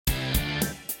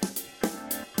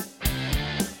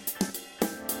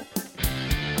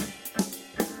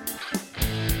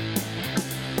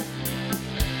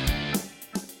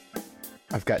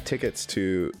I've got tickets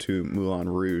to Moulin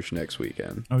Rouge next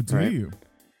weekend. Oh, do right? you?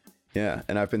 Yeah,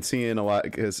 and I've been seeing a lot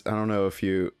because I don't know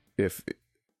if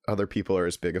other people are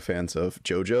as big a fans of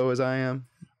JoJo as I am.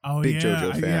 Oh, big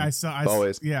JoJo fan. Yeah, I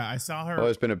saw her.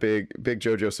 Always been a big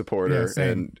JoJo supporter,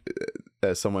 and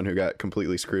as someone who got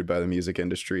completely screwed by the music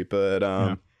industry,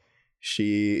 but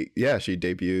she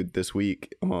debuted this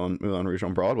week on Moulin Rouge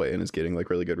on Broadway and is getting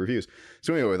like really good reviews.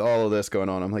 So anyway, with all of this going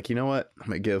on, I'm like, you know what? I'm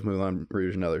gonna give Moulin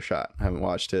Rouge another shot. I haven't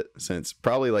watched it since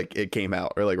probably like it came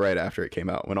out, or like right after it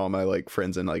came out, when all my like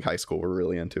friends in like high school were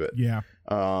really into it. Yeah.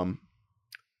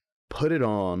 Put it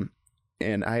on,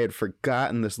 and I had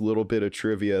forgotten this little bit of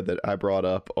trivia that I brought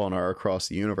up on our Across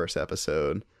the Universe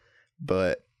episode,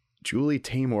 but Julie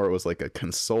Taymor was like a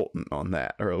consultant on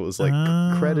that, or it was like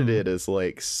credited as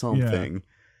like something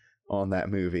on that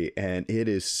movie, and it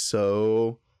is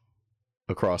so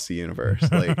Across the Universe.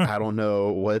 Like, I don't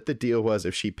know what the deal was,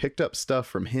 if she picked up stuff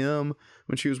from him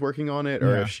when she was working on it,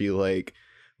 or if she like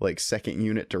second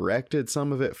unit directed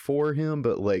some of it for him,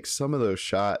 but like some of those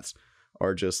shots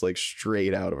are just like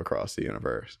straight out of Across the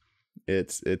Universe.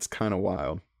 It's kind of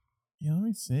wild. Yeah, let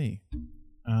me see.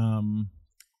 I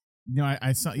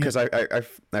saw, because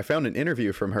I found an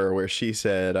interview from her where she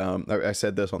said, I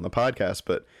said this on the podcast,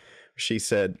 but she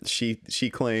said she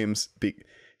claims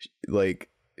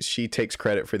she takes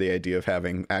credit for the idea of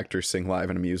having actors sing live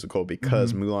in a musical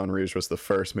because Moulin Rouge was the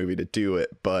first movie to do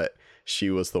it, but she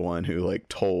was the one who like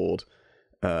told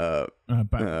Baz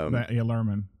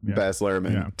Luhrmann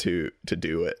to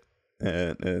do it,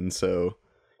 and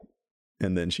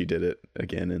then she did it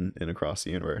again in Across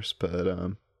the Universe.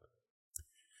 But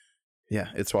yeah,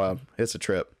 it's wild. It's a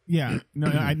trip. Yeah,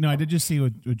 I did just see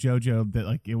with JoJo that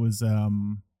like it was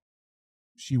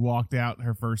she walked out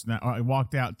her first night. I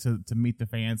walked out to meet the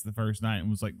fans the first night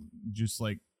and was like just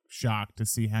like shocked to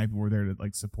see how people were there to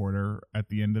like support her at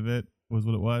the end of it, was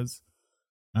what it was.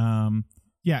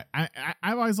 Yeah,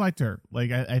 I've always liked her.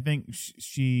 Like, I think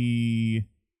she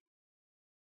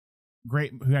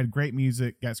who had great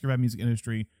music, got screwed by the music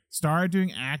industry, started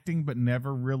doing acting, but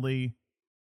never really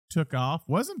took off.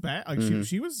 Wasn't bad. Like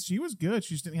she was good.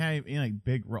 She just didn't have any like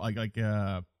big like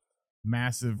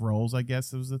massive roles, I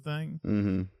guess was the thing.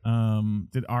 Did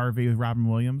RV with Robin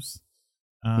Williams.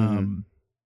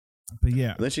 But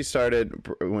yeah, and then she started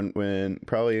when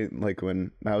probably like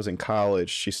when I was in college,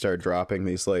 she started dropping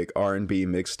these like R&B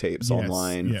mixtapes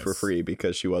online for free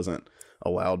because she wasn't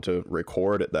allowed to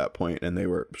record at that point, and they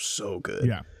were so good.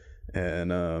 Yeah,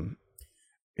 and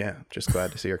just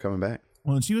glad to see her coming back.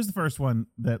 Well, and she was the first one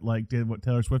that like did what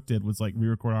Taylor Swift did, was like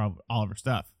re-record all of her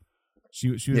stuff.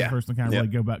 She was the first one to kind of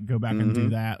like go back and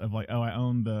do that, of like, oh, I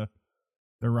own the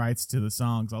rights to the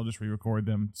songs, I'll just re-record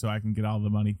them so I can get all the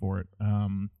money for it.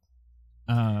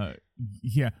 My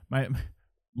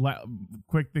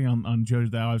quick thing on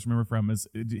JoJo that I always remember from is,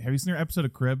 have you seen her episode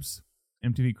of Cribs,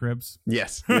 MTV Cribs?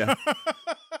 Yes. Yeah.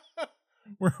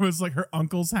 Where it was like her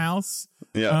uncle's house.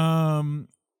 Yeah. And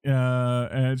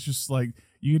it's just like,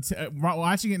 you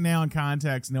watching it now in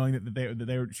context, knowing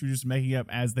that she was just making up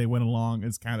as they went along,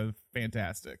 is kind of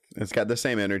fantastic. It's got the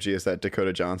same energy as that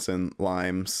Dakota Johnson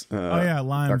Limes.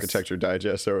 Limes Architecture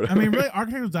Digest or whatever. I mean, really,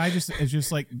 Architecture Digest is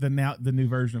just like the new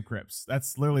version of Crips.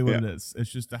 That's literally what it is.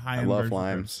 It's just a high-end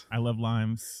version. I love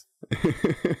Limes.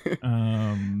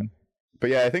 But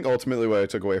yeah, I think ultimately what I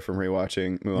took away from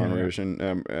rewatching Moulin Rouge, and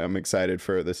I'm excited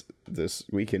for this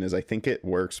weekend, is I think it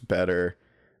works better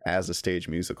as a stage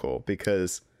musical,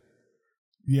 because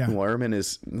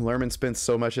Luhrmann spends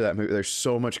so much of that movie. There's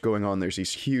so much going on. There's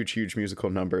these huge musical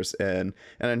numbers, and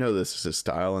I know this is his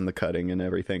style and the cutting and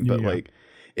everything, but like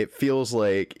it feels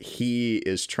like he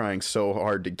is trying so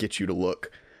hard to get you to look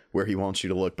where he wants you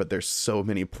to look, but there's so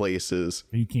many places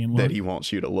that he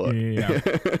wants you to look. He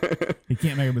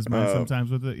can't make up his mind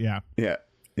sometimes with it. Yeah,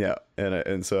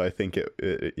 and so I think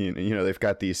it they've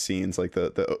got these scenes like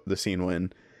the scene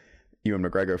when Ewan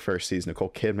McGregor first sees Nicole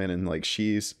Kidman, and like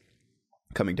she's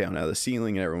coming down out of the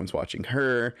ceiling and everyone's watching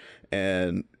her,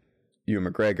 and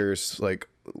Ewan McGregor's like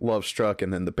love struck,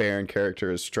 and then the Baron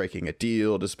character is striking a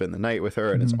deal to spend the night with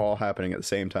her, and it's all happening at the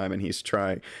same time, and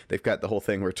they've got the whole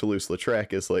thing where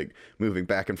Toulouse-Lautrec is like moving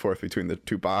back and forth between the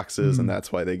two boxes, and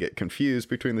that's why they get confused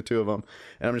between the two of them,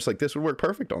 and I'm just like, this would work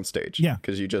perfect on stage,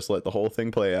 because you just let the whole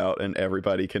thing play out and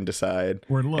everybody can decide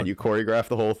where to look, and you choreograph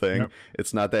the whole thing.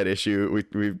 It's not that issue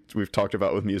we've talked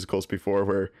about with musicals before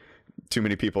where too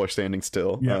many people are standing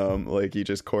still. Like you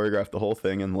just choreograph the whole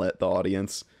thing and let the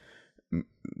audience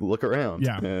look around.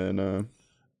 And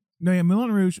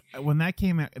Moulin Rouge, when that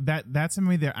came out, that's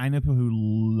somebody there. I know people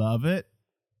who love it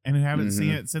and who haven't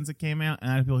seen it since it came out,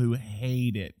 and I know people who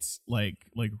hate it, like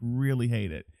really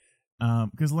hate it.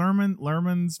 Because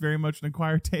Lerman's very much an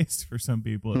acquired taste for some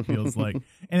people, it feels like.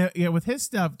 And with his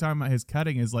stuff, talking about his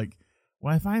cutting is like,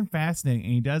 what I find fascinating,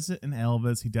 and he does it in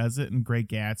Elvis, he does it in Great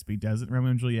Gatsby, he does it in Romeo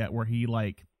and Juliet, where he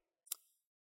like,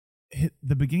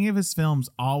 the beginning of his films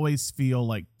always feel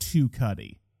like too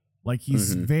cutty. Like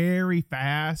he's very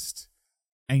fast,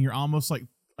 and you're almost like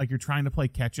you're trying to play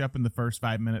catch up in the first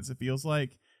 5 minutes, it feels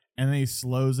like, and then he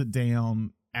slows it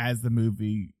down as the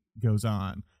movie goes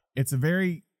on. It's a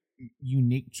very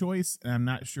unique choice, and I'm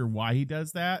not sure why he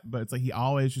does that, but it's like he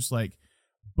always just like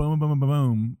boom, boom, boom, boom,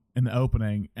 boom in the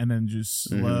opening, and then just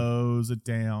slows it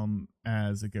down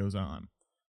as it goes on.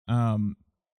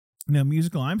 Now,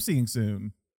 musical I'm seeing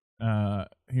soon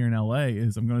here in LA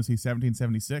is I'm going to see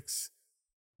 1776.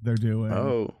 They're doing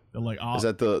like all, is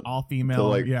that the all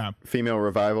female, female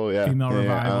revival, female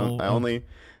revival. I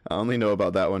only know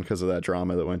about that one because of that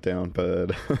drama that went down,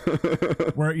 but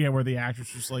where the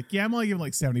actress was like, I'm only giving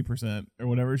like 70% or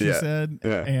whatever she said,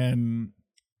 and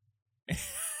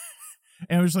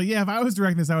it was like, if I was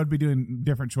directing this, I would be doing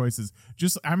different choices.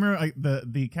 Just I remember like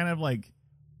the kind of like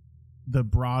the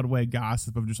Broadway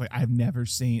gossip of just like everyone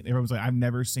was like, I've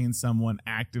never seen someone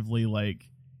actively like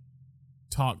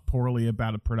talk poorly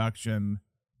about a production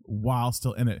while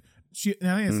still in it.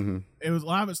 It was a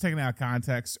lot of it's taken out of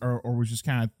context, or was just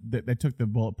kind of they took the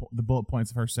bullet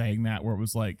points of her saying that, where it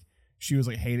was like she was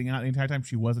like hating on it the entire time.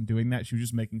 She wasn't doing that. She was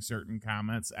just making certain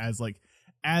comments as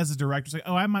a director, like,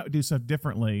 I might do stuff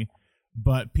differently,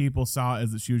 but people saw it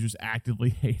as that she was just actively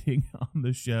hating on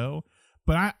the show.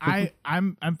 But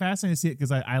I'm fascinated to see it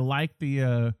because I like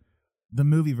the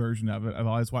movie version of it. I've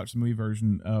always watched the movie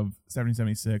version of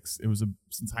 1776. It was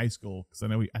since high school,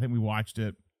 because I think we watched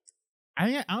it.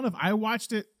 I don't know if I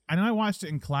watched it. I know I watched it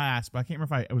in class, but I can't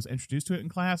remember if I was introduced to it in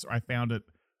class or I found it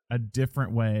a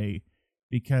different way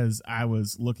because I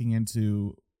was looking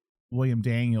into William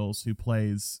Daniels, who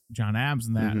plays John Adams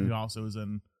in that, who also was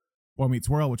in Boy Meets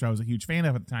World, which I was a huge fan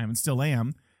of at the time and still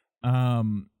am.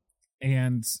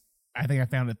 And I think I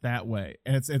found it that way.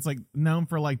 And it's like known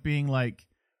for like being like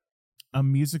a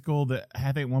musical that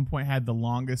I think at one point had the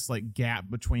longest like gap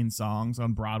between songs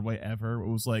on Broadway ever. It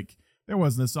was like there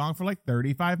wasn't a song for like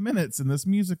 35 minutes in this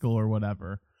musical or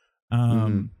whatever.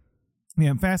 I'm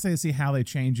fascinated to see how they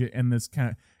change it in this kind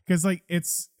of, because like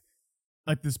it's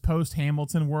like this post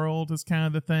Hamilton world is kind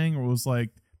of the thing, where it was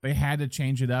like they had to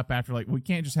change it up after, like, we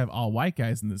can't just have all white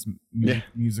guys in this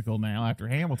musical now after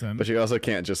Hamilton. But you also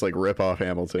can't just like rip off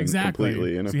Hamilton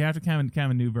completely. You know? So you have to kind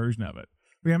of a new version of it.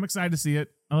 But I'm excited to see it.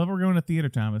 I love we're going to theater,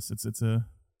 Thomas. It's an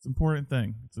important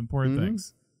thing. It's important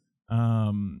things.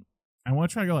 I want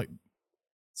to try to go like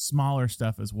smaller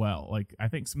stuff as well. Like I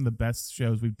think some of the best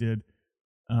shows we've did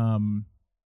in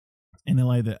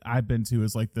LA that I've been to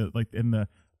is like in the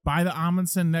by the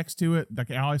Amundsen next to it. Like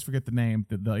I always forget the name.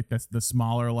 That's the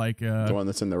smaller like the one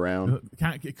that's in the round.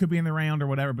 It could be in the round or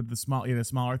whatever, but the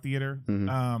smaller theater.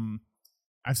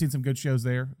 I've seen some good shows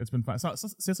there. It's been fun.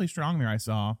 Cicely Strong there I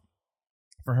saw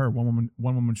for her one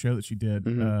woman show that she did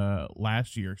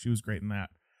last year. She was great in that.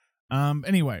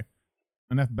 Anyway,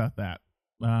 enough about that.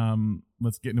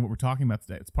 Let's get into what we're talking about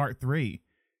today. It's part 3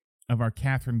 of our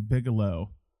Kathryn Bigelow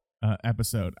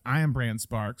episode. I am Brandon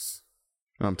Sparks.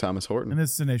 I'm Thomas Horton. And this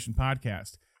is the Nation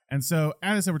Podcast. And so,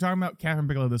 as I said, we're talking about Kathryn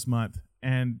Bigelow this month.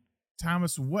 And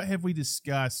Thomas, what have we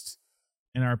discussed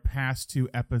in our past 2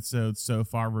 episodes so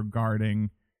far regarding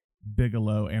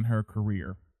Bigelow and her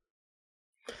career?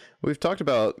 We've talked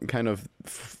about kind of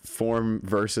form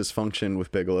versus function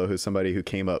with Bigelow, who's somebody who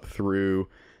came up through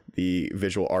the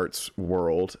visual arts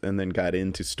world and then got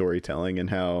into storytelling,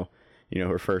 and how,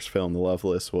 her first film, The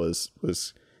Loveless,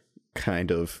 was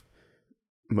kind of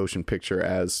motion picture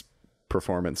as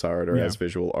performance art or as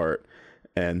visual art.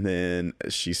 And then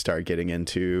she started getting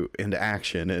into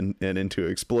action and into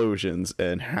explosions,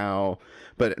 and how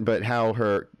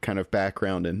her kind of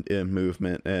background in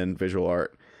movement and visual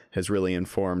art has really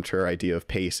informed her idea of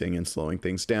pacing and slowing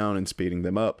things down and speeding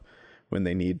them up when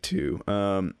they need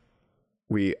to.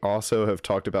 We also have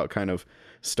talked about kind of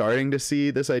starting to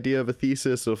see this idea of a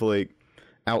thesis of like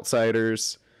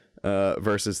outsiders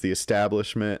versus the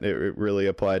establishment. It really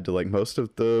applied to like most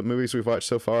of the movies we've watched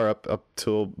so far, up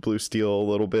till Blue Steel a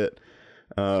little bit,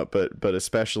 but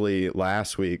especially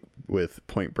last week with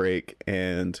Point Break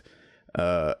and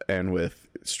with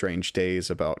Strange Days,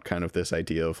 about kind of this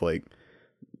idea of like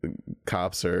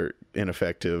cops are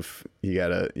ineffective. You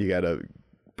gotta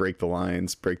break the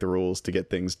lines, break the rules to get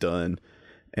things done,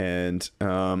 and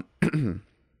and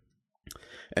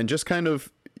just kind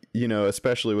of,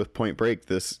 especially with Point Break,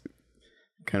 this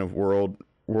kind of world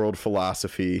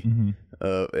philosophy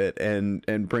of it,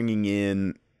 and bringing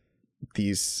in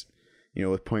these you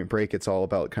know, with Point Break, it's all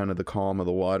about kind of the calm of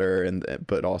the water,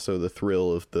 but also the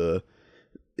thrill of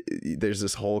there's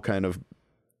this whole kind of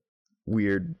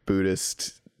weird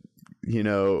Buddhist, you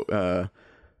know,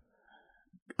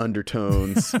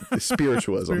 undertones,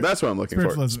 spiritualism. That's what I'm looking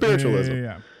for. Spiritualism.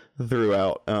 Yeah.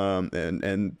 Throughout,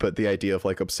 but the idea of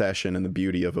like obsession and the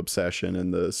beauty of obsession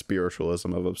and the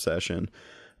spiritualism of obsession,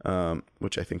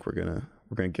 which I think we're gonna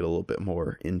get a little bit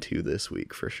more into this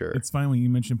week for sure. It's funny when you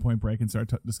mentioned Point Break and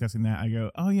start discussing that, I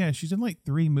go, oh yeah, she's done like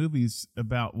 3 movies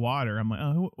about water. I'm like,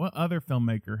 oh, what other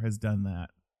filmmaker has done that?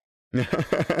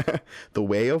 The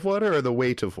Way of Water or The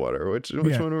Weight of Water? Which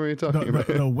one were we talking about?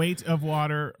 The Weight of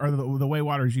Water, or the Way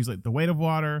Water is usually The Weight of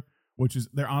Water, which is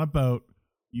they're on a boat.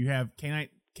 You have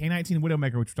K-19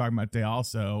 Widowmaker, which we're talking about today,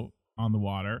 also on the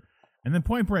water, and then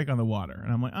Point Break on the water.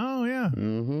 And I'm like, oh yeah,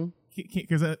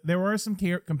 because there were some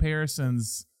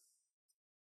comparisons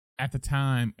at the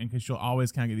time, and because she'll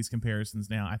always kind of get these comparisons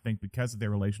now, I think because of their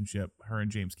relationship, her and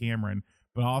James Cameron,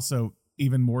 but also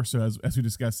even more so as we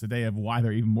discussed today of why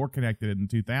they're even more connected in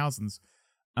the 2000s.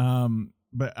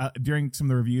 But during some of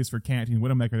the reviews for K-19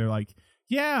 Widowmaker, they're like,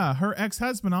 yeah, her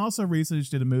ex-husband also recently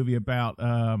just did a movie about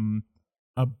a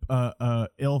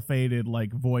ill-fated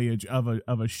like voyage of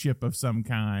a ship of some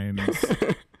kind.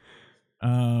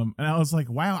 And I was like,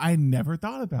 wow, I never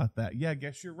thought about that. Yeah, I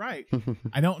guess you're right.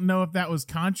 I don't know if that was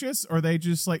conscious or they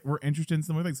just like were interested in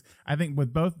some other things. I think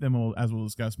with both of them, as we'll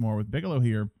discuss more with Bigelow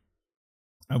here,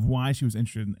 of why she was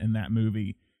interested in that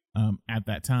movie at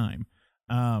that time.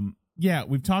 Yeah,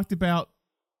 we've talked about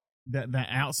that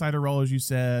outsider role, as you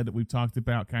said. We've talked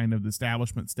about kind of the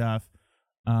establishment stuff,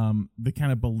 the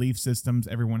kind of belief systems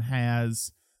everyone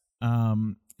has.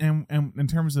 And in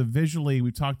terms of visually,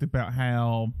 we talked about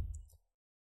how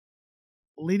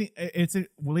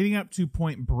leading up to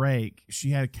Point Break, she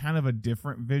had kind of a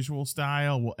different visual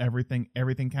style. Well, everything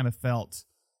kind of felt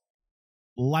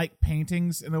like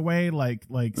paintings in a way, like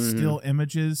still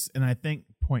images. And I think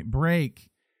Point Break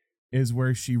is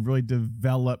where she really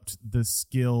developed the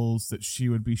skills that she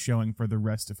would be showing for the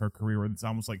rest of her career, where it's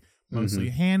almost like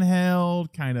mostly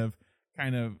handheld, kind of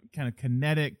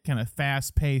kinetic, kind of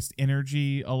fast-paced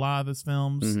energy, a lot of those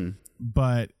films.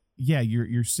 But yeah,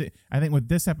 you're I think with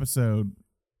this episode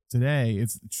today,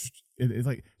 it's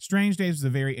like Strange Days is a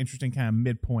very interesting kind of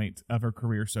midpoint of her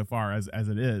career so far as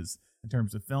it is in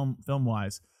terms of film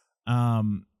wise.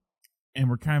 And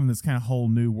we're kind of in this kind of whole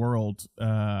new world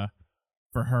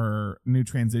for her, new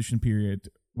transition period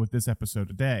with this episode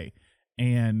today.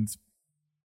 And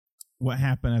what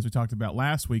happened, as we talked about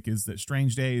last week, is that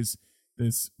Strange Days,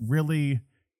 this really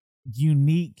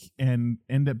unique and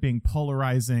end up being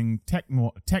polarizing tech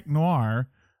noir,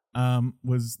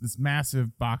 was this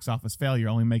massive box office failure,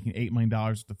 only making $8 million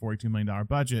with the $42 million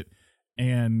budget.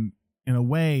 And in a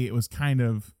way, it was kind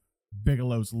of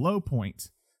Bigelow's low point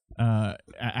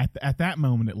at that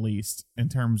moment, at least, in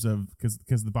terms of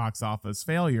because the box office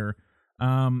failure,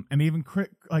 and even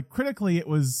critically, it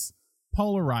was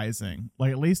polarizing.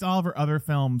 Like, at least all of her other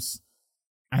films,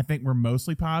 I think, were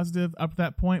mostly positive up to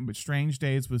that point, but Strange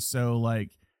Days was so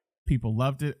like people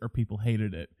loved it or people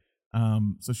hated it.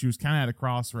 So she was kind of at a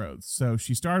crossroads. So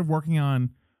she started working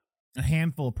on a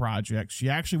handful of projects. She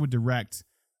actually would direct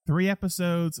 3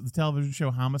 episodes of the television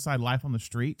show Homicide: Life on the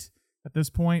Street at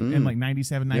this point in like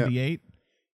 97, 98.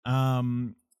 Yeah.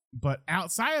 But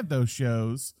outside of those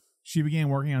shows, she began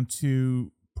working on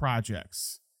 2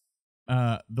 projects,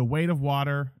 The Weight of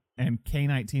Water and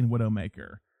K-19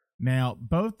 Widowmaker. Now,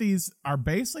 both these are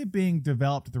basically being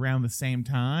developed around the same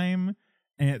time,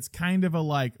 and it's kind of a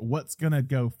like, what's going to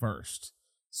go first?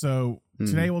 So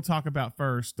today we'll talk about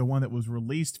first the one that was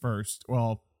released first,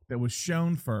 well, that was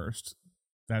shown first.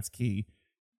 That's key.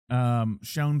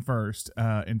 Shown first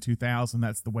in 2000.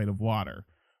 That's The Weight of Water.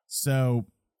 So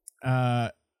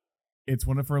it's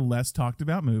one of her less talked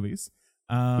about movies.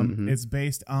 It's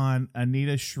based on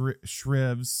Anita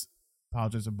Shriv's,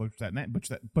 apologize if I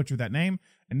butchered that name,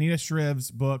 Anita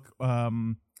Shriv's book,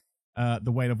 The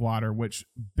Weight of Water, which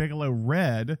Bigelow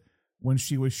read when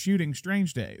she was shooting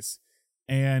Strange Days,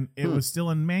 and it was still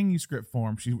in manuscript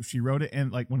form. She wrote it in,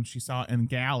 like, when she saw it in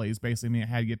galleys, basically meaning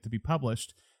it had yet to be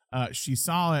published. She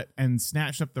saw it and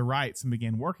snatched up the rights and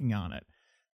began working on it.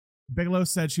 Bigelow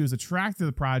said she was attracted to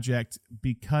the project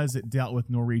because it dealt with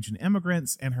Norwegian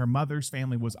immigrants, and her mother's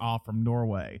family was all from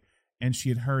Norway. And she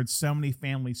had heard so many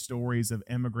family stories of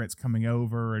immigrants coming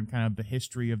over and kind of the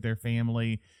history of their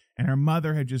family. And her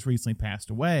mother had just recently passed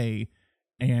away,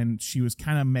 and she was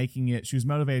kind of she was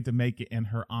motivated to make it in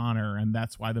her honor. And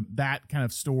that's why that kind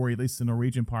of story, at least the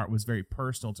Norwegian part, was very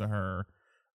personal to her.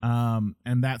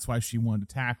 And that's why she wanted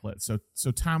to tackle it. So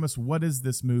Thomas, what is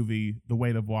this movie, The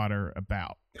Weight of Water,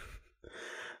 about?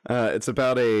 It's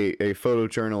about a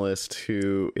photojournalist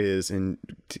who is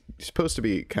supposed to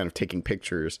be kind of taking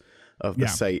pictures of the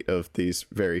site of these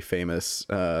very famous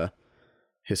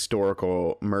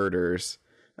historical murders.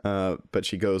 But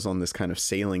she goes on this kind of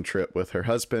sailing trip with her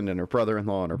husband and her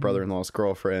brother-in-law and her brother-in-law's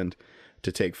girlfriend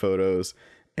to take photos,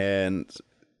 and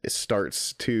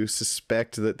starts to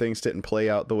suspect that things didn't play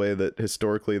out the way that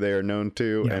historically they are known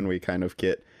to. And we kind of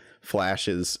get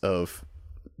flashes of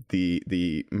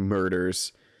the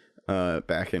murders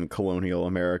back in colonial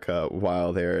America,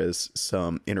 while there is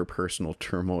some interpersonal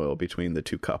turmoil between the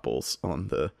two couples on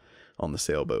the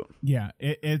sailboat. Yeah,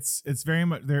 it's very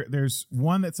much there's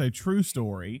one that's a true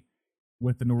story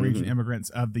with the Norwegian immigrants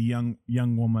of the young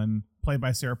woman played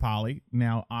by Sarah Polley,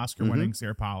 now Oscar-winning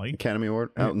Sarah Polley, Academy Award.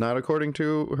 Not according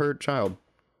to her child.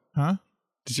 Huh?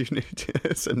 Did you?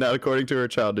 So not according to her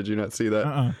child. Did you not see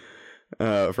that?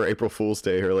 For April Fool's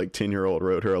Day, her 10-year-old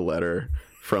wrote her a letter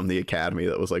from the Academy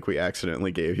that was like, "We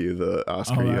accidentally gave you the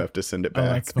Oscar. You have to send it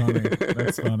back." That's funny.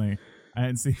 That's funny. I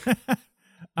didn't see.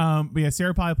 But yeah,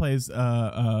 Sarah Polley plays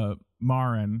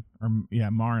Maren,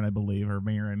 Maren, I believe, or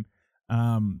Maren.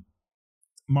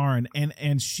 Maren,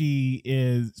 and she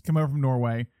is come over from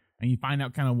Norway, and you find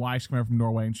out kind of why she's come over from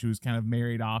Norway, and she was kind of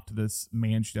married off to this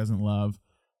man she doesn't love,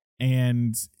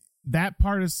 and that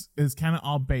part is kind of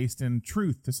all based in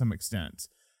truth to some extent.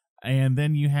 And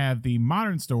then you have the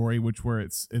modern story, where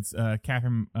it's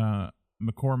Kathryn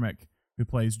McCormick, who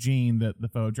plays Jean, the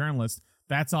photojournalist.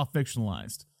 That's all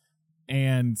fictionalized,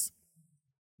 and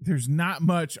there's not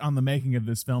much on the making of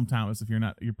this film, Thomas. If you're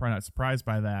probably not surprised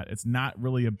by that. It's not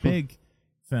really a big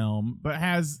film, but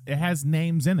it has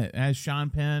names in it. It has Sean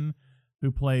Penn,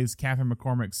 who plays Kathryn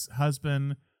McCormick's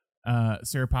husband.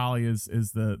 Sarah Polley is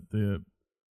the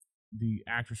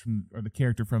actress or the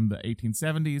character from the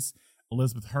 1870s.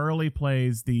 Elizabeth Hurley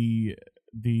plays the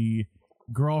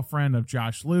girlfriend of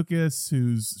Josh Lucas,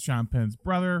 who's Sean Penn's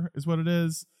brother, is what it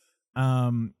is.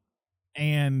 And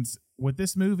with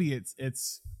this movie,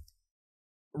 it's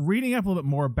reading up a little bit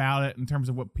more about it in terms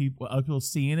of what other people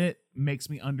see in it makes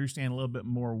me understand a little bit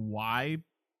more why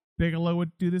Bigelow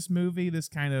would do this movie. One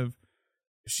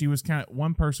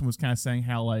person was kind of saying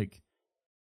how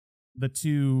the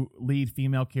two lead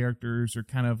female characters are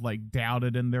kind of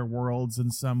doubted in their worlds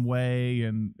in some way,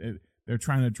 and they're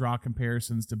trying to draw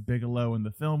comparisons to Bigelow in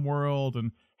the film world,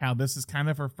 and how this is kind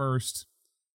of her first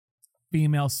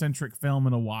female-centric film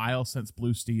in a while since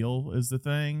Blue Steel is the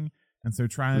thing, and so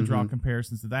trying to draw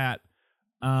comparisons to that.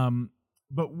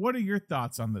 But what are your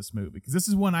thoughts on this movie? Because this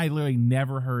is one I literally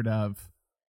never heard of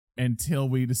until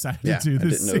we decided to do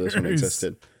this series. I didn't know this one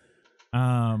existed.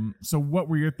 So what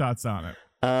were your thoughts on it?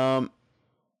 I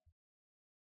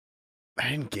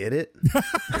didn't get it.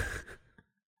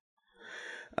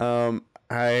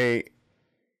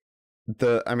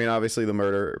 Obviously the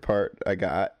murder part I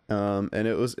got, and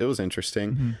it was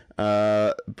interesting.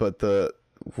 But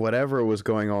whatever was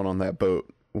going on that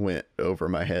boat went over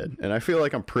my head, and I feel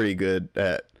like I'm pretty good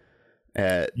at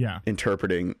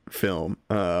interpreting film.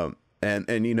 And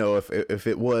if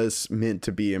it was meant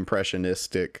to be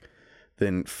impressionistic,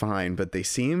 then fine. But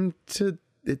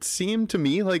it seemed to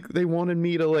me like they wanted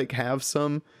me to have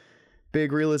some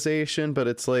big realization, but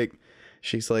it's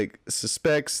she's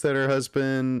suspects that her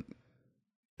husband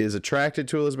is attracted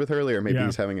to Elizabeth Hurley, or maybe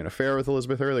he's having an affair with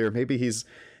Elizabeth Hurley, or maybe he's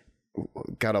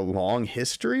got a long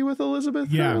history with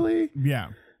Elizabeth Hurley. Yeah.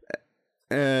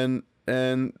 And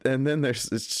then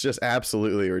it's just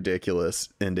absolutely ridiculous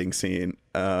ending scene.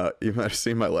 You might have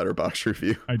seen my Letterboxd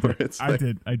review. I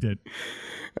did. I did.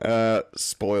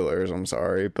 Spoilers, I'm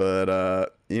sorry,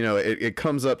 but it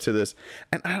comes up to this,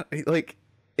 and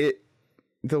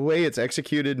the way it's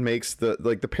executed makes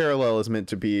the parallel is meant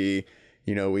to be,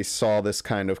 we saw this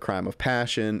kind of crime of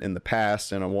passion in the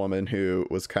past, and a woman who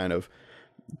was kind of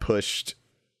pushed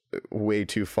way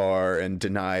too far and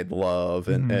denied love,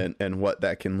 and what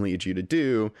that can lead you to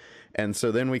do. And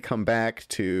so then we come back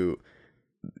to,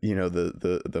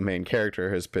 the main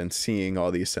character has been seeing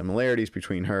all these similarities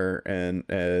between her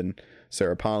and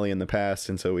Sarah Polley in the past.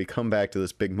 And so we come back to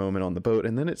this big moment on the boat,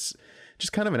 and then it's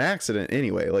just kind of an accident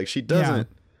anyway. She doesn't,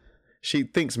 she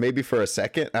thinks maybe for a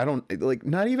second,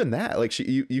 not even that,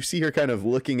 you see her kind of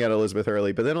looking at Elizabeth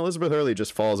Hurley, but then Elizabeth Hurley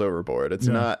just falls overboard. It's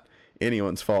not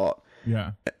anyone's fault.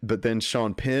 Yeah. But then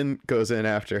Sean Penn goes in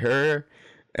after her,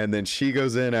 and then she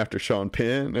goes in after Sean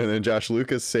Penn, and then Josh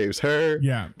Lucas saves her.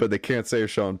 Yeah. But they can't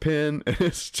save Sean Penn. And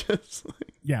it's just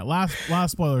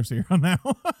last spoilers here on that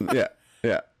one.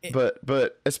 Yeah.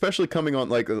 But especially coming on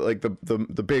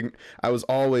the big, I was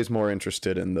always more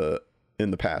interested in the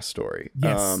past story.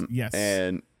 Yes.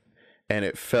 And and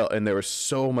it felt, and there was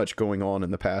so much going on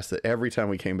in the past that every time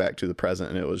we came back to the present,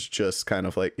 and it was just kind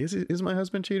of like, is my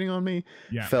husband cheating on me?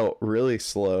 Yeah. Felt really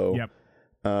slow. Yep.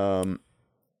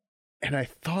 And I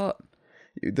thought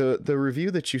the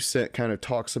review that you sent kind of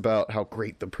talks about how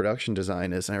great the production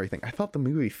design is and everything. I thought the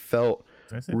movie felt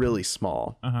really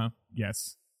small.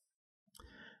 Yes.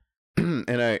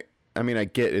 And I mean, I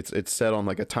get it's set on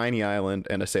like a tiny island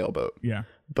and a sailboat. Yeah.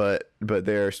 But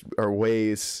there are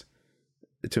ways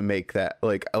to make that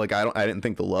like I didn't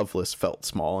think the Loveless felt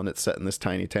small, and it's set in this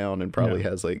tiny town and probably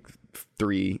has like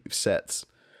 4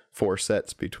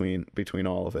 sets between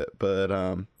all of it. But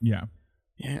yeah,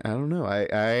 I don't know.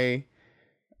 I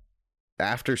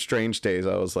after Strange Days,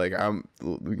 I was like,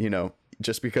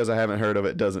 just because I haven't heard of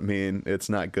it doesn't mean it's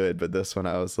not good. But this one,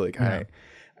 I was like,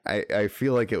 I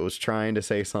feel like it was trying to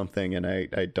say something, and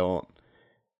I don't.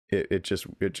 It just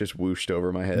whooshed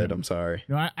over my head. I'm sorry.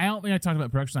 No, I don't think I talked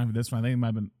about production design for this one. I think it might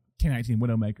have been K-19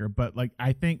 Widowmaker. But like,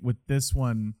 I think with this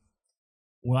one,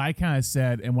 what I kind of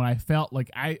said and what I felt like,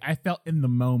 I felt in the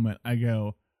moment, I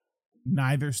go,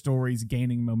 neither story's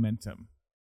gaining momentum.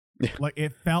 Yeah. Like,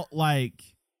 it felt like,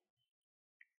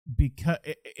 because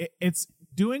it's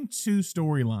doing 2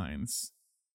 storylines,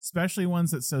 especially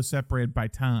ones that's so separated by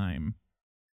time,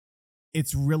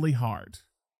 it's really hard.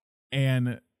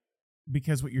 And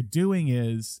because what you're doing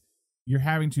is you're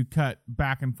having to cut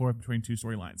back and forth between 2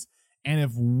 storylines. And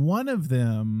if one of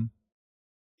them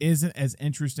isn't as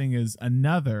interesting as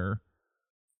another,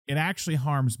 it actually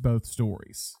harms both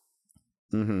stories.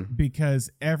 Mm-hmm. Because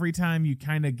every time you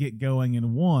kind of get going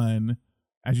in one,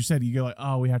 as you said, you go like,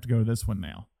 oh, we have to go to this one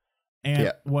now.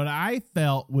 And what I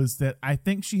felt was that I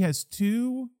think she has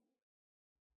 2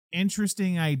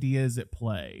 interesting ideas at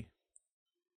play,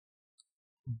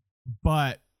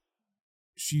 but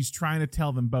she's trying to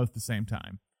tell them both at the same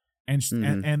time. And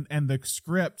and the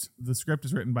script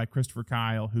is written by Christopher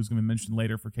Kyle, who's going to be mentioned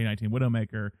later for K-19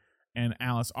 Widowmaker, and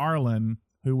Alice Arlen,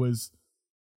 who was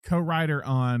co-writer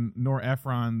on Nora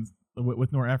Ephron's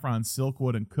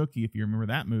Silkwood and Cookie, if you remember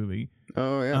that movie.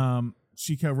 Oh yeah.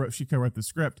 She co-wrote the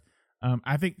script.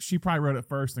 I think she probably wrote it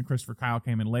first, and Christopher Kyle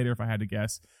came in later, if I had to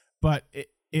guess. But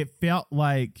it felt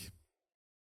like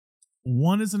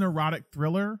one is an erotic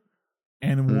thriller,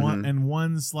 and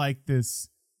one's like this,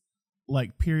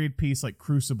 like period piece, like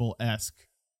Crucible-esque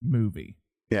movie.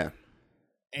 Yeah.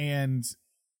 And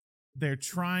they're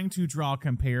trying to draw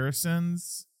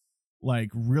comparisons, like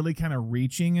really kind of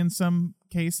reaching in some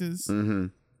cases. Mm-hmm.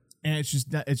 And it's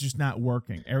just not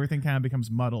working. Everything kind of becomes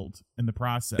muddled in the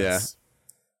process. Yeah.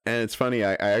 And it's funny,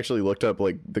 I actually looked up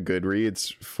like the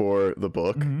Goodreads for the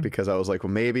book, because I was like,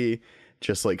 well, maybe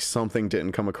just like something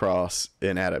didn't come across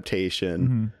in adaptation.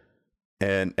 Mm-hmm.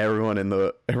 And everyone in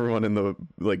the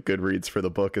like Goodreads for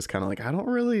the book is kind of like, I don't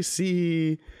really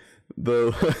see the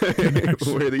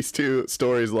where these 2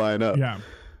 stories line up. Yeah.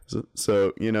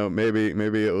 So maybe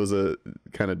it was a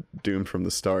kind of doomed from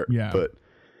the start. Yeah. But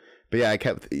yeah, I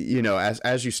kept,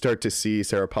 as you start to see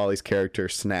Sarah Polley's character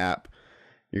snap,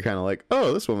 you're kind of like,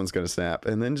 oh, this woman's gonna snap,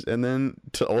 and then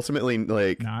to ultimately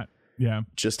like not. Yeah.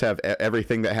 Just have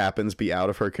everything that happens be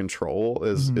out of her control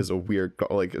is a weird,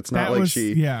 like, it's not like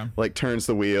she like turns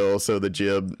the wheel so the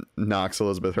jib knocks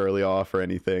Elizabeth Hurley off or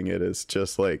anything. It is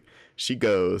just like she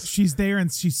goes. She's there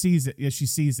and she sees it. Yeah, she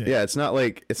sees it. Yeah, it's not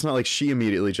like she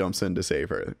immediately jumps in to save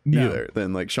her either.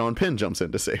 Then like Sean Penn jumps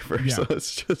in to save her. Yeah. So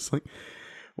it's just like,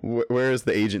 where is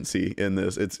the agency in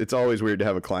this? It's always weird to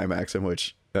have a climax in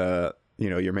which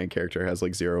your main character has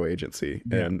like 0 agency,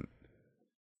 and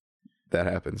that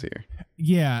happens here.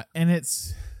 Yeah, and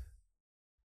it's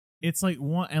like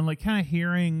one, and like kind of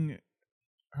hearing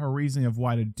her reasoning of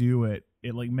why to do it,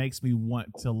 it like makes me want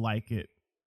to like it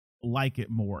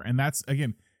more. And that's,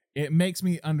 again, it makes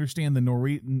me understand the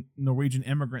Norwegian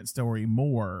immigrant story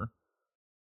more.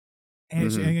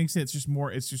 And like I said, it's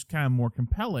just kind of more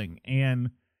compelling. And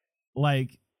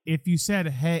like if you said,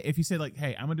 hey,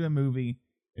 I'm gonna do a movie,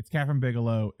 it's Kathryn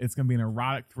Bigelow, it's gonna be an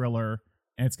erotic thriller,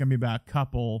 and it's gonna be about a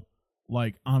couple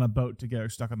like on a boat together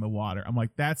stuck on the water, I'm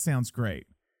like, that sounds great.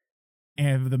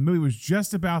 And if the movie was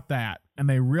just about that and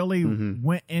they really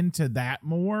went into that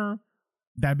more,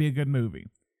 that'd be a good movie.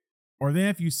 Or then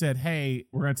if you said, hey,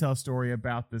 we're going to tell a story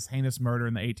about this heinous murder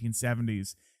in the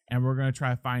 1870s, and we're going to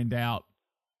try to find out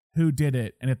who did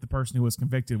it and if the person who was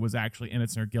convicted was actually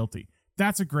innocent or guilty,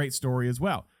 that's a great story as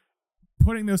well.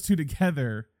 Putting those 2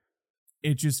 together,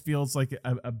 it just feels like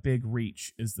a big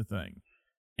reach is the thing.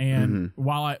 And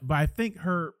but I think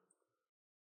her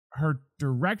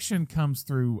direction comes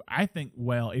through, I think,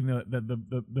 well, even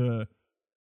though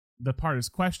the part is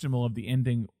questionable of the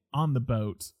ending on the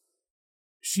boat,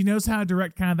 she knows how to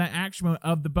direct kind of that action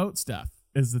of the boat stuff.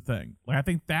 is the thing. Like, I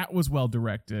think that was well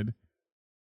directed.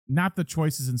 Not the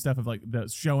choices and stuff of like the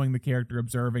showing the character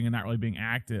observing and not really being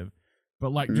active,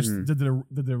 but like just the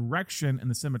direction and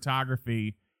the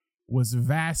cinematography was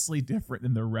vastly different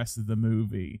than the rest of the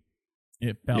movie.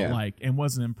 It felt like, and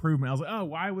was an improvement. I was like,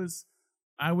 oh,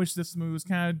 I wish this movie was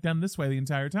kind of done this way the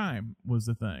entire time, was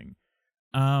the thing.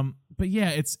 But yeah,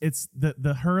 it's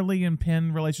the Hurley and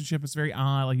Penn relationship is very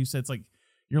odd. Like you said, it's like,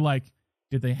 you're like,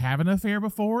 did they have an affair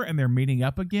before and they're meeting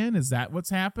up again? Is that what's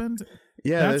happened?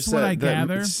 Yeah, that's what I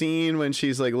gather. That scene when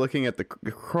she's like looking at the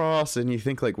cross, and you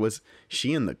think like, was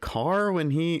she in the car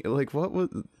when he like what was?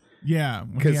 Yeah,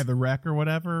 when he had the wreck or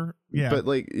whatever. Yeah, but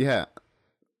like, yeah,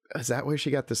 is that where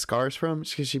she got the scars from?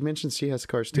 Because she mentions she has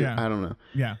scars too. Yeah. I don't know.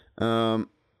 Yeah.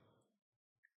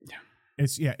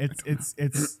 It's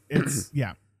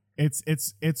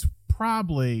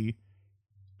probably.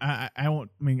 I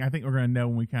won't. I mean, I think we're gonna know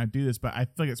when we kind of do this, but I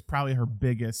feel like it's probably her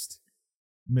biggest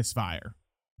misfire.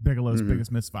 Bigelow's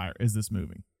biggest misfire is this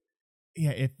movie.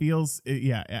 Yeah, it feels.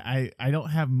 I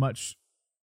don't have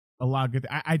a lot of good.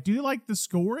 I do like the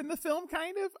score in the film,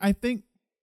 kind of. I think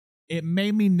it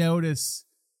made me notice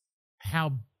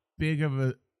how big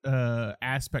of a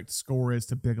aspect score is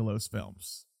to Bigelow's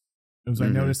films. It was I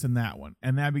noticed in that one,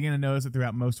 and then I began to notice it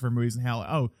throughout most of her movies, and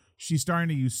how she's starting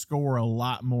to use score a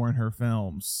lot more in her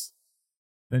films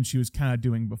than she was kind of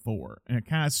doing before. And it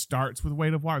kind of starts with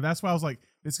Weight of Water. That's why I was like,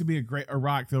 this could be a great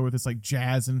rock thriller with this like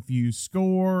jazz infused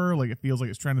score. Like, it feels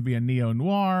like it's trying to be a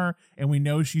neo-noir. And we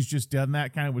know she's just done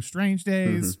that kind of with Strange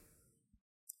Days.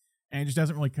 And it just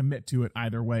doesn't really commit to it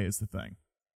either way is the thing.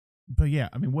 But yeah,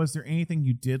 I mean, was there anything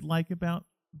you did like about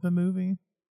the movie,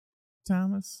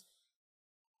 Thomas?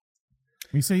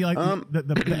 You say you like the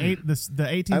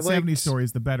 1870s story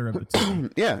is the better of the two.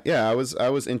 Yeah. I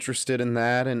was interested in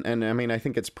that, and I mean, I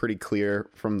think it's pretty clear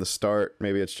from the start.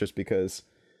 Maybe it's just because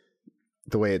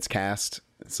the way it's cast.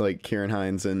 It's like Kieran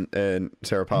Hines and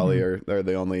Sarah Polley are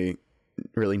the only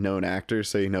really known actors,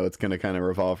 so you know it's going to kind of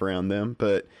revolve around them.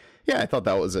 But yeah, I thought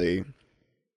that was a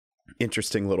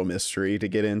interesting little mystery to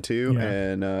get into,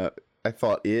 and I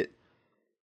thought if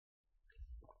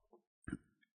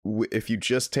you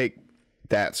just take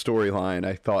that storyline,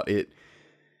 I thought it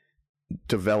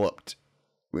developed.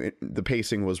 The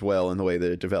pacing was well in the way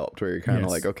that it developed, where you're kind of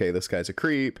like, okay, this guy's a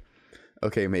creep.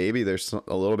 Okay, maybe there's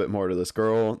a little bit more to this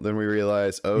girl than we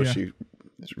realize. She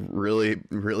really,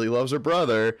 really loves her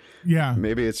brother. Yeah,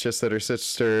 maybe it's just that her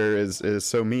sister is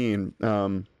so mean.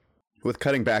 With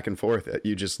cutting back and forth,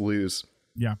 you just lose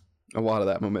a lot of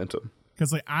that momentum.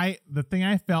 Because like the thing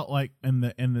I felt like in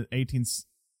the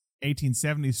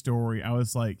 1870s story, I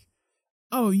was like,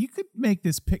 oh, you could make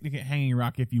this picnic at Hanging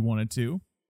Rock if you wanted to.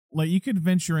 Like, you could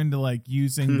venture into like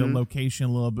using the location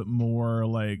a little bit more,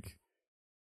 like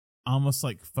almost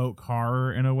like folk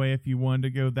horror in a way if you wanted to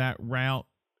go that route,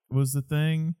 was the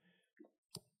thing.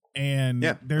 And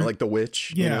like The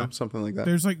Witch, something like that.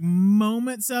 There's like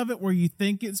moments of it where you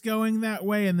think it's going that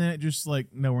way, and then it just like,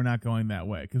 no, we're not going that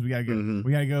way, because we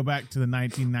gotta go back to the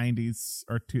 1990s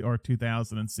or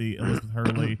 2000 and see Elizabeth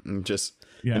Hurley and just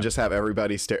have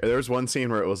everybody stare. There was one scene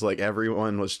where it was like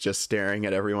everyone was just staring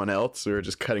at everyone else. We were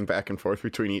just cutting back and forth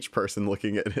between each person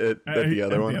looking at the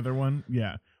other one. The other one,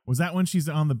 yeah. Was that when she's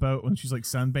on the boat when she's like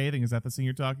sunbathing? Is that the scene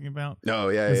you're talking about? Oh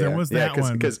yeah. There was that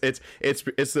one, because it's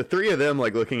the three of them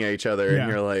like looking at each other, and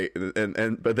you're like,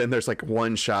 but then there's like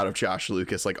one shot of Josh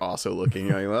Lucas like also looking.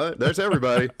 You're like, well, there's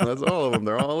everybody. That's all of them.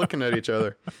 They're all looking at each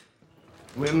other.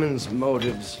 Women's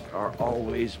motives are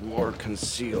always more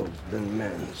concealed than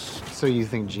men's. So you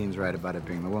think Jean's right about it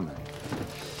being the woman?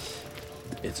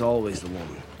 It's always the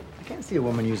woman. I can't see a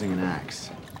woman using an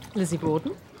axe. Lizzie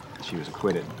Borden? She was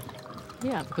acquitted.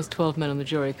 Yeah, because 12 men on the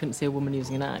jury couldn't see a woman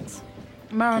using an axe.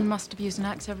 Marin must have used an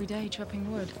axe every day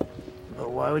chopping wood. But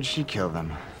why would she kill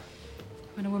them?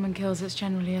 When a woman kills, it's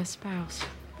generally her spouse.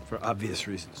 For obvious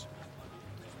reasons.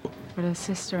 But her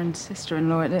sister and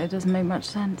sister-in-law, it doesn't make much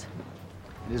sense.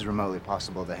 It is remotely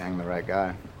possible to hang the right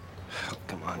guy. Oh,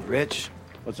 come on, Rich.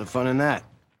 What's the fun in that?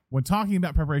 When talking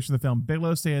about preparation of the film,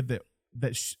 Bigelow said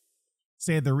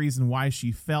said the reason why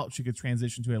she felt she could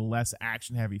transition to a less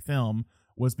action-heavy film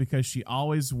was because she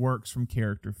always works from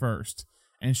character first.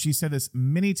 And she said this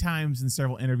many times in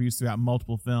several interviews throughout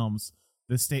multiple films.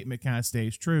 This statement kind of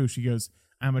stays true. She goes,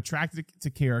 I'm attracted to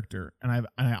character, and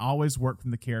I always work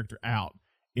from the character out.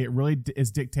 It really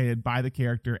is dictated by the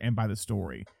character and by the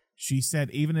story. She said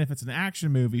even if it's an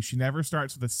action movie, she never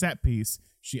starts with a set piece.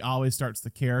 She always starts the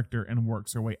character and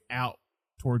works her way out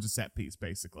towards a set piece,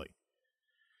 basically.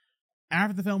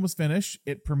 After the film was finished,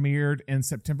 it premiered in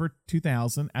September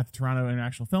 2000 at the Toronto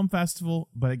International Film Festival,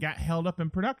 but it got held up in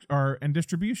production or in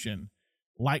distribution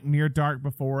Like Near Dark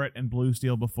before it and Blue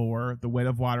Steel before, The Weight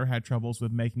of Water had troubles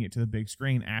with making it to the big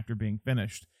screen after being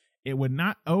finished. It would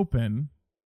not open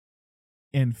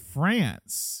in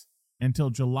France until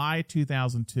July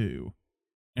 2002,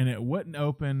 and it wouldn't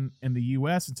open in the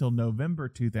U.S. until November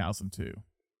 2002.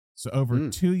 So over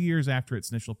 2 years after its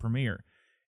initial premiere.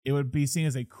 It would be seen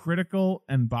as a critical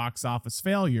and box office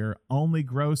failure, only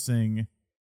grossing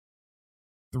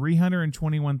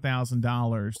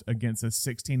 $321,000 against a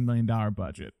 $16 million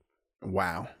budget.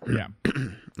 Wow. Yeah.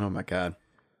 Oh my God.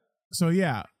 So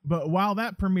yeah, but while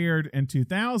that premiered in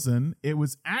 2000, it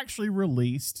was actually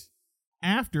released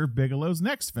after Bigelow's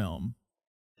next film,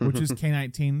 which is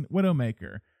K-19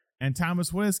 Widowmaker. And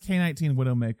Thomas, what is K-19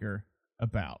 Widowmaker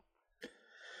about?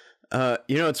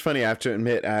 It's funny. I have to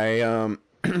admit, I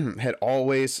had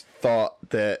always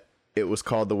thought that it was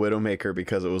called the Widowmaker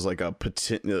because it was like a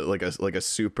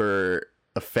super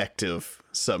effective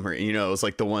submarine. It was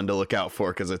like the one to look out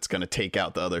for because it's going to take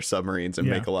out the other submarines and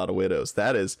make a lot of widows.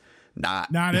 That is not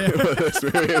it. What this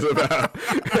movie is about.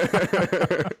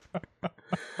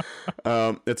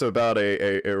 It's about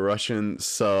a Russian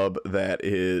sub that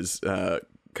is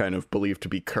kind of believed to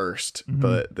be cursed,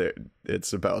 but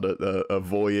it's about a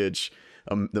voyage.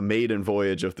 The maiden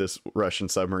voyage of this Russian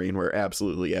submarine where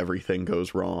absolutely everything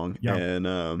goes wrong, and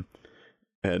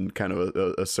kind of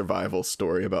a survival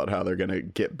story about how they're going to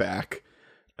get back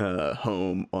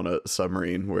home on a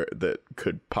submarine that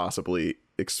could possibly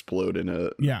explode in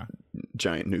a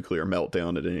giant nuclear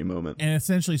meltdown at any moment, and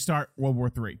essentially start World War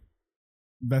III.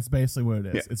 That's basically what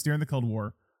it is. It's during the Cold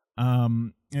War.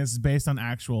 And it's based on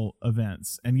actual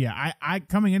events, and I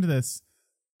coming into this,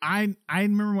 I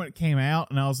remember when it came out,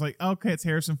 and I was like, okay, it's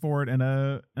Harrison Ford in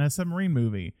a submarine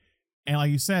movie. And like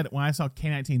you said, when I saw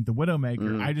K-19, The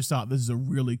Widowmaker, I just thought this is a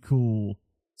really cool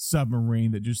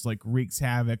submarine that just like wreaks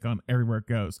havoc on everywhere it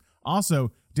goes.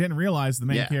 Also, didn't realize the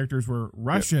main characters were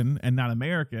Russian and not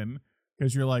American,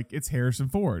 because you're like, it's Harrison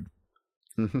Ford.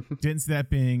 Didn't see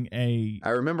that being a... I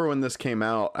remember when this came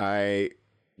out, I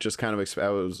just kind of... I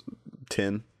was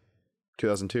 10,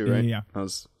 2002, right? Yeah. I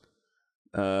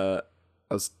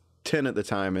was 10 at the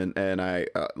time, and I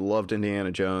loved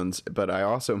Indiana Jones, but I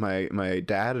also, my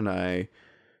dad and I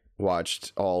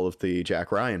watched all of the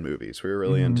Jack Ryan movies. We were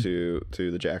really into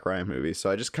the Jack Ryan movies, so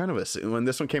I just kind of assumed when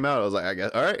this one came out, I was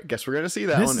like, I guess we're gonna see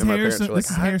that one. And my parents were like, this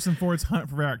is Harrison Ford's Hunt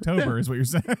for Red October, is what you're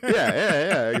saying.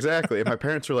 yeah, exactly. And my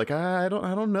parents were like, I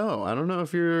don't know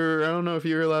if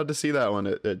you're allowed to see that one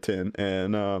at 10,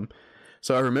 and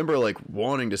so I remember like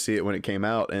wanting to see it when it came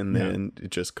out, and then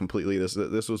it just completely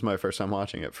this was my first time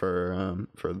watching it for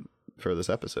this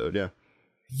episode.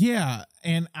 Yeah,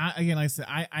 and I said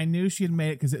I knew she had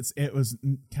made it because it was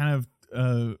kind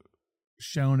of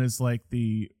shown as like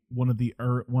one of the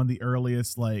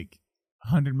earliest like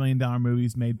 $100 million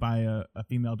movies made by a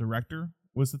female director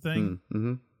was the thing.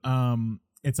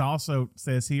 It's also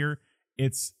says here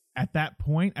it's. At that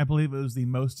point, I believe it was the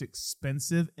most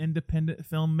expensive independent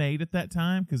film made at that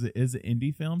time because it is an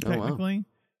indie film technically,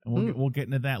 and we'll get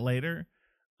into that later.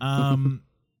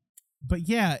 But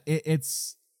yeah,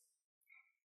 it's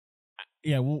I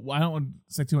don't want to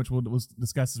say too much. We'll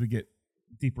discuss as we get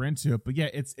deeper into it. But yeah,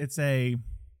 it's a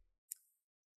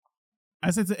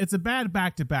bad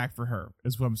back to back for her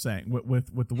is what I'm saying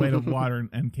with The Weight of Water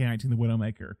and K-19 The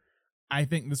Widowmaker. I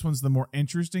think this one's the more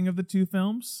interesting of the two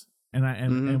films.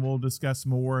 And we'll discuss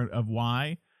more of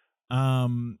why.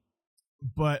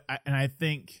 But I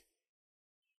think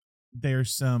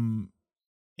there's some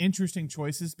interesting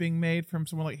choices being made from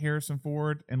someone like Harrison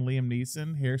Ford and Liam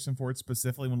Neeson. Harrison Ford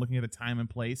specifically when looking at the time and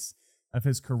place of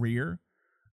his career.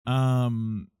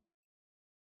 But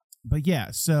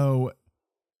yeah, so,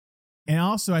 and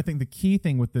also I think the key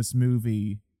thing with this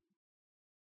movie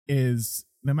is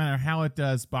no matter how it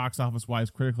does box office wise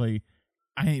critically,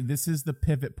 I think this is the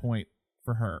pivot point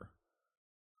for her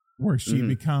where she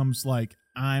becomes like,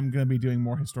 I'm going to be doing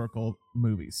more historical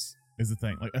movies is the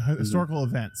thing, like historical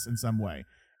events in some way,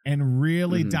 and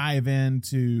really dive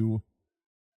into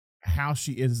how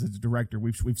she is as a director.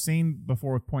 We've seen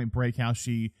before with Point Break how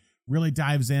she really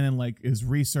dives in and like is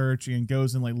researching and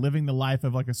goes and like living the life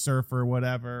of like a surfer or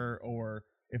whatever, or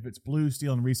if it's Blue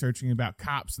Steel and researching about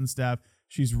cops and stuff,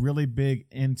 she's really big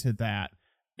into that.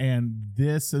 And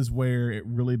this is where it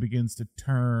really begins to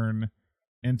turn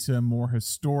into a more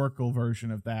historical version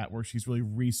of that, where she's really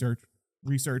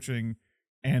researching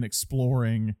and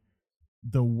exploring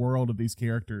the world of these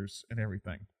characters and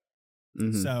everything.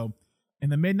 So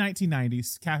in the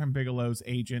mid-1990s, Kathryn Bigelow's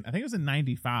agent, I think it was in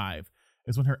 95,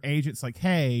 is when her agent's like,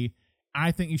 hey,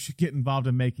 I think you should get involved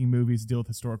in making movies to deal with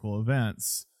historical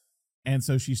events. And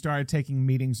so she started taking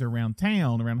meetings around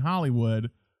town, around Hollywood,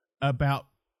 about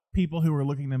people who were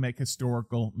looking to make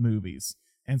historical movies.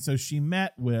 And so she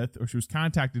was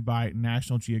contacted by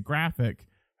National Geographic,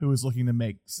 who was looking to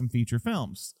make some feature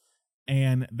films.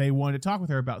 And they wanted to talk with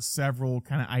her about several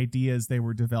kind of ideas they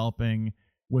were developing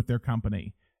with their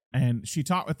company. And she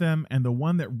talked with them, and the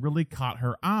one that really caught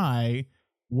her eye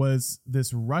was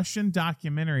this Russian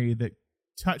documentary that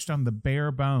touched on the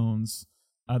bare bones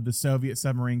of the Soviet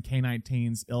submarine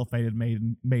K-19's ill-fated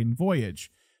maiden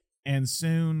voyage. And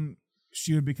soon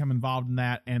she would become involved in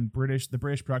that, and the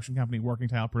British production company Working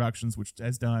Title Productions, which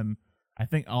has done, I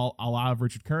think, a lot of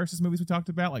Richard Curtis's movies we talked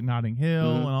about, like Notting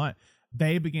Hill and all that,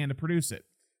 they began to produce it.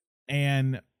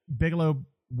 And Bigelow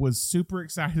was super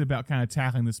excited about kind of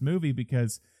tackling this movie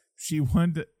because she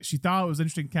thought it was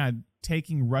interesting kind of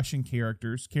taking Russian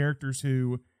characters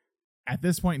who at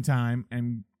this point in time,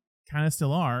 and kind of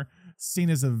still are, seen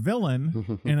as a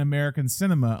villain in American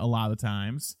cinema a lot of the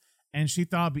times. And she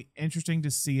thought it'd be interesting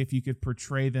to see if you could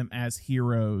portray them as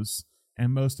heroes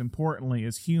and, most importantly,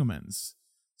 as humans.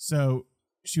 So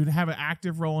she would have an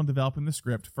active role in developing the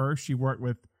script. First, she worked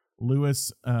with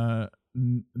Louis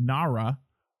Nara,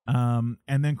 and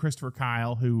then Christopher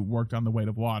Kyle, who worked on The Weight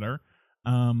of Water.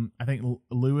 I think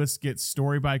Louis gets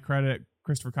story by credit.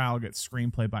 Christopher Kyle gets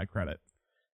screenplay by credit.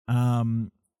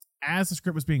 As the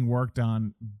script was being worked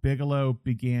on, Bigelow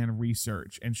began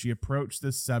research, and she approached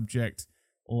this subject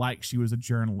like she was a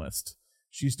journalist.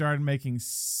 She started making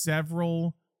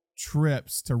several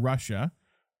trips to Russia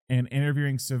and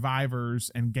interviewing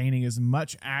survivors and gaining as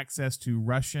much access to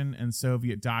Russian and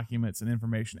Soviet documents and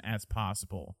information as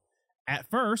possible. At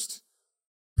first,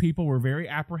 people were very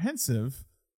apprehensive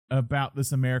about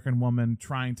this American woman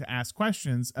trying to ask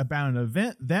questions about an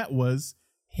event that was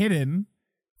hidden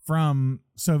from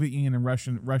Soviet Union and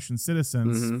Russian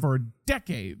citizens for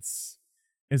decades,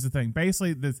 is the thing.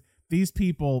 Basically,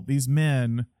 these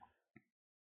men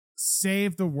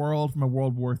saved the world from a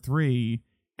World War III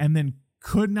and then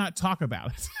could not talk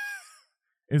about it,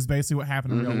 is basically what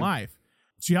happened in real life.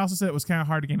 She also said it was kind of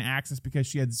hard to gain access because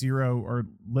she had zero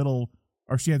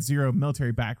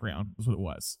military background, was what it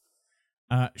was.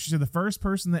 She said the first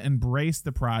person that embraced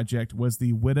the project was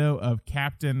the widow of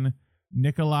Captain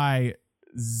Nikolai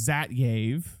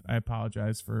Zatyev. I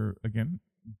apologize for, again,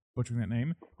 butchering that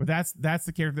name, but that's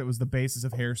the character that was the basis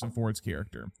of Harrison Ford's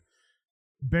character.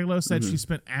 Bigelow said she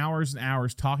spent hours and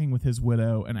hours talking with his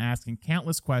widow and asking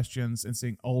countless questions and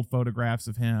seeing old photographs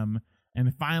of him.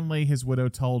 And finally, his widow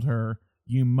told her,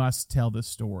 "You must tell this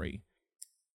story."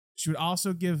 She would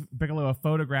also give Bigelow a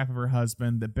photograph of her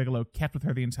husband that Bigelow kept with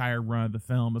her the entire run of the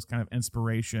film as kind of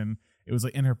inspiration. It was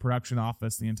like in her production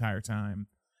office the entire time.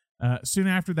 Soon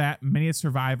after that, many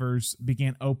survivors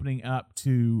began opening up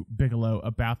to Bigelow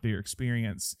about their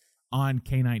experience on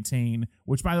K-19,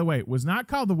 which, by the way, was not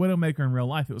called the Widowmaker in real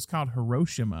life. It was called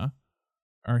Hiroshima,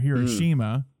 or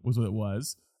Hiroshima was what it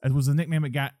was. It was the nickname it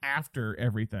got after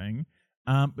everything.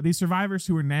 But these survivors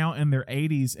who were now in their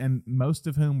 80s, and most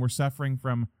of whom were suffering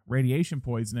from radiation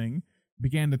poisoning,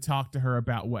 began to talk to her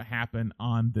about what happened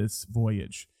on this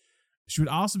voyage. She would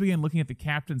also begin looking at the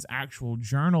captain's actual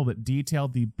journal that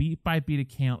detailed the beat-by-beat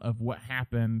account of what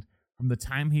happened from the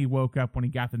time he woke up when he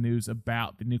got the news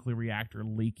about the nuclear reactor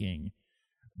leaking.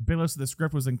 Bigelow said the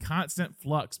script was in constant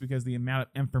flux because the amount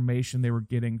of information they were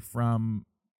getting from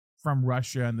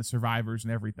Russia and the survivors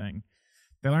and everything.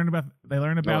 They learned about.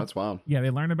 Oh, that's wild. Yeah,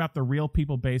 they learned about the real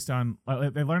people based on.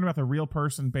 They learned about the real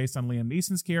person based on Liam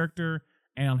Neeson's character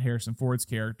and on Harrison Ford's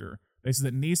character. They said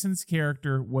that Neeson's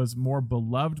character was more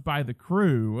beloved by the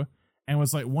crew and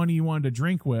was like one you wanted to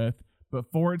drink with,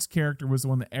 but Ford's character was the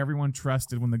one that everyone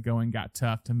trusted when the going got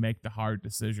tough to make the hard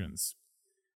decisions.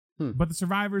 But the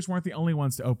survivors weren't the only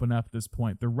ones to open up at this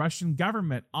point. The Russian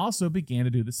government also began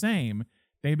to do the same.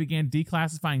 They began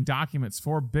declassifying documents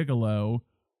for Bigelow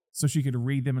so she could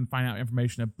read them and find out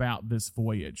information about this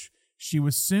voyage. She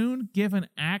was soon given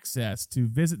access to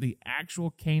visit the actual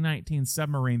K-19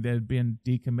 submarine that had been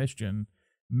decommissioned,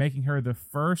 making her the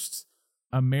first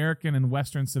American and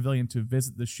Western civilian to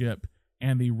visit the ship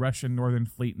and the Russian Northern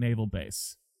Fleet naval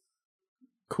base.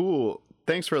 Cool.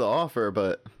 Thanks for the offer,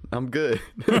 but I'm good.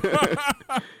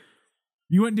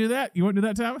 You wouldn't do that? You wouldn't do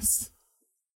that, Thomas?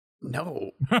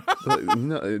 No.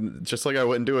 No, just like I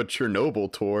wouldn't do a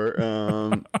Chernobyl tour.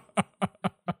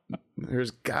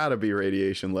 There's gotta be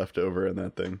radiation left over in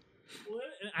that thing. Well,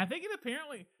 I think it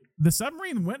apparently, the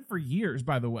submarine went for years,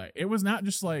 by the way. It was not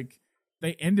just like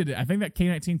they ended it. I think that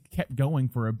K-19 kept going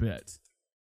for a bit.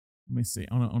 Let me see.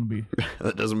 I want to be.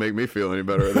 That doesn't make me feel any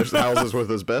better. There's houses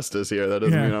with asbestos here. That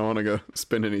doesn't mean I want to go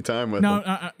spend any time with them.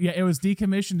 Yeah, it was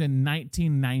decommissioned in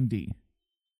 1990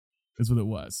 is what it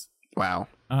was. Wow.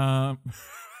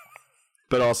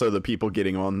 But also the people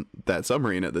getting on that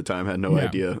submarine at the time had no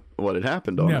idea what had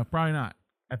happened on it. No, probably not.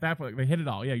 At that point, they hit it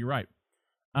all. Yeah, you're right.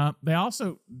 They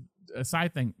also, a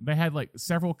side thing, they had like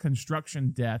several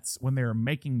construction deaths when they were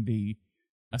making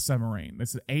a submarine.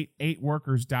 This is eight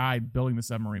workers died building the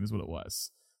submarine is what it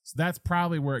was. So that's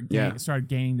probably where it started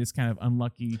gaining this kind of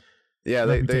unlucky. Yeah,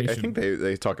 I think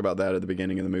they talk about that at the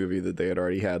beginning of the movie, that they had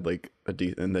already had like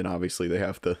and then obviously they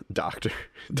have the doctor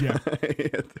die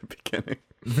at the beginning.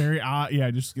 Very odd. Yeah,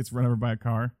 just gets run over by a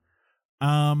car.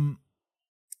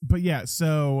 But yeah,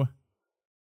 so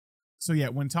yeah,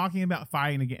 when talking about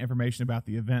fighting to get information about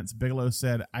the events, Bigelow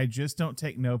said, "I just don't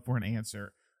take no for an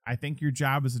answer. I think your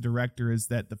job as a director is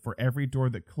that for every door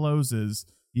that closes,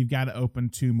 you've got to open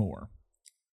 2 more."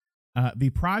 The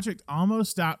project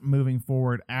almost stopped moving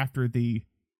forward after the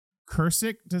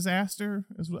Kursk disaster,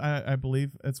 I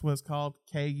believe that's what it's called,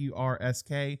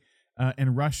 Kursk,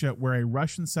 in Russia, where a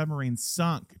Russian submarine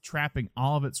sunk, trapping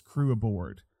all of its crew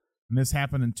aboard. And this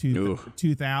happened in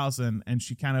 2000, and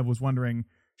she kind of was wondering,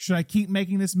 should I keep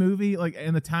making this movie? Like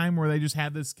in the time where they just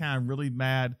had this kind of really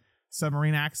bad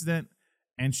submarine accident,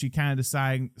 and she kind of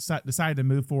decided to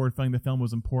move forward, feeling the film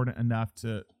was important enough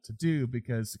to do,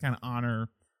 because to kind of honor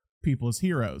people as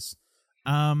heroes.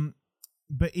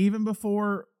 But even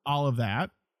before all of that,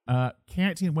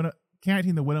 Kathryn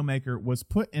the Widowmaker was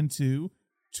put into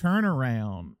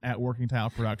turnaround at Working Title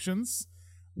Productions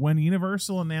when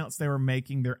Universal announced they were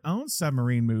making their own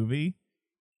submarine movie,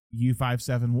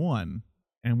 U-571,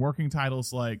 and Working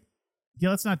Title's like, yeah,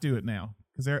 let's not do it now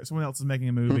because someone else is making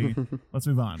a movie. Let's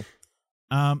move on.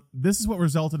 This is what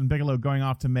resulted in Bigelow going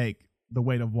off to make The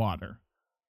Weight of Water.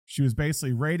 She was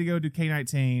basically ready to go do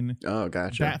K-19. Oh,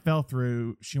 gotcha. That fell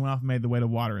through. She went off and made The Weight of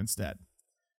Water instead.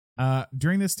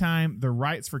 During this time, the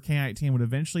rights for K-19 would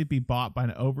eventually be bought by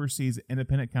an overseas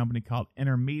independent company called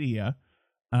Intermedia,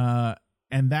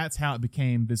 and that's how it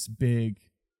became this big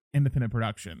independent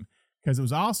production, because it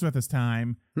was also at this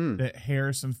time that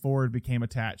Harrison Ford became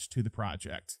attached to the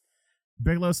project.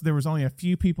 Bigelow said there was only a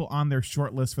few people on their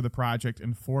short list for the project,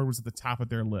 and Ford was at the top of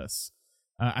their lists.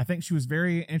 I think she was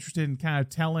very interested in kind of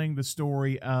telling the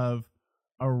story of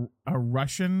a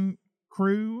Russian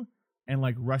crew and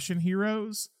like Russian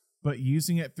heroes, but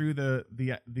using it through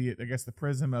the I guess the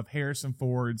prism of Harrison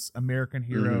Ford's American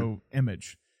hero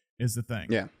image is the thing.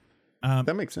 Yeah.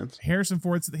 That makes sense. Harrison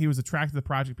Ford said that he was attracted to the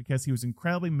project because he was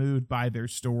incredibly moved by their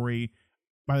story,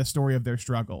 by the story of their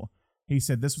struggle. He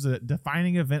said this was a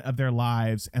defining event of their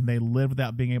lives, and they lived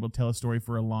without being able to tell a story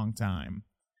for a long time.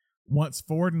 Once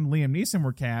Ford and Liam Neeson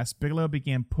were cast, Bigelow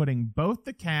began putting both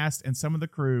the cast and some of the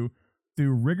crew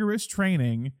through rigorous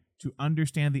training to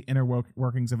understand the inner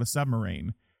workings of a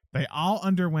submarine. They all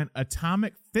underwent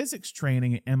atomic physics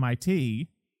training at MIT.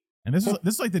 And this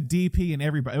is like the DP and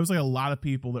everybody. It was like a lot of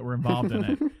people that were involved in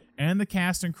it. And the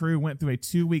cast and crew went through a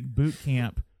 2-week boot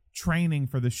camp training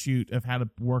for the shoot of how to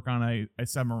work on a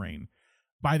submarine.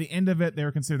 By the end of it, they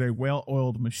were considered a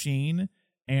well-oiled machine.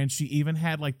 And she even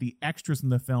had like the extras in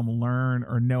the film learn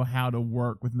or know how to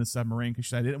work within the submarine,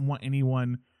 because I didn't want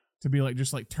anyone to be like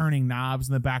just like turning knobs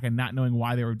in the back and not knowing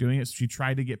why they were doing it. So she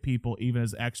tried to get people, even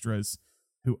as extras,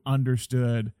 who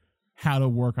understood how to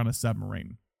work on a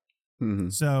submarine. Mm-hmm.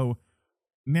 So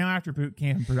now after boot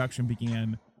camp and production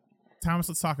began, Thomas,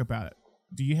 let's talk about it.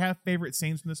 Do you have favorite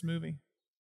scenes from this movie?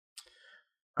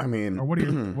 I mean, or what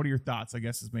are your thoughts? I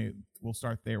guess we'll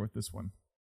start there with this one.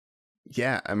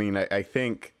 Yeah, I mean, I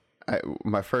think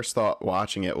my first thought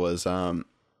watching it was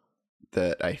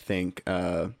that I think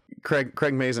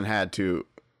Craig Mazin had to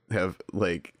have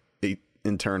like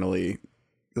internally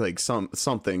like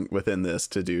something within this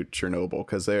to do Chernobyl,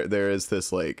 because there is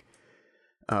this like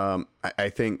I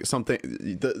think something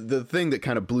the thing that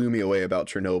kind of blew me away about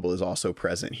Chernobyl is also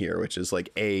present here, which is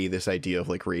like this idea of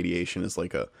like radiation is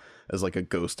like a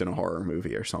ghost in a horror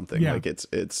movie or something. Like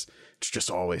it's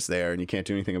just always there and you can't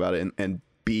do anything about it. And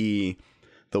B,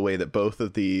 the way that both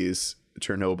of these,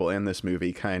 Chernobyl and this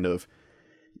movie, kind of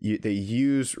they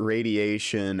use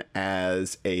radiation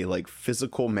as a like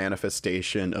physical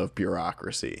manifestation of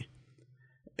bureaucracy.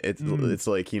 It's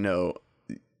like, you know,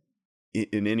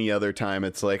 in any other time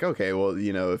it's like, okay, well,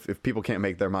 you know, if people can't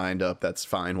make their mind up, that's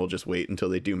fine, we'll just wait until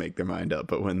they do make their mind up.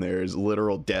 But when there's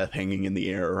literal death hanging in the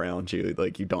air around you,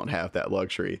 like, you don't have that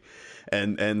luxury.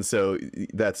 And so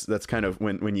that's kind of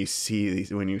when you see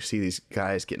these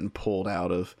guys getting pulled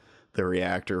out of the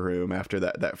reactor room after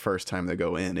that first time they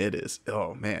go in, it is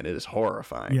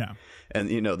horrifying. Yeah. And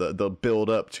you know, the build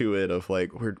up to it of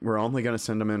like, we're only going to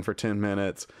send them in for 10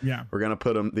 minutes. Yeah. We're going to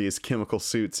put them these chemical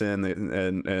suits in,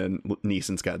 and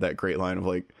Neeson's got that great line of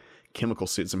like, chemical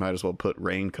suits, they might as well put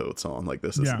raincoats on. Like,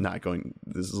 this is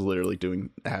this is literally doing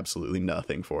absolutely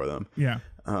nothing for them. Yeah.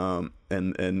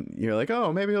 And you're like,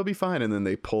 oh, maybe he'll be fine. And then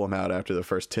they pull him out after the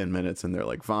first 10 minutes and they're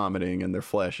like vomiting and their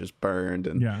flesh is burned.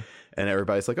 And, and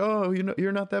everybody's like, oh,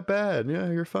 you're not that bad.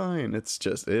 Yeah, you're fine. It's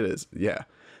just, it is. Yeah.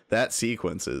 That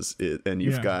sequence is it. And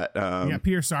you've got,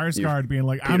 Peter Sarsgaard being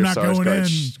like, I'm not going in,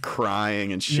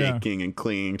 crying and shaking and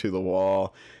clinging to the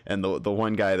wall. And the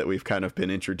one guy that we've kind of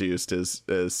been introduced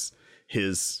as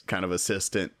his kind of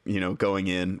assistant, going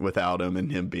in without him, and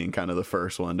him being kind of the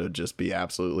first one to just be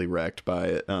absolutely wrecked by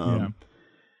it. That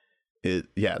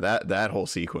whole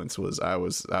sequence was, I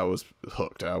was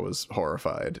hooked. I was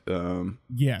horrified.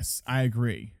 Yes, I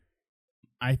agree.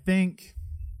 I think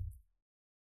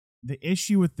the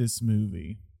issue with this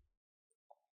movie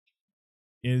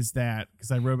is that, because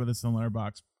I wrote about this on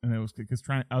Letterboxd, and it was because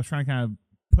I was trying to kind of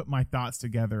put my thoughts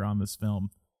together on this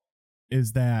film,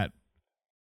 is that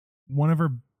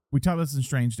we talked about this in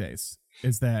Strange Days,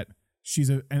 is that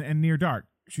she's and Near Dark,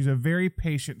 she's a very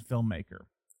patient filmmaker,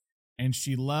 and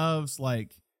she loves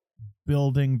like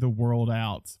building the world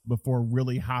out before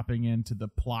really hopping into the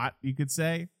plot, you could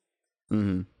say.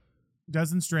 Mm-hmm.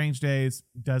 Does in Strange Days,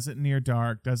 does it in Near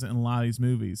Dark, does it in a lot of these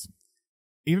movies.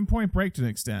 Even Point Break, to an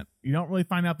extent, you don't really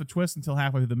find out the twist until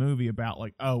halfway through the movie about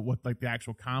like, oh, what like the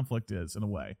actual conflict is, in a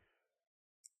way.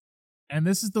 And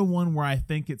this is the one where I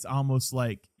think it's almost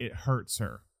like it hurts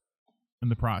her in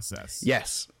the process.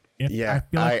 Yes. I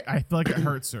feel like it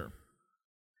hurts her.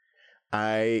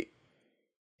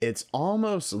 It's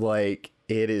almost like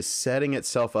it is setting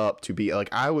itself up to be like,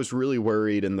 I was really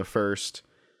worried in the first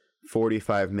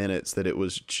 45 minutes that it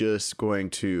was just going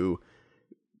to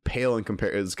pale in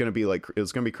comparison. It was going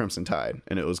to be Crimson Tide,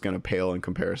 and it was going to pale in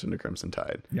comparison to Crimson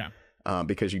Tide. Yeah.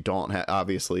 Because you don't have,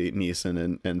 obviously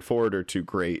Neeson and Ford are two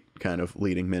great kind of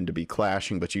leading men to be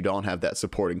clashing, but you don't have that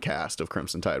supporting cast of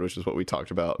Crimson Tide, which is what we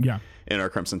talked about in our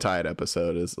Crimson Tide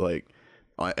episode, is like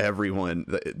everyone,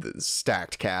 the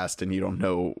stacked cast, and you don't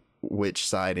know which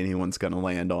side anyone's going to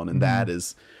land on. And that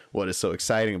is what is so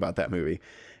exciting about that movie.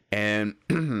 And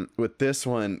with this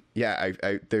one,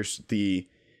 there's the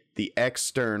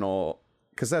external,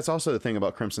 because that's also the thing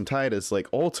about Crimson Tide, is like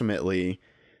ultimately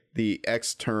the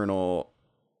external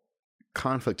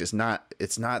conflict is not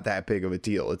that big of a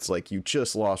deal. It's like, you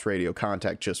just lost radio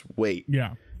contact, just wait.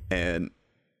 Yeah. And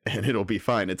it'll be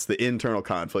fine. It's the internal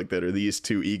conflict that are these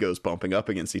two egos bumping up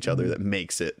against each other that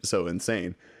makes it so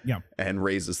insane. Yeah. And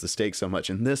raises the stakes so much.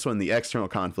 In this one, the external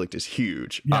conflict is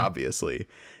huge, obviously.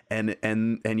 And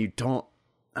you don't,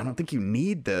 I don't think you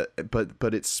need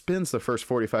but it spends the first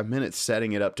 45 minutes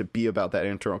setting it up to be about that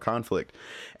internal conflict.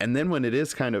 And then when it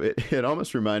is kind of, it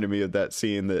almost reminded me of that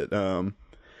scene that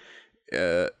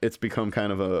it's become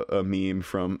kind of a meme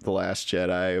from The Last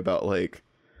Jedi about like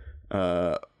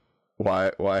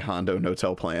why Hondo no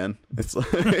tell plan. It's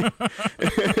like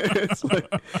it's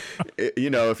like,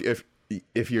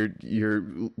 if you're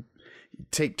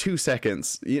take 2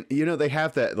 seconds, they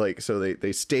have that, like, so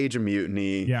they stage a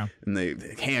mutiny, and they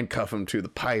handcuff him to the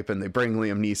pipe, and they bring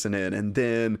Liam Neeson in, and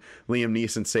then Liam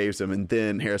Neeson saves him, and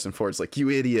then Harrison Ford's like, you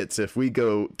idiots, if we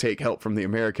go take help from the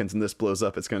Americans and this blows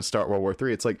up, it's going to start World War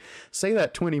III. It's like, say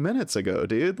that 20 minutes ago,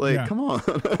 dude. Like, come on.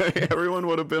 Everyone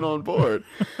would have been on board.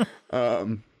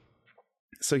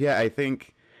 So yeah, I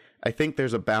think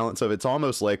there's a balance of, it's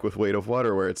almost like with Weight of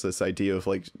Water, where it's this idea of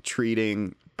like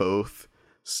treating both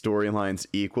storylines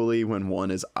equally when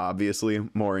one is obviously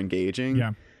more engaging.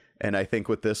 Yeah. And I think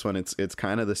with this one, it's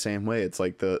kind of the same way. It's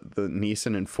like the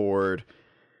Neeson and Ford,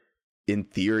 in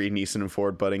theory, Neeson and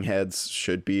Ford butting heads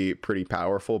should be pretty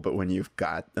powerful, but when you've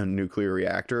got a nuclear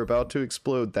reactor about to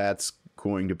explode, that's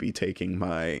going to be taking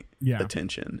my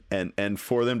attention. And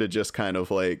for them to just kind of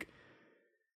like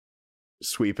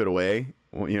sweep it away,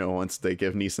 once they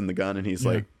give Neeson the gun and he's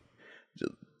like,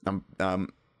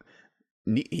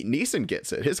 Neeson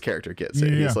gets it. His character gets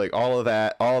it. He's like, all of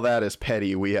that is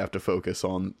petty. We have to focus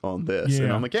on this.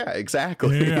 And I'm like, yeah,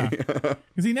 exactly.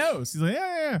 Because he knows. He's like,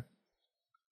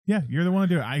 yeah, you're the one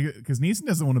to do it. Because Neeson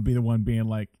doesn't want to be the one being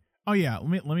like, oh yeah,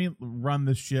 let me run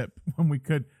this ship when we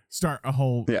could start a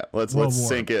whole let's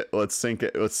sink it. Let's sink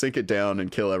it down and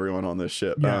kill everyone on this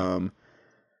ship.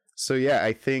 So yeah,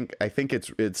 I think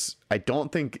it's I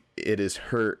don't think it is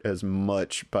hurt as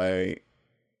much by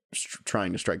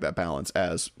trying to strike that balance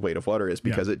as Weight of Water is,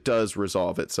 because it does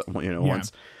resolve itself.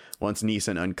 Once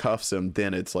Neeson uncuffs him,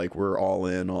 then it's like we're all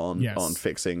in on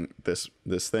fixing this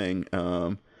thing.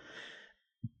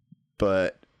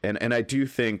 But I do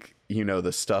think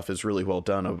the stuff is really well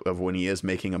done of when he is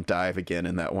making him dive again,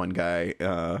 and that one guy,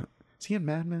 is he in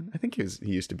Mad Men? I think he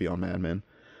used to be on Mad Men.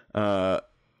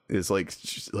 is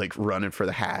like running for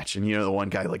the hatch, and the one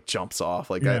guy like jumps off.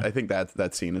 Like I think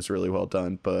that scene is really well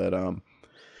done. But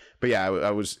yeah,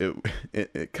 I was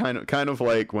it kind of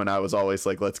like when I was always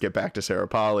like, let's get back to Sarah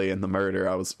Polley and the murder.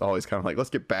 I was always kind of like, let's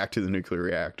get back to the nuclear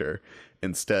reactor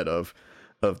instead of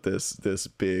this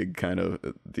big kind of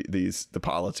the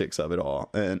politics of it all.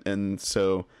 And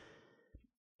so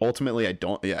ultimately, I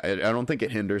don't think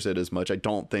it hinders it as much. I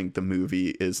don't think the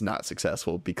movie is not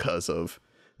successful because of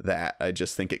that. I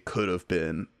just think it could have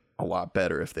been a lot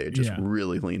better if they had just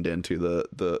really leaned into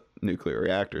the nuclear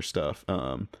reactor stuff.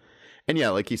 And yeah,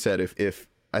 like you said, if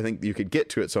I think you could get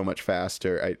to it so much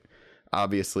faster.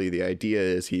 Obviously the idea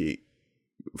is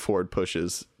Ford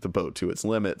pushes the boat to its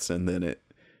limits, and then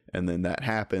that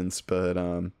happens. But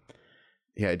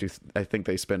I think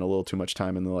they spend a little too much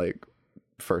time in the like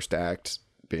first act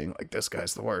being like, this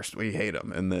guy's the worst, we hate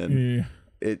him, and then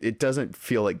it doesn't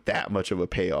feel like that much of a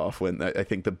payoff, when I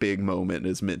think the big moment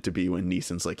is meant to be when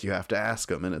Neeson's like, you have to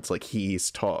ask him, and it's like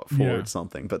he's taught Ford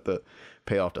something, but the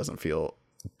payoff doesn't feel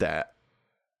that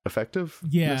effective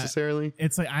necessarily.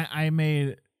 It's like I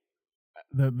made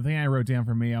the thing I wrote down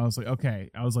for me, I was like, okay,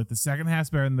 the second half's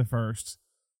better than the first.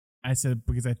 I said,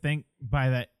 because I think by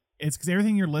that, it's because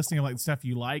everything you're listing of like the stuff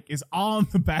you like is all in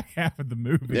the back half of the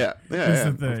movie. Yeah,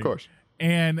 of course.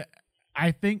 And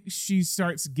I think she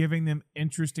starts giving them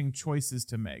interesting choices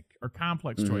to make, or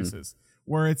complex choices,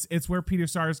 where it's where Peter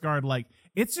Sarsgaard, like,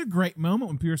 it's a great moment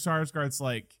when Peter Sarsgaard's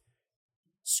like,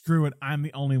 screw it, I'm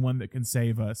the only one that can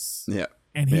save us. Yeah.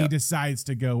 And he decides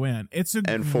to go in. It's a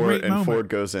great moment. And Ford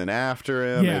goes in after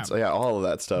him. Yeah. It's all of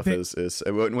that stuff is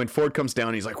when Ford comes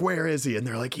down, he's like, where is he? And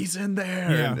they're like, he's in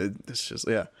there. Yeah. And it's just,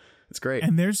 it's great.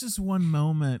 And there's this one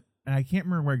moment, and I can't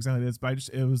remember where exactly it is, but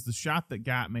it was the shot that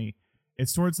got me.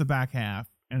 It's towards the back half,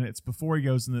 and it's before he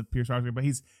goes into Pierce Sarsgaard, but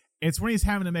it's when he's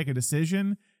having to make a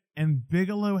decision, and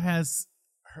Bigelow has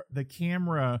the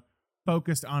camera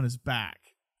focused on his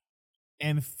back,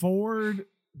 and Ford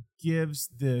gives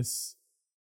this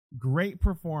great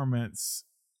performance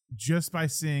just by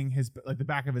seeing the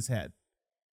back of his head,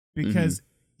 because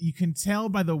you can tell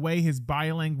by the way his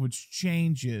body language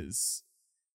changes,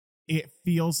 it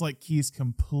feels like he's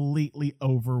completely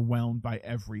overwhelmed by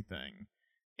everything,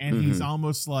 and he's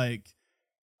almost like,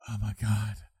 oh my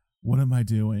god, what am I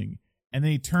doing? And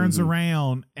then he turns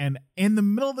around, and in the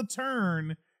middle of the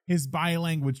turn, his body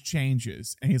language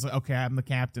changes, and he's like, okay, I'm the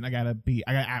captain, I gotta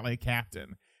act like a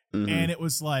captain. And it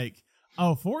was like,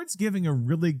 oh, Ford's giving a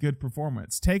really good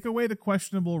performance. Take away the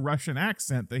questionable Russian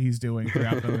accent that he's doing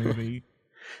throughout the movie.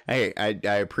 Hey,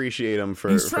 I appreciate him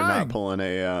for not pulling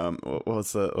a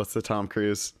what's the Tom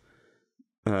Cruise?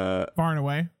 Far and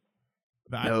Away.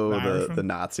 The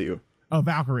Nazi. Oh,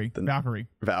 Valkyrie.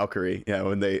 Valkyrie. Yeah,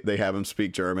 when they have him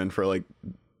speak German for like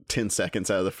 10 seconds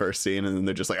out of the first scene, and then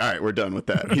they're just like, all right, we're done with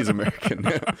that. He's American.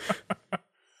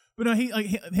 But no,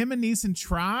 him and Neeson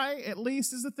try, at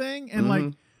least, is the thing, and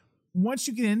like, once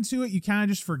you get into it, you kind of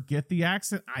just forget the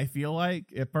accent, I feel like,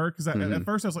 at first, because at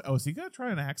first I was like, oh, is he gonna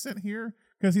try an accent here?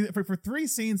 Because for 3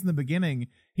 scenes in the beginning,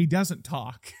 he doesn't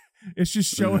talk. It's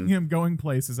just showing him going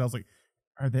places. I was like,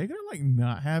 are they gonna like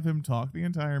not have him talk the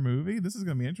entire movie? This is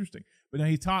gonna be interesting. But no,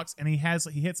 he talks, and he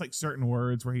hits like certain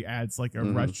words where he adds like a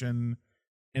Russian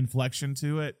inflection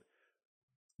to it.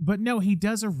 But no, he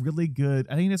does a really good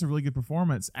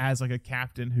performance as like a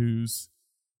captain who's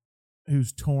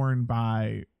torn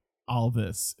by all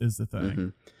this, is the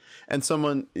thing. And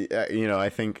someone, I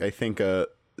think the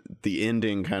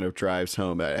ending kind of drives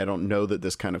home. I don't know that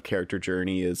this kind of character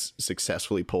journey is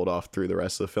successfully pulled off through the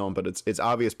rest of the film, but it's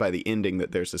obvious by the ending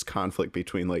that there's this conflict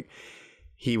between like,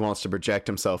 he wants to project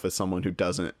himself as someone who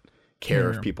doesn't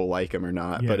care if people like him or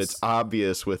not, but it's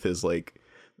obvious with his like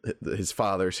his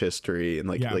father's history, and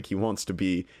like he wants to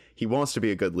be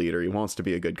a good leader, he wants to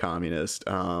be a good communist,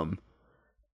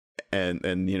 and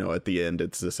at the end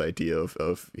it's this idea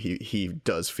of he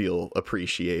does feel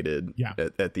appreciated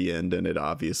at the end, and it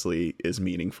obviously is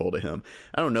meaningful to him.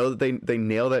 I don't know that they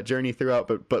nail that journey throughout,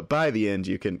 but by the end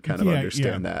you can kind of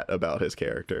understand that about his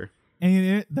character.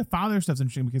 And the father stuff's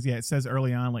interesting because it says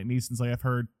early on, like, Neeson's like, I've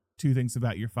heard 2 things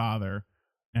about your father,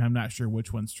 and I'm not sure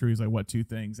which one's true. He's like, what 2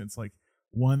 things? And it's like,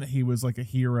 1, that he was like a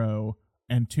hero,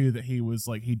 and 2, that he was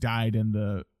like, he died in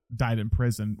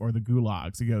prison or the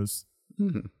gulags. He goes,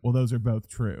 well, those are both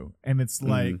true. And it's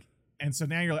like, and so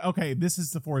now you're like, okay, this is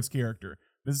the Ford's character.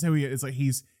 This is who he is. It's like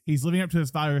he's living up to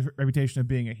his father's reputation of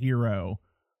being a hero,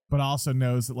 but also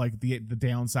knows that like the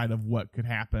downside of what could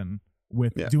happen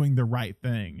with doing the right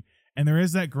thing. And there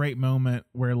is that great moment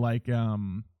where like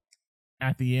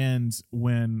at the end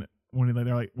when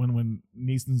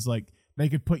Neeson's like, they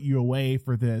could put you away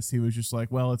for this, he was just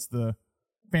like, well, it's the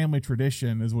family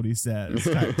tradition is what he says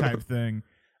type thing.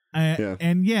 Yeah.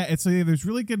 And yeah, it's there's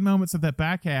really good moments of that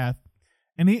back half.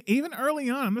 And even early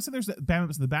on, I'm not saying there's bad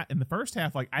moments in the first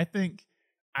half. Like, I think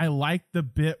I like the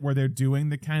bit where they're doing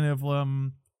the kind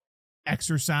of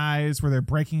exercise where they're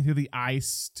breaking through the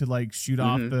ice to like shoot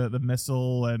off the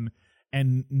missile, and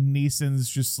Neeson's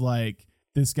just like,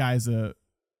 this guy's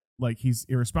he's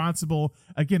irresponsible.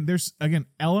 Again, there's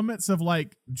elements of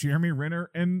like Jeremy Renner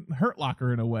and Hurt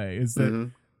Locker in a way, is that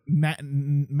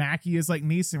Mackie is like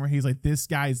Neeson, where he's like, this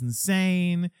guy's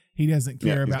insane. He doesn't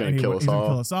care about anyone. He's gonna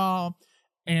kill us all.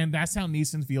 And that's how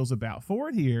Neeson feels about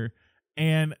Ford here.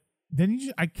 And then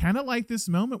I kind of like this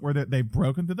moment where they've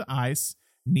broken through the ice.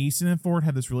 Neeson and Ford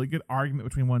have this really good argument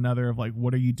between one another of like,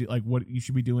 what you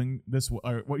should be doing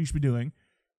or what you should be doing.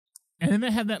 And then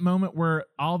they have that moment where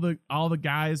all the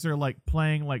guys are like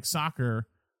playing like soccer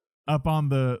up on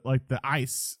the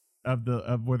ice of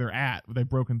where they're at, where they've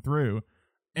broken through.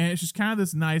 And it's just kind of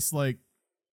this nice like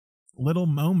little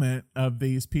moment of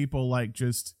these people like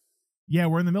just, yeah,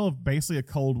 we're in the middle of basically a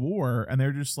Cold War, and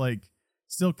they're just like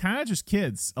still kind of just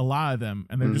kids, a lot of them,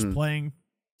 and they're just playing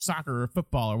soccer or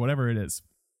football or whatever it is.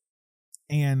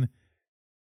 And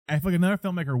I feel like another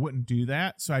filmmaker wouldn't do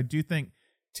that. So I do think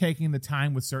taking the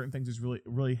time with certain things is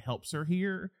really helps her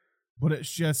here. But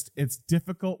it's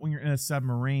difficult when you're in a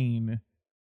submarine,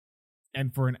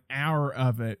 and for an hour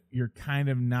of it, you're kind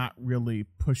of not really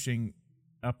pushing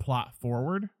a plot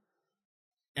forward.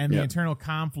 And the internal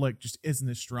conflict just isn't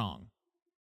as strong.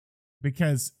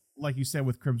 Because, like you said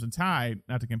with Crimson Tide,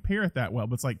 not to compare it that well,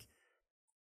 but it's like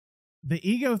the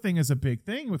ego thing is a big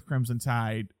thing with Crimson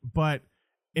Tide, but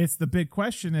it's the big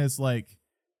question is like,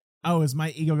 oh, is my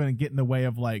ego going to get in the way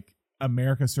of like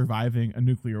America surviving a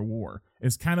nuclear war?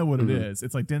 Is kind of what it is.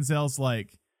 It's like Denzel's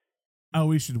like, oh,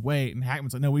 we should wait, and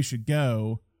Hackman's like, no, we should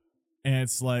go. And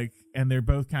it's like, and they're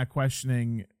both kind of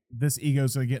questioning, this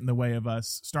ego's going to get in the way of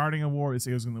us starting a war, this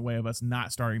ego's in the way of us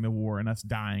not starting the war and us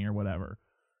dying or whatever.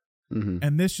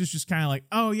 And this is just kind of like,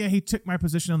 oh yeah, he took my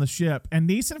position on the ship. And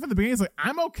Neeson from the beginning is like,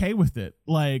 I'm okay with it.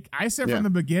 Like I said from the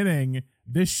beginning,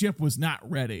 this ship was not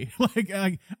ready. like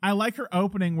I like her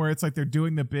opening where it's like they're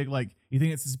doing the big, like, you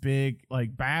think it's this big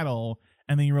like battle,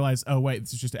 and then you realize, oh wait,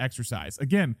 this is just an exercise.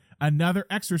 Again, another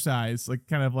exercise, like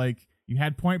kind of like you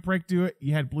had Point Break do it,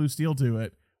 you had Blue Steel do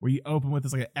it, where you open with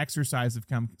this like an exercise of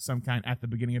some kind at the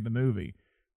beginning of the movie.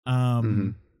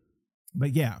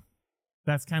 But yeah,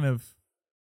 that's kind of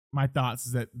my thoughts,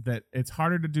 is that it's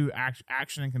harder to do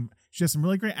action and she has some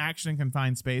really great action in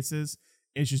confined spaces.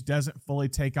 It just doesn't fully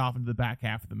take off into the back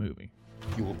half of the movie.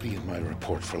 You will be in my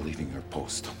report for leaving your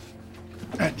post.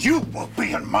 And you will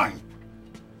be in mine.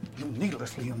 You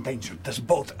needlessly endangered this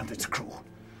boat and its crew.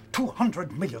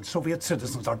 200 million Soviet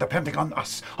citizens are depending on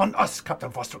us, Captain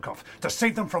Vostrikov, to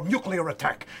save them from nuclear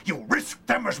attack. You risked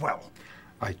them as well.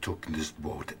 I took this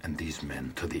boat and these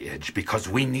men to the edge because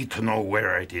we need to know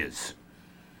where it is.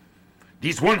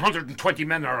 These 120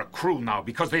 men are a crew now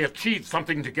because they achieved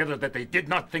something together that they did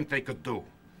not think they could do.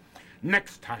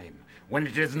 Next time, when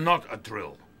it is not a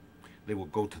drill, they will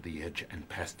go to the edge and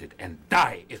past it and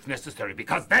die if necessary,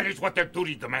 because that is what their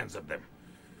duty demands of them.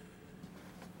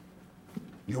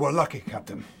 You were lucky,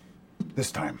 Captain.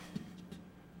 This time.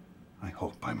 I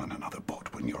hope I'm on another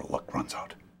boat when your luck runs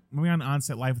out. Moving on to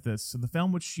on-set life with this. So the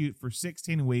film would shoot for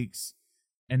 16 weeks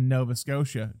in Nova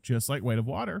Scotia, just like Weight of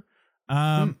Water.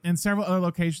 And several other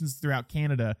locations throughout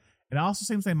Canada. It also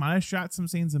seems they might have shot some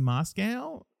scenes in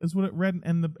Moscow, is what it read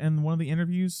in one of the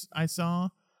interviews I saw.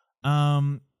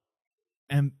 And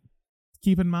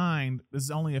keep in mind, this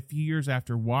is only a few years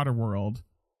after Waterworld,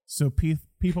 so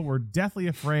people were deathly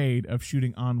afraid of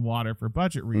shooting on water for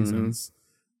budget reasons.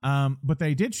 But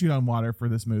they did shoot on water for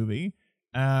this movie,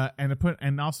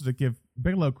 and also to give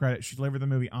Bigelow credit, she delivered the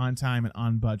movie on time and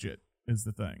on budget is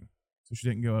the thing, so she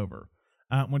didn't go over.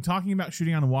 When talking about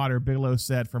shooting on water, Bigelow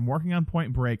said, from working on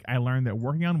Point Break, I learned that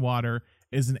working on water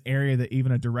is an area that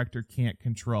even a director can't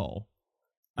control.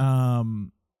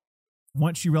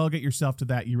 Once you relegate yourself to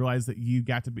that, you realize that you've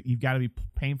got to be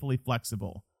painfully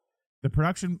flexible. The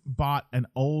production bought an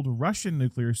old Russian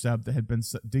nuclear sub that had been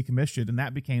decommissioned, and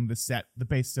that became the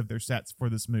basis of their sets for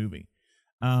this movie.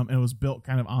 And it was built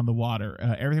kind of on the water.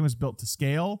 Everything was built to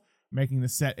scale, making the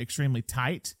set extremely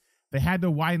tight. They had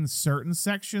to widen certain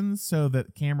sections so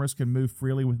that cameras could move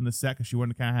freely within the set, because you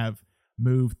wanted to kind of have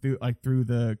move through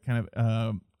the kind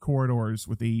of corridors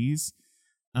with ease.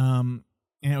 And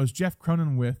it was Jeff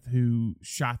Cronenweth who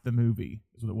shot the movie,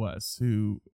 is what it was.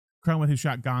 Cronenweth who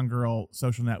shot Gone Girl,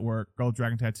 Social Network, Gold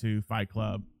Dragon Tattoo, Fight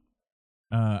Club.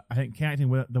 I think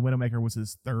Counting the Widowmaker was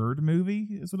his third movie,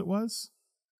 is what it was.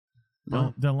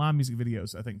 Done a lot of music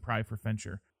videos, I think, probably for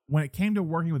Fincher. when it came to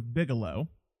working with Bigelow,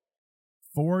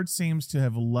 Ford seems to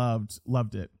have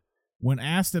loved it. When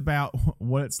asked about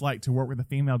what it's like to work with a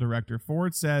female director,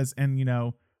 Ford says, and you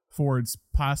know, Ford's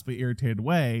possibly irritated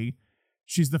way,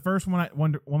 she's the first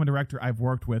woman director I've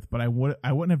worked with, but I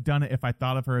wouldn't have done it if I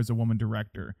thought of her as a woman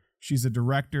director. She's a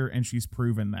director, and she's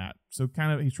proven that. So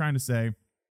kind of, he's trying to say,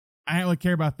 I don't really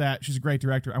care about that. She's a great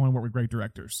director. I want to work with great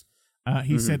directors.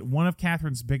 He said one of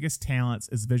Kathryn's biggest talents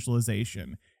is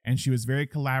visualization, and she was very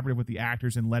collaborative with the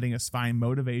actors in letting us find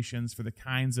motivations for the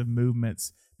kinds of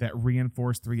movements that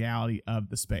reinforce the reality of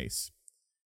the space.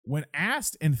 When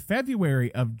asked in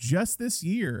February of just this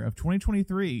year, of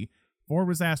 2023, Ford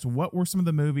was asked what were some of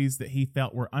the movies that he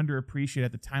felt were underappreciated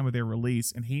at the time of their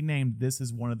release, and he named this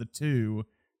as one of the two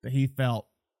that he felt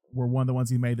were one of the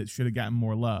ones he made that should have gotten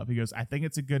more love. He goes, I think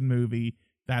it's a good movie.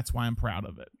 That's why I'm proud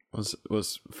of it.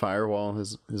 Was Firewall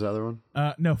his other one?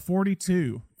 No,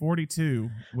 42 with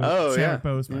Chadwick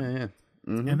Boseman. Yeah.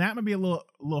 Mm-hmm. And that might be a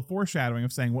little foreshadowing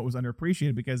of saying what was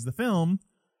underappreciated, because the film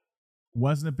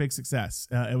wasn't a big success.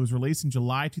 It was released in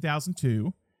July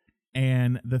 2002,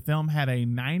 and the film had a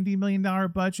 $90 million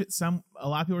budget. A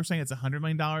lot of people are saying it's $100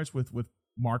 million with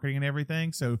marketing and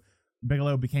everything. So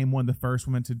Bigelow became one of the first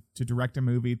women to direct a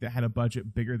movie that had a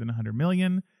budget bigger than $100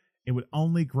 million. It would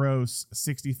only gross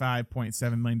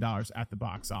 $65.7 million at the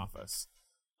box office.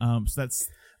 So that's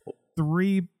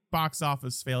 3 box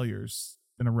office failures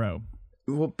in a row.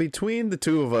 Well, between the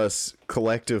two of us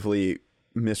collectively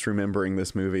misremembering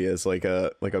this movie as like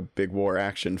a big war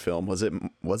action film, was it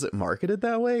marketed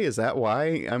that way? Is that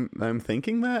why I'm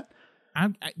thinking that?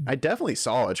 I definitely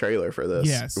saw a trailer for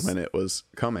this when it was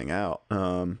coming out.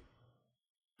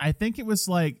 I think it was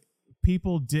like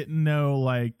people didn't know,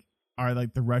 like, are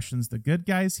like the Russians the good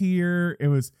guys here? There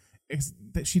was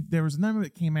a number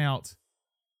that came out.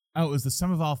 Oh, it was the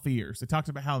Sum of All Fears. They talked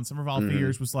about how in Sum of All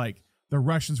Fears was like the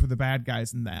Russians were the bad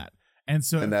guys in that. And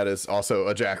that is also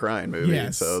a Jack Ryan movie.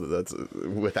 Yes. So that's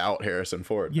without Harrison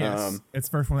Ford. Yes. It's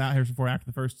first one without Harrison Ford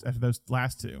after those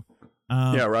last two.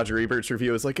 Roger Ebert's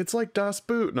review is like, it's like Das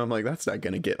Boot. And I'm like, that's not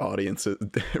going to get audiences.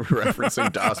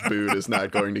 Referencing Das Boot is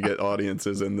not going to get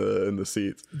audiences in the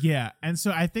seats. Yeah. And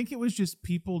so I think it was just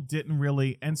people didn't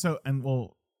really. And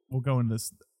we'll go into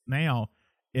this now,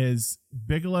 is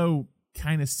Bigelow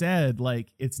kind of said,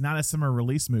 like, it's not a summer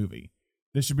release movie.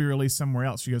 This should be released somewhere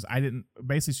else. She goes,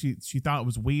 she thought it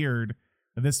was weird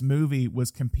that this movie was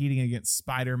competing against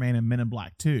Spider-Man and Men in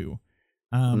Black 2.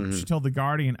 She told The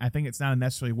Guardian, I think it's not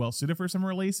necessarily well suited for summer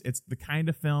release. It's the kind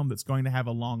of film that's going to have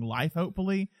a long life,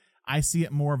 hopefully. I see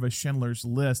it more of a Schindler's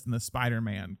List than the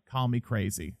Spider-Man. Call me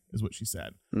crazy, is what she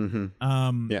said.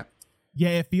 Yeah,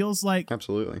 it feels like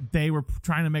absolutely they were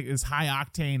trying to make this high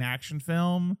octane action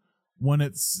film when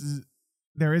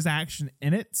there is action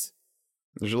in it.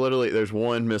 There's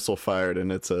one missile fired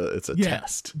and it's a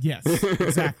test. Yes,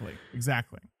 exactly.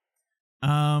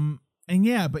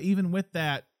 But even with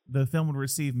that, the film would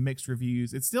receive mixed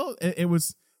reviews. It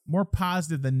was more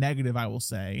positive than negative, I will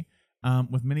say,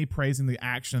 with many praising the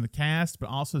action and the cast, but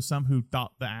also some who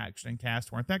thought the action and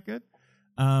cast weren't that good.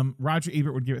 Roger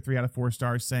Ebert would give it 3 out of 4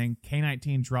 stars, saying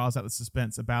K-19 draws out the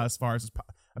suspense about as far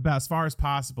as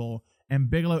possible, and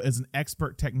Bigelow is an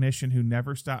expert technician who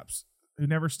never steps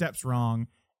wrong,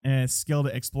 and is skilled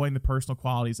at exploiting the personal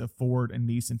qualities of Ford and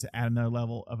Neeson to add another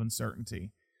level of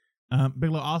uncertainty.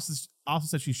 Bigelow also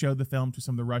said she showed the film to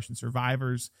some of the Russian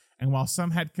survivors, and while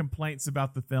some had complaints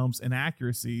about the film's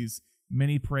inaccuracies,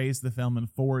 many praised the film and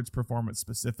Ford's performance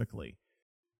specifically.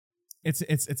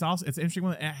 It's also interesting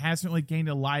one that it hasn't really gained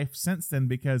a life since then,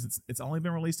 because it's only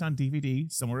been released on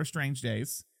DVD, similar to Strange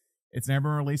Days. It's never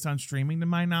been released on streaming, to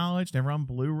my knowledge, never on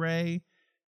Blu-ray,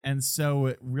 and so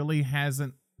it really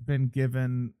hasn't been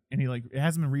given any, like, it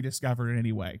hasn't been rediscovered in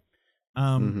any way.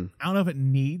 I don't know if it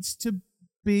needs to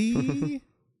be.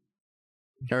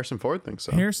 Harrison Ford thinks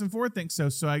so.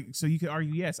 So you could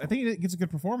argue yes. I think it gives a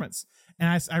good performance.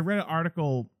 And I read an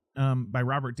article by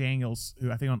Robert Daniels,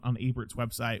 who I think on Ebert's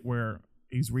website, where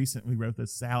he's recently wrote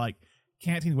this, how like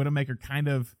Canteen Widowmaker kind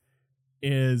of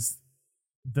is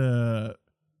the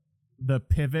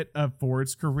pivot of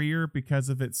Ford's career, because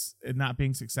of it not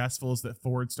being successful, is that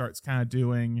Ford starts kind of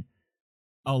doing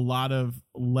a lot of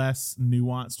less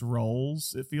nuanced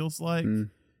roles, it feels like.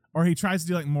 Or he tries to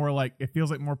do it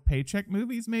feels like more paycheck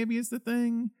movies, maybe, is the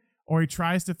thing. Or he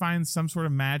tries to find some sort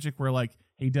of magic where, like,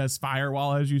 he does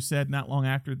Firewall, as you said, not long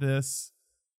after this.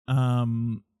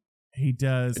 He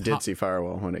does. I did see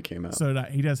Firewall when it came out. So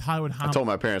he does Hollywood. I told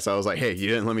my parents, I was like, "Hey, you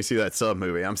didn't let me see that sub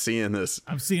movie. I'm seeing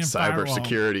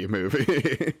cybersecurity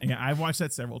movie." Yeah, I've watched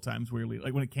that several times. Weirdly,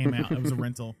 like when it came out, it was a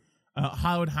rental.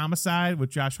 Hollywood Homicide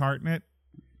with Josh Hartnett.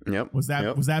 Yep. Was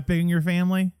that big in your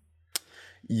family?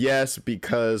 Yes,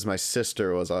 because my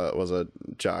sister was a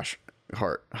Josh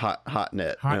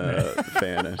Hotnet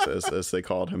fan, as they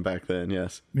called him back then.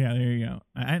 Yes. Yeah, there you go.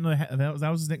 I didn't know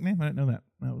that was his nickname. I didn't know that.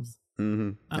 That was.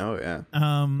 Oh yeah.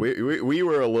 We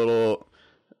were a little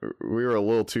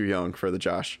too young for the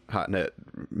Josh Hotnet,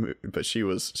 but she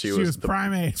was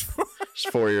prime age.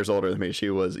 She's 4 years older than me. She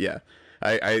was, yeah.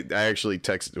 I actually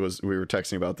we were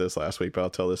texting about this last week, but I'll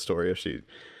tell this story. If she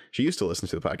used to listen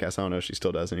to the podcast. I don't know if she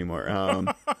still does anymore.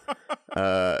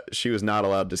 She was not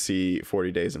allowed to see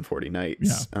 40 Days and 40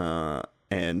 Nights. Yeah.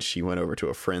 And she went over to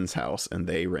a friend's house and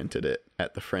they rented it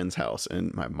at the friend's house.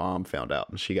 And my mom found out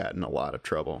and she got in a lot of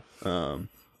trouble. I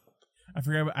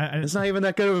forgot. It's not even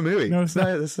that good of a movie. No, it's not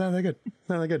that good. It's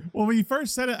not that good. Well, when you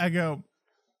first said it, I go,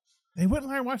 they wouldn't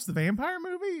let her watch the vampire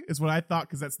movie? Is what I thought,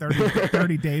 because that's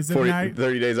 30 Days of Night.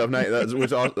 30 Days of Night. That's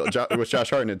with Josh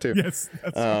Hartnett, too. Yes,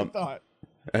 that's what I thought.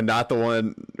 And not the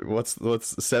one,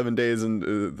 what's 7 Days and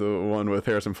the one with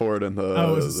Harrison Ford and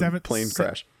the plane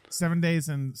crash. 7 days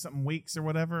and something weeks or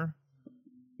whatever.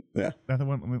 Yeah. That's the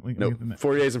one. Nope.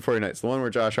 40 Days and 40 Nights. The one where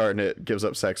Josh Hartnett gives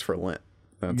up sex for Lent.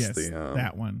 That's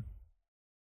that one.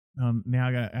 Now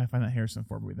I gotta find that Harrison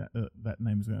Ford movie. That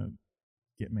name's gonna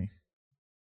get me.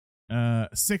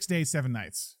 6 Days, 7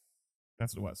 Nights.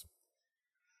 That's what it was.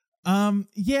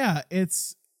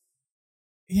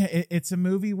 It's a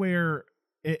movie where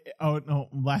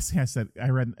last thing I said, I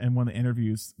read in one of the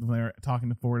interviews when they were talking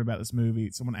to Ford about this movie,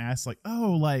 someone asked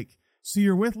so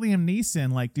you're with Liam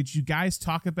Neeson, did you guys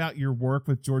talk about your work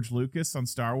with George Lucas on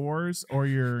Star Wars or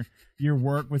your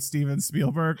work with Steven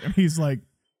Spielberg? And he's like,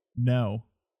 no.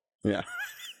 Yeah.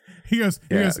 He goes,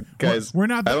 guys, we're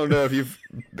not. I don't know if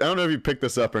you picked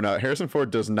this up or not. Harrison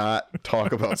Ford does not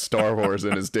talk about Star Wars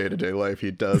in his day-to-day life.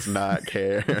 He does not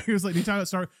care. He was like, did you talk about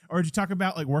Star, or did you talk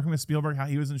about working with Spielberg, how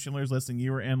he was in Schindler's List and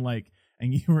you were in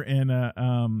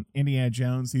Indiana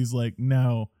Jones? He's like,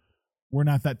 no, we're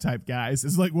not that type, guys.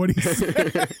 It's like what he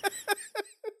said.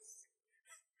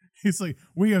 He's like,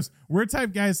 we're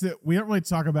type guys that we don't really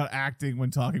talk about acting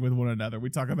when talking with one another. We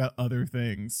talk about other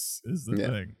things is the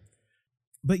thing.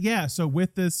 But yeah, so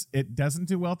with this, it doesn't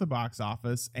do well at the box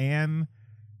office, and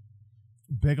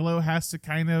Bigelow has to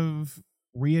kind of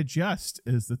readjust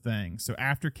is the thing. So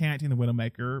after casting The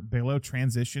Widowmaker, Bigelow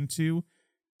transitioned to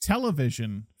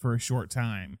television for a short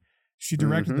time. She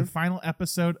directed the final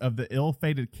episode of the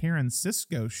ill-fated Karen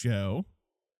Sisko show.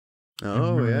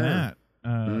 Oh, yeah. That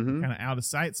kind of Out of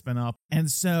Sight spinoff. And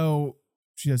so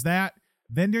she does that.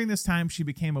 Then during this time, she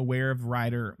became aware of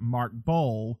writer Mark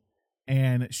Bowl,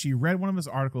 and she read one of his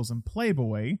articles in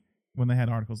Playboy when they had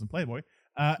articles in Playboy.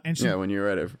 And she, when you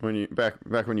read it,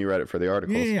 back when you read it for the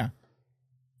articles. Yeah.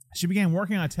 She began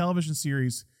working on a television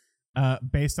series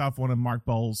based off one of Mark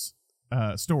Bowl's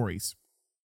stories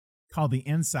called The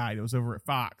Inside. It was over at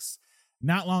Fox.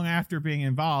 Not long after being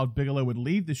involved, Bigelow would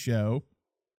leave the show,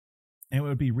 and it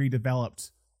would be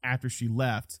redeveloped after she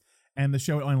left. And the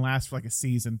show would only last for a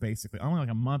season, basically, only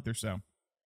a month or so.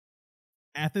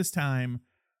 At this time,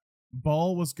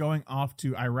 Bowl was going off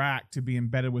to Iraq to be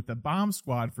embedded with the bomb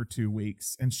squad for 2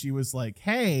 weeks. And she was like,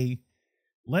 hey,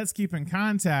 let's keep in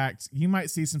contact. You might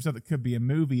see some stuff that could be a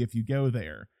movie if you go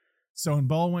there. So when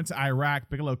Bowl went to Iraq,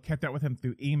 Bigelow kept up with him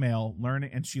through email,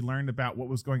 and she learned about what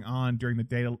was going on during the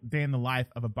day in the life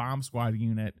of a bomb squad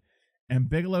unit. And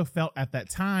Bigelow felt at that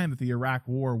time that the Iraq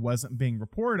war wasn't being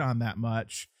reported on that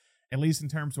much, at least in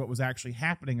terms of what was actually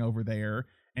happening over there.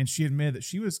 And she admitted that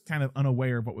she was kind of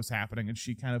unaware of what was happening, and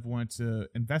she kind of wanted to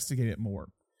investigate it more.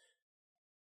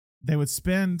 They would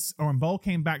when Bowl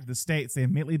came back to the States, they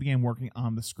immediately began working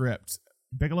on the script.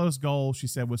 Bigelow's goal, she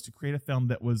said, was to create a film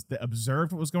that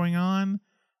observed what was going on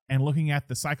and looking at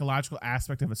the psychological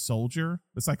aspect of a soldier,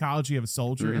 the psychology of a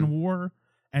soldier in war,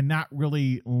 and not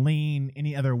really lean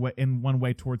any other way in one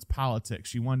way towards politics.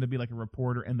 She wanted to be like a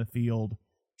reporter in the field,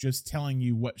 just telling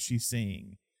you what she's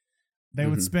seeing. They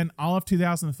would spend all of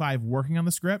 2005 working on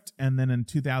the script, and then in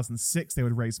 2006 they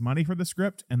would raise money for the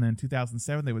script, and then in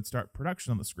 2007 they would start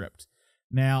production on the script.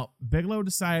 Now, Bigelow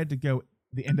decided to go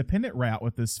the independent route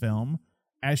with this film.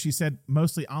 As she said,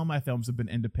 mostly all my films have been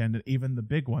independent, even the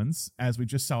big ones, as we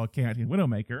just saw with Kathryn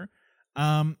Widowmaker.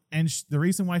 The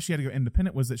reason why she had to go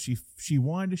independent was that she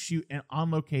wanted to shoot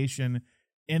on location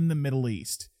in the Middle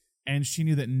East, and she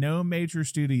knew that no major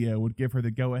studio would give her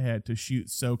the go-ahead to shoot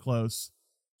so close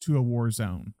to a war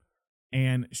zone.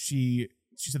 And she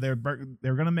said they were going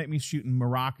to make me shoot in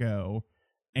Morocco,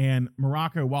 and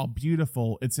Morocco, while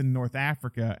beautiful, it's in North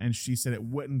Africa, and she said it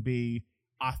wouldn't be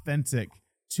authentic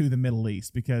to the Middle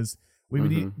East because we would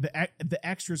need the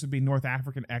extras would be North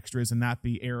African extras and not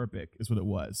be Arabic, is what it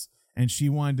was. And she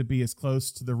wanted to be as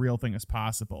close to the real thing as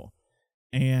possible.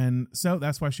 And so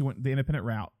that's why she went the independent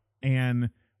route. And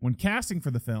when casting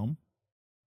for the film,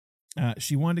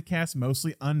 she wanted to cast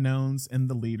mostly unknowns in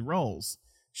the lead roles.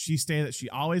 She stated that she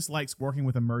always likes working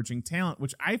with emerging talent,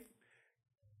 which I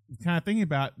kind of thinking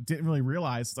about, didn't really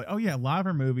realize. It's like, oh yeah, a lot of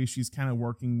her movies, she's kind of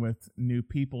working with new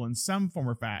people in some form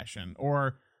or fashion,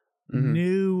 or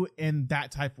new in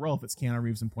that type of role. If it's Keanu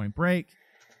Reeves in Point Break,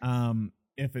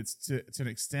 if it's to an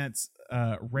extent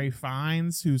Ray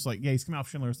Fiennes, who's like, yeah, he's coming off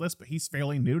Schindler's List, but he's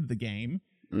fairly new to the game.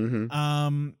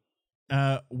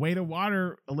 Way to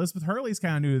Water, Elizabeth Hurley's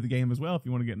kind of new to the game as well, if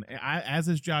you want to get in, as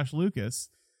is Josh Lucas.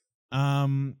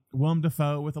 Willem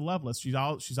Dafoe with The Loveless. She's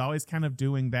always kind of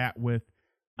doing that with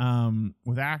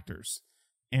actors.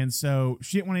 And so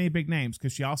she didn't want any big names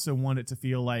because she also wanted to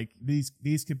feel like these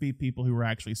could be people who were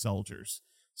actually soldiers.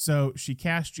 So she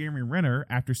cast Jeremy Renner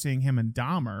after seeing him in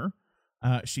Dahmer.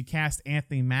 She cast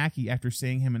Anthony Mackie after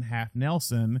seeing him in Half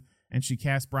Nelson. And she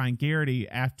cast Brian Garrity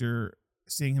after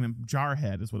seeing him in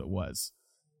Jarhead, is what it was.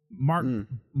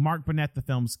 Mark Burnett, the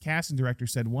film's casting director,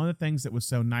 said one of the things that was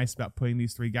so nice about putting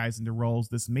these three guys into roles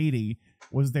this meaty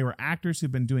was they were actors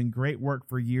who've been doing great work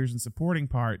for years in supporting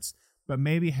parts, but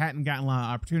maybe hadn't gotten a lot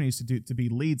of opportunities to be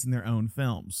leads in their own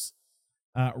films.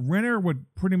 Renner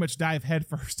would pretty much dive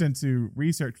headfirst into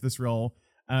research for this role,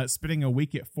 spending a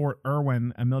week at Fort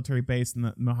Irwin, a military base in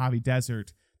the Mojave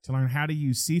Desert, to learn how to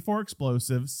use C4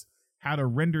 explosives, how to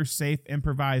render safe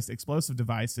improvised explosive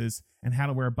devices, and how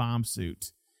to wear a bomb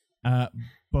suit.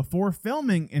 Before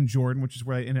filming in Jordan, which is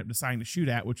where they ended up deciding to shoot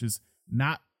at, which is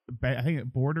not, I think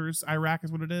it borders Iraq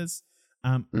is what it is.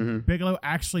 Bigelow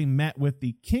actually met with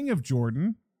the King of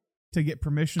Jordan to get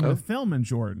permission to film in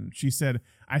Jordan. She said,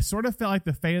 I sort of felt like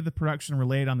the fate of the production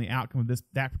related on the outcome of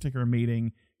that particular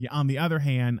meeting. Yeah, on the other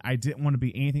hand, I didn't want to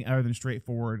be anything other than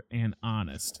straightforward and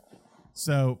honest.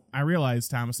 So I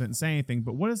realized Thomas didn't say anything,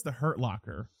 but what is the Hurt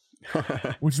Locker?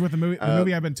 Which is what the movie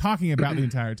I've been talking about the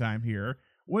entire time here.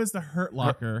 What is the Hurt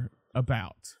Locker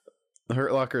about? The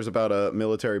Hurt Locker is about a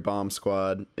military bomb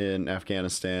squad in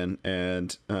Afghanistan,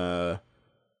 and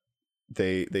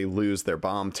they lose their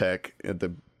bomb tech at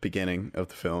the beginning of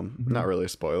the film. Not really a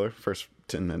spoiler. First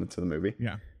 10 minutes of the movie.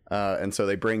 Yeah. And so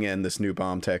they bring in this new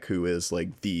bomb tech who is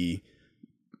like the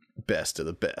best of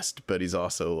the best, but he's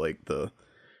also like the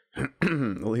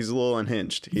well, he's a little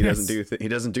unhinged. He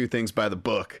doesn't do things by the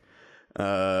book.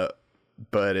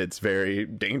 But it's very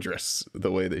dangerous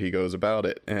the way that he goes about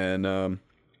it. And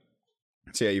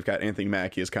so yeah, you've got Anthony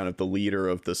Mackie as kind of the leader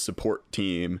of the support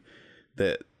team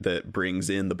that brings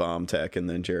in the bomb tech, and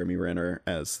then Jeremy Renner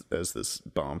as this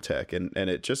bomb tech, and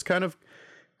it just kind of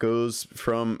goes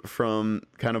from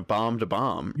kind of bomb to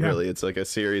bomb. Yeah. Really, it's like a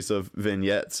series of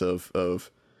vignettes of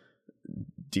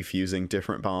defusing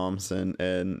different bombs, and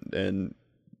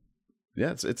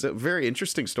yeah, it's a very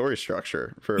interesting story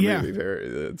structure for a movie.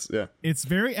 It's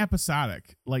very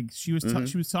episodic. Like she was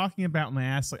talking about, when I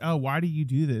asked, like, oh, why do you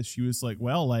do this? She was like,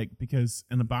 well, like, because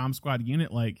in the bomb squad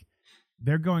unit, like,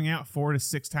 they're going out 4 to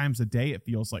 6 times a day. It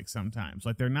feels like sometimes,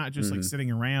 like, they're not just like sitting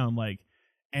around, like,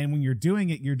 and when you're doing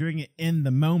it in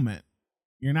the moment.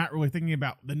 You're not really thinking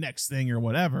about the next thing or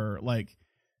whatever. Like,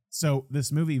 so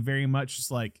this movie very much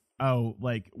is like, oh,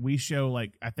 like we show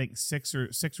like I think six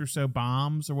or so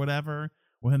bombs or whatever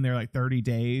within their like 30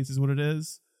 days is what it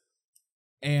is.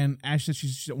 And actually,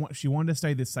 she wanted to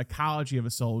study the psychology of a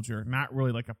soldier, not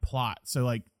really like a plot. So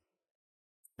like,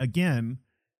 again,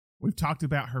 we've talked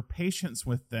about her patience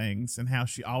with things and how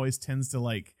she always tends to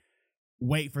like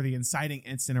wait for the inciting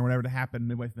incident or whatever to happen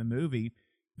midway through the movie.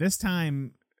 This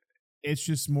time, it's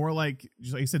just more like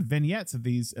you said, vignettes of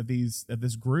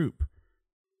this group.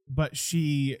 But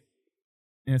she,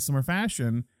 in a similar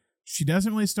fashion, she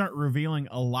doesn't really start revealing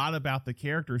a lot about the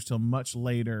characters till much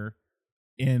later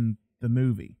in the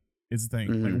movie, is the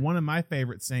thing. Like, one of my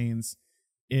favorite scenes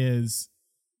is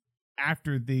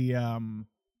after the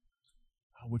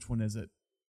which one is it?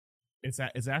 It's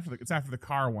after the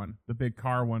car one, the big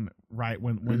car one, right?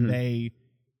 When they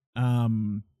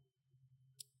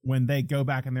go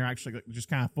back and they're actually like just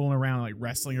kind of fooling around, like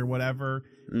wrestling or whatever.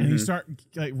 And you start,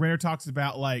 like, Renner talks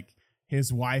about like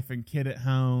his wife and kid at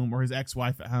home, or his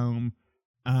ex-wife at home.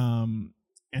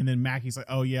 And then Mackie's like,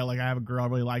 oh yeah, like I have a girl, I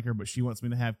really like her, but she wants me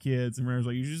to have kids. And Renner's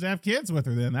like, you should just have kids with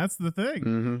her then. That's the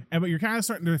thing. But you're kind of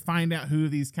starting to find out who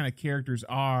these kind of characters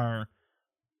are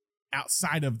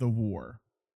outside of the war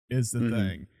is the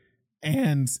thing.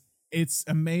 And it's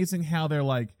amazing how they're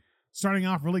like starting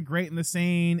off really great in the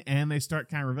scene, and they start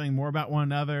kind of revealing more about one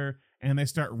another, and they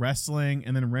start wrestling,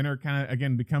 and then Renner kind of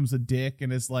again becomes a dick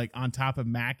and is like on top of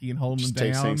Mackie and holding him down.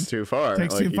 Takes things too far.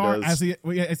 Takes too far, as he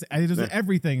does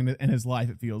everything in his life,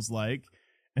 it feels like.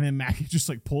 and then Mackie just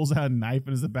like pulls out a knife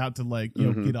and is about to like,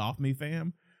 you know, get off me,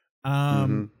 fam.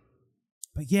 But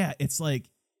yeah, it's like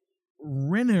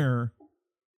Renner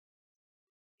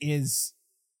is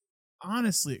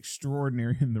honestly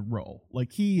extraordinary in the role.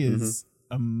 Like he is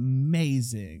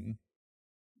amazing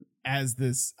as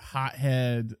this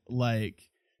hothead, like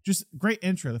just great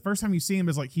intro. The first time you see him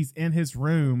is like he's in his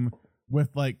room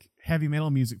with like heavy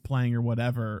metal music playing or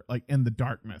whatever, like in the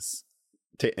darkness.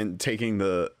 And taking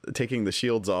the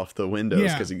shields off the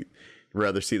windows because he'd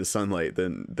rather see the sunlight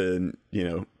than you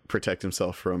know, protect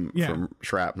himself from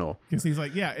shrapnel. Because he's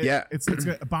like, it's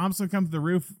a bomb's gonna come to the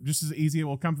roof just as easy. It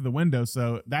will come to the window,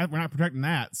 so that we're not protecting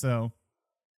that. So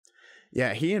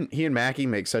yeah, he and Mackie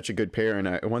make such a good pair.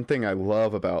 And one thing I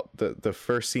love about the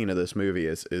first scene of this movie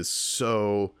is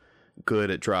so good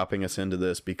at dropping us into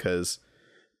this, because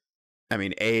I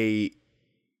mean,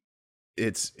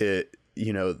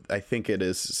 you know, I think it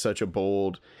is such a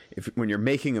bold, when you're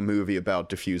making a movie about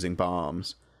defusing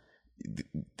bombs,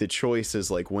 the choice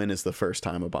is like, when is the first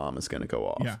time a bomb is going to go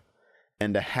off? Yeah.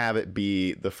 And to have it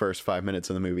be the first 5 minutes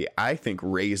of the movie, I think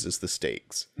raises the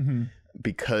stakes,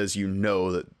 because you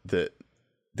know that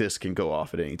this can go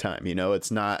off at any time. You know,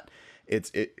 if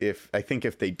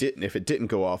it didn't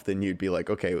go off, then you'd be like,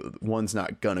 okay, one's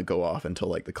not gonna go off until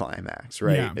like the climax,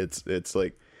 right? Yeah. It's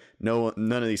like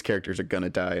none of these characters are gonna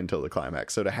die until the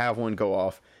climax. So to have one go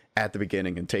off at the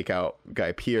beginning and take out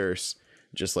Guy Pearce,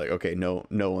 just like, okay, no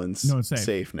one's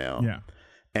safe now.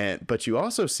 Yeah. But you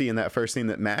also see in that first scene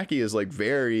that Mackie is like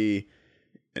very,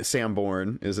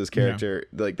 Sanborn is his character.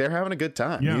 Yeah. Like they're having a good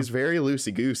time. Yeah. He's very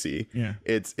loosey goosey. Yeah.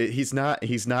 He's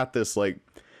not this, like,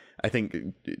 I think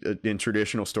in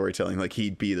traditional storytelling, like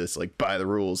he'd be this like by the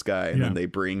rules guy, and then they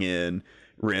bring in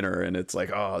Renner and it's like,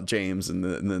 oh, James, and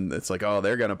then it's like, oh,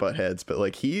 they're gonna butt heads, but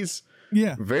like he's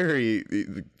very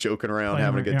joking around,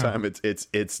 having a good time.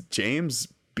 It's James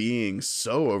being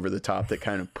so over the top that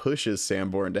kind of pushes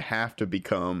Sanborn to have to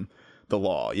become the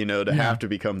law, you know, to have to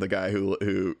become the guy who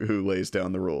lays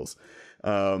down the rules.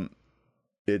 Because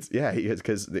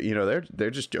you know, they're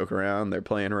just joking around, they're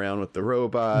playing around with the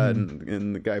robot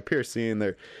and the Guy Pearce scene,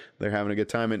 they're having a good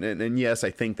time, and yes, I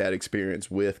think that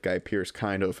experience with Guy Pearce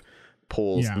kind of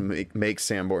makes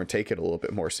Sanborn take it a little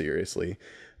bit more seriously.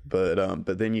 But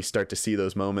then you start to see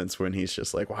those moments when he's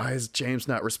just like, why is James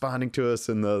not responding to us?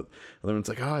 And the other one's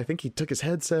like, oh, I think he took his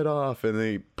headset off, and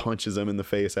then he punches him in the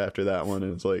face after that one,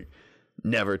 and it's like,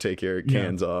 never take your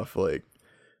cans off. Like,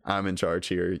 I'm in charge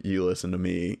here. You listen to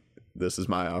me. This is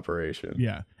my operation.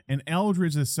 Yeah. And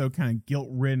Eldridge is so kind of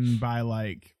guilt-ridden by,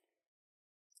 like,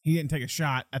 he didn't take a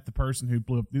shot at the person who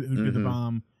did the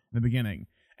bomb in the beginning.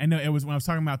 And no, it was when I was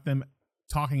talking about them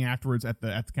talking afterwards at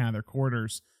the kind of their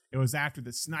quarters, it was after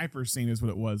the sniper scene is what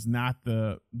it was, not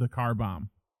the car bomb.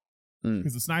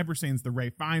 Because the sniper scene is the Ray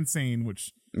Fiennes scene,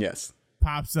 which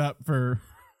pops up for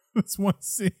this one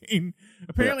scene.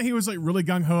 Apparently he was like really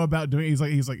gung-ho about doing it.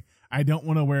 He's like, I don't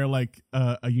want to wear like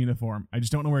a uniform. I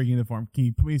just don't want to wear a uniform. Can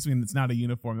you put me something that's not a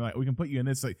uniform? They're like, we can put you in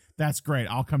this. Like, that's great.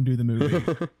 I'll come do the movie.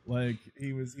 Like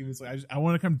he was like, I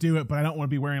want to come do it, but I don't want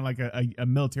to be wearing like a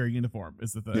military uniform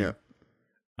is the thing. Yeah.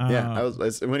 I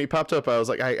was when he popped up, I was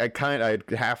like, I'd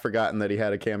half forgotten that he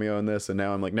had a cameo in this, and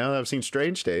now I'm like, now that I've seen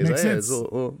Strange Days,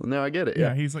 now I get it.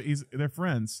 Yeah, they're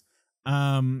friends.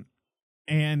 And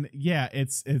yeah,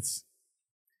 it's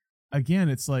again,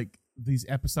 it's like these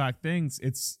episodic things.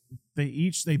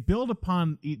 They build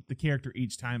upon the character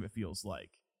each time, it feels like,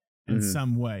 in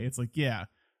some way. It's like, you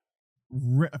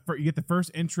get the first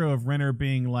intro of Renner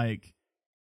being like,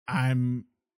 I'm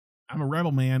a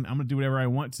rebel, man. I'm gonna do whatever I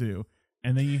want to.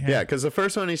 And then you have because the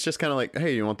first one he's just kind of like,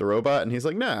 hey, you want the robot? And he's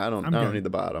like, nah, I don't need the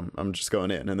bot. I'm just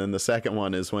going in. And then the second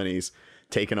one is when he's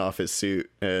taking off his suit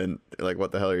and like,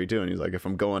 what the hell are you doing? He's like, if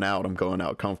I'm going out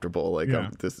comfortable. Like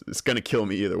it's gonna kill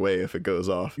me either way if it goes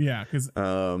off. Yeah, because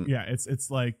it's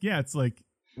like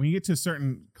when you get to a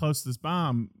certain close to this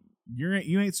bomb,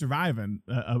 you ain't surviving.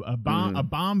 A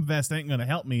bomb vest ain't gonna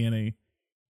help me any.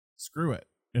 Screw it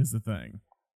is the thing.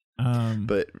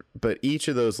 But each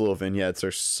of those little vignettes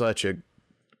are such a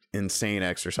insane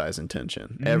exercise in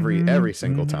tension every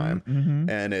single time.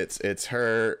 And it's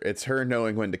her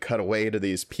knowing when to cut away to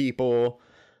these people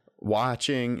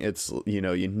watching. It's, you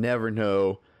know, you never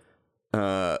know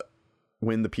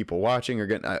when the people watching are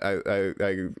getting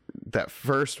I that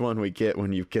first one we get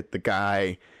when you get the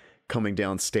guy coming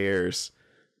downstairs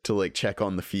to like check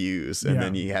on the fuse, and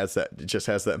then he has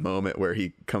that moment where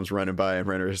he comes running by and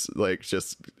Renner's like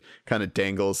just kind of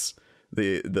dangles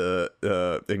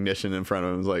the ignition in front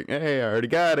of him. He's like, hey, I already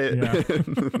got it.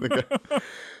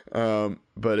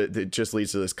 But it just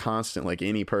leads to this constant, like,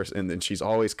 any person, and then she's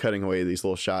always cutting away these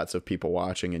little shots of people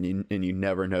watching, and you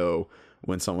never know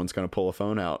when someone's going to pull a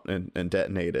phone out and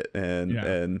detonate it,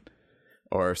 and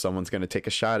or if someone's going to take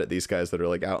a shot at these guys that are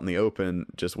like out in the open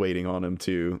just waiting on them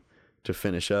to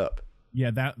finish up.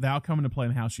 Yeah, that'll come into play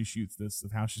in how she shoots this,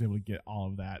 of how she's able to get all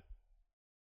of that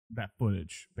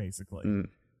footage, basically.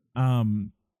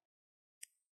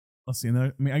 Let's see.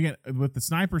 I mean, again, with the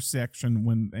sniper section,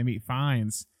 when they meet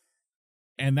Fiennes,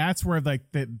 and that's where like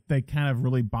they kind of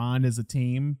really bond as a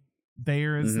team.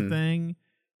 There is the thing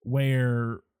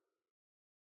where,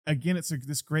 again, it's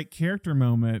this great character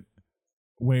moment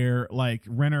where like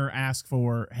Renner asks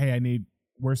for, "Hey,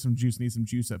 where's some juice? Need some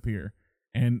juice up here."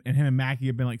 And him and Mackie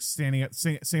have been like sitting up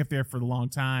there for a long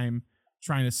time,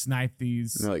 trying to snipe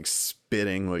these. And they're like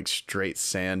spitting like straight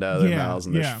sand out of their mouths,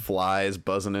 and there's flies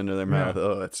buzzing into their mouth.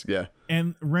 Oh, it's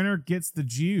And Renner gets the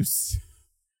juice,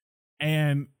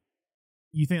 and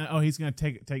you think, oh, he's gonna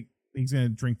he's gonna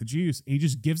drink the juice. He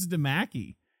just gives it to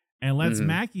Mackie and lets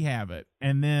Mackie have it,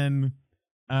 and then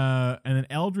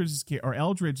Eldridge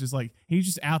is like, he's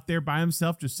just out there by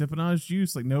himself, just sipping on his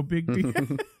juice, like no big deal.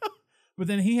 But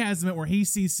then he has a moment where he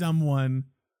sees someone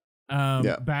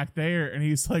back there, and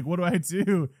he's like, "What do I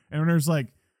do?" And Renner's like,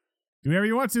 "Do whatever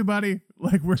you want to, buddy.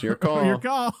 Like, it's your call. Your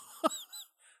call.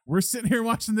 We're sitting here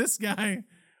watching this guy.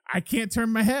 I can't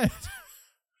turn my head.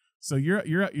 So you're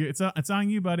it's on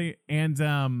you, buddy."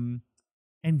 And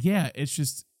yeah, it's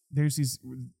just, there's these,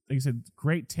 like I said,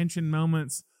 great tension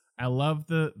moments. I love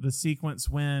the sequence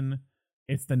when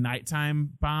it's the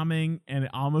nighttime bombing, and it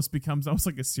almost becomes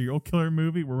like a serial killer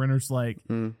movie where Renner's like,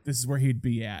 this is where he'd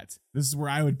be at. This is where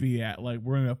I would be at. Like,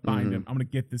 we're going to find him. I'm going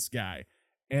to get this guy.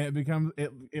 And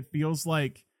it feels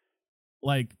like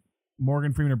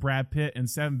Morgan Freeman or Brad Pitt and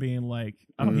Seven being like,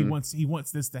 oh, he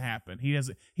wants this to happen.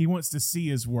 He wants to see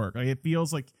his work. Like, it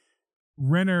feels like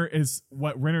Renner's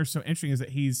so interesting is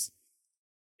that he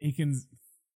can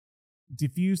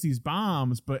defuse these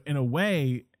bombs, but in a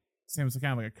way, seems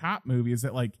kind of like a cop movie, is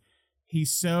that like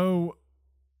he's so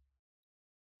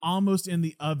almost on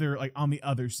the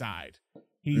other side.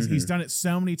 He's done it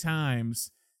so many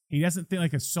times. He doesn't think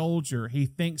like a soldier. He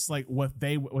thinks like what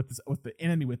the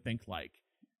enemy would think like.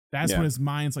 That's what his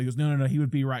mind's like. He goes, no, he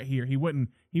would be right here. He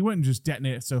wouldn't just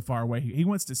detonate it so far away. He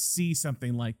wants to see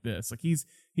something like this. Like he's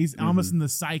almost in the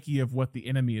psyche of what the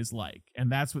enemy is like,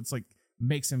 and that's what's like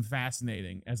makes him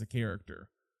fascinating as a character.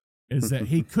 Is that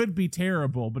he could be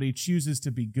terrible, but he chooses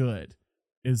to be good,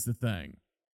 is the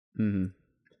thing.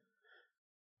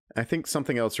 I think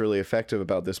something else really effective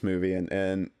about this movie,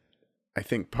 and I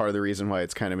think part of the reason why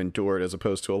it's kind of endured as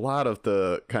opposed to a lot of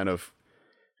the kind of,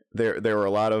 there were a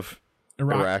lot of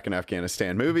Iraq and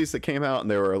Afghanistan movies that came out,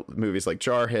 and there were movies like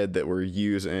Jarhead that were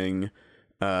using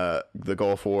the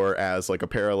Gulf War as like a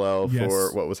parallel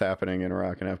for what was happening in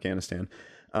Iraq and Afghanistan.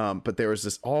 But there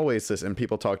was always this, and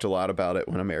people talked a lot about it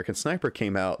when American Sniper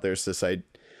came out. There's this,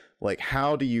 like,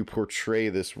 how do you portray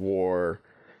this war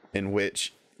in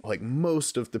which, like,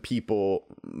 most of the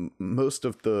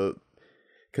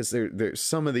because there's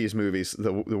some of these movies,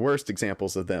 the worst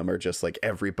examples of them are just like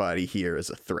everybody here is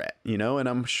a threat, you know? And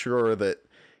I'm sure that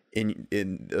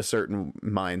in a certain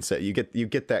mindset, you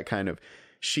get that kind of,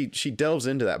 she delves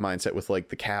into that mindset with like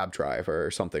the cab driver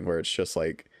or something, where it's just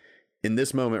like, in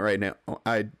this moment right now,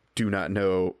 I do not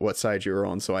know what side you're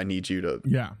on, so I need you to.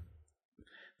 Yeah.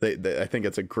 I think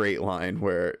it's a great line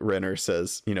where Renner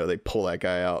says, you know, they pull that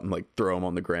guy out and like throw him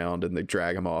on the ground and they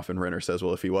drag him off, and Renner says,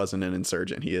 well, if he wasn't an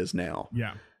insurgent, he is now.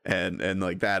 Yeah. And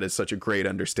like that is such a great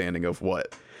understanding of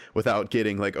what, without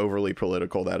getting like overly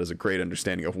political, that is a great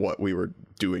understanding of what we were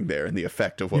doing there and the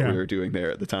effect of what we were doing there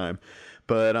at the time.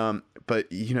 But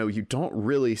you know, you don't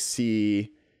really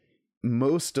see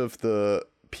most of the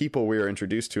people we are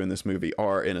introduced to in this movie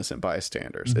are innocent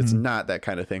bystanders. It's not that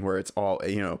kind of thing where it's all,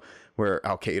 you know, where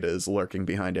Al-Qaeda is lurking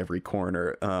behind every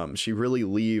corner. She really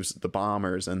leaves the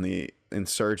bombers and the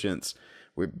insurgents,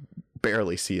 we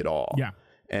barely see it all. Yeah.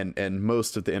 And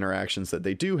most of the interactions that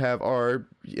they do have are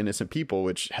innocent people,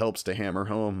 which helps to hammer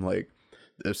home like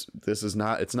this is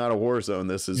not, it's not a war zone.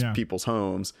 This is people's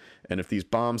homes. And if these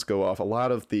bombs go off,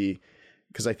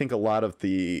 because I think a lot of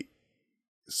the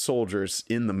soldiers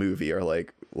in the movie are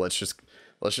like, let's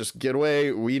just get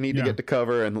away, we need to get to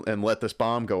cover and let this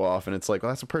bomb go off, and it's like,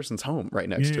 well, that's a person's home right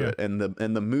next to it. And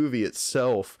the movie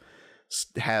itself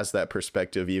has that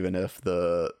perspective, even if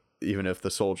the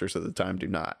soldiers at the time do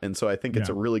not. And so I think it's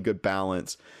a really good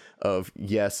balance of,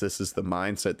 yes, this is the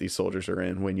mindset these soldiers are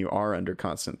in when you are under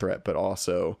constant threat, but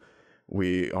also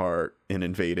we are an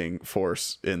invading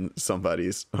force in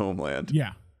somebody's homeland.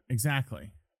 Yeah,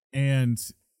 exactly. And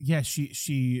yeah,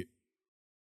 she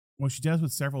what she does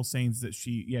with several scenes that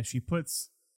she puts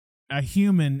a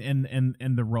human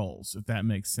in the roles, if that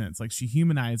makes sense. Like she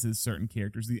humanizes certain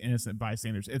characters, the innocent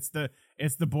bystanders. It's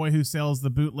the boy who sells the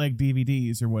bootleg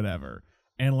DVDs or whatever,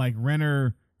 and like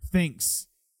Renner thinks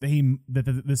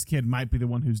that this kid might be the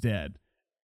one who's dead.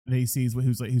 That he sees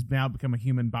who's now become a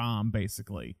human bomb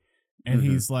basically, and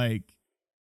he's like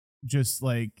just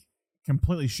like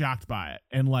completely shocked by it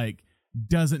and like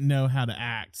doesn't know how to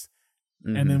act.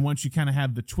 And then once you kind of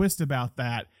have the twist about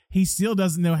that, he still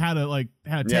doesn't know how to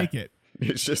take it.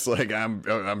 It's just like I'm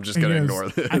just gonna ignore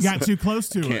this. I got too close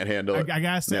to it. Can't handle it. I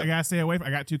gotta stay away from. I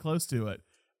got too close to it.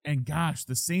 And gosh,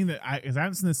 the scene that I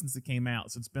haven't seen this since it came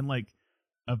out, so it's been like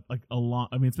a long.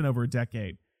 I mean, it's been over a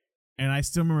decade, and I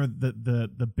still remember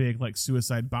the big like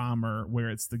suicide bomber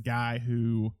where it's the guy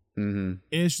who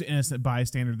is the innocent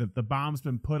bystander that the bomb's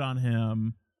been put on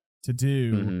him to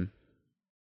do,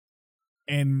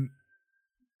 and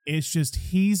it's just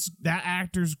that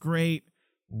actor's great,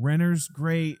 Renner's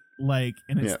great, like,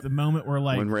 and it's the moment where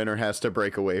like when Renner has to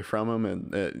break away from him,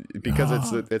 and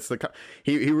because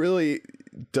he really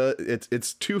does.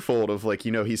 It's twofold of like,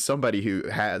 he's somebody who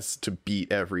has to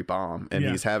beat every bomb, and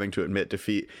he's having to admit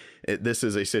defeat. This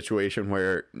is a situation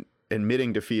where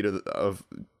admitting defeat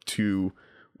to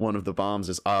one of the bombs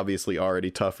is obviously already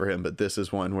tough for him, but this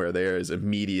is one where there is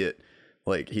immediate.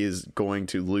 Like, he is going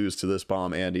to lose to this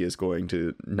bomb, and he is going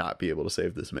to not be able to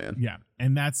save this man. Yeah.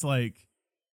 And that's like,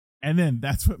 and then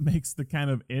that's what makes the kind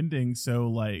of ending so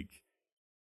like,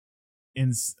 I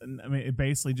mean, it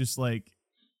basically just like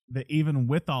that even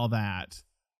with all that,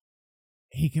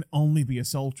 he can only be a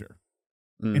soldier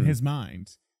in his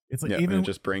mind. It's like, even and it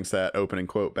just brings that opening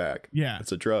quote back. Yeah.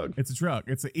 It's a drug. It's a drug.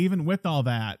 It's even with all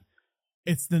that,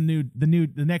 it's the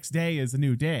next day is a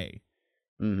new day.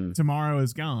 Tomorrow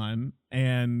is gone,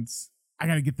 and I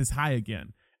got to get this high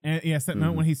again. And yes, that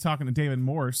moment when he's talking to David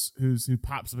Morse, who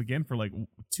pops up again for like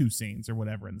 2 scenes or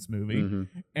whatever in this movie,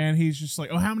 and he's just like,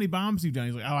 "Oh, how many bombs have you done?"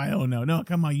 He's like, "Oh, I don't know. No,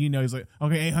 come on, He's like,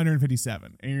 "Okay,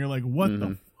 857," and you're like, "What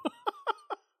the?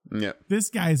 Yeah,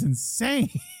 this guy's insane."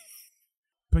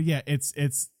 But yeah, it's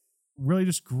really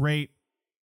just great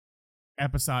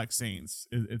episodic scenes.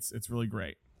 It's really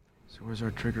great. So where's our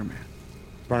trigger man?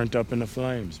 Burnt up in the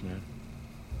flames, man.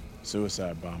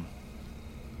 Suicide bomber.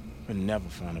 But never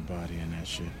find a body in that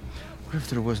shit. What if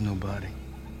there was no body?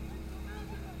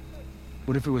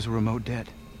 What if it was a remote dead?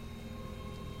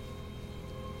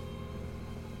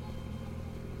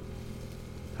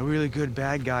 A really good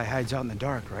bad guy hides out in the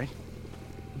dark, right?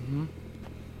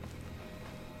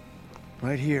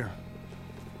 Right here.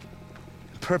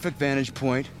 Perfect vantage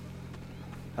point.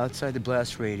 Outside the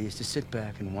blast radius to sit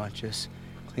back and watch us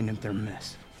clean up their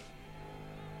mess.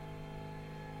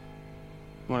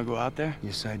 Want to go out there?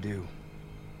 Yes, I do.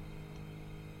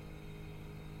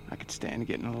 I could stand to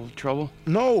get in a little trouble.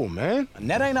 No, man. And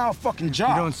that ain't our fucking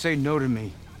job. You don't say no to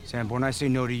me, Sanborn. I say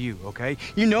no to you, okay?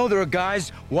 You know there are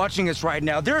guys watching us right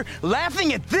now. They're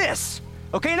laughing at this,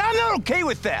 okay? And I'm not okay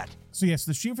with that. So yes,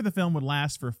 the shoot for the film would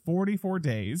last for 44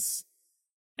 days,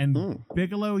 and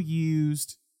Bigelow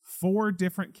used 4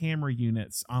 different camera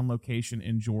units on location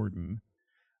in Jordan.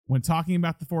 When talking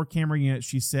about the 4 camera units,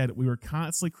 she said, "We were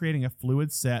constantly creating a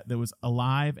fluid set that was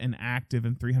alive and active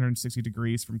in 360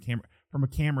 degrees from a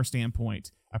camera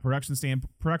standpoint, a production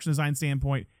design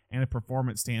standpoint, and a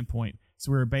performance standpoint.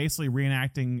 So we were basically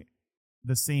reenacting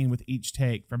the scene with each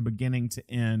take from beginning to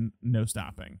end, no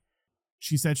stopping."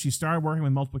 She said she started working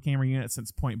with multiple camera units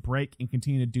since Point Break and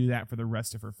continued to do that for the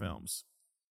rest of her films.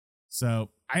 So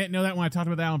I didn't know that when I talked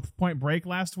about that on Point Break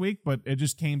last week, but it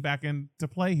just came back into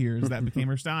play here as that became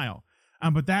her style.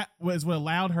 But that was what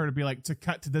allowed her to be like, to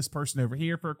cut to this person over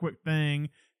here for a quick thing,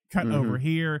 cut over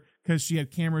here, because she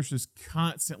had cameras just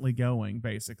constantly going,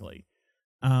 basically.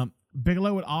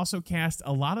 Bigelow would also cast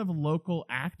a lot of local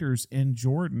actors in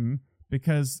Jordan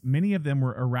because many of them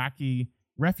were Iraqi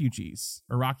refugees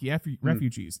that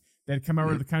had come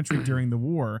over to the country during the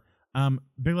war.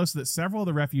 Bigelow said that several of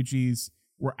the refugees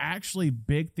were actually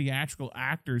big theatrical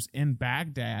actors in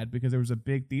Baghdad because there was a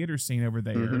big theater scene over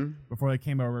there before they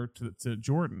came over to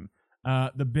Jordan.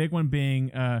 The big one being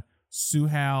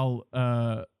Suhail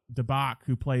Dabak,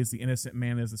 who plays the innocent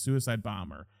man as the suicide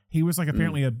bomber. He was like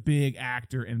apparently a big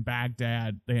actor in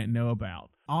Baghdad they didn't know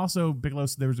about. Also, Bigelow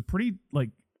said there was a pretty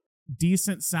like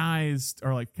decent sized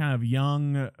or like kind of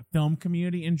young film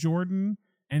community in Jordan,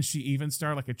 and she even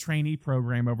started like a trainee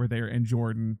program over there in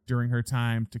Jordan during her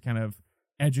time to kind of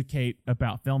educate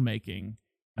about filmmaking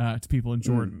to people in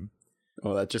Jordan.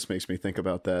 Oh, that just makes me think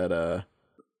about that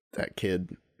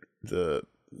kid, the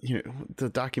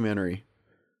documentary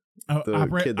Oh,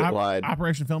 the kid that lied.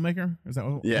 Operation Filmmaker? Is that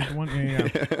what, Yeah. the one?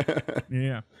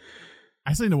 Yeah.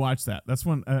 I still need to watch that. That's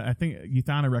one I think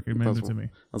Yuthana recommended to me.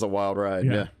 That's a wild ride.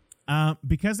 Yeah.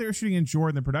 Because they were shooting in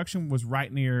Jordan, the production was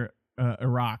right near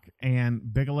Iraq,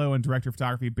 and Bigelow and director of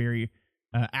photography Barry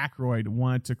Aykroyd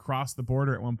wanted to cross the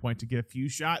border at one point to get a few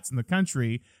shots in the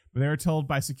country, but they were told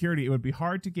by security it would be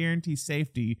hard to guarantee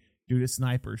safety due to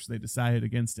snipers, so they decided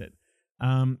against it.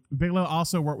 Bigelow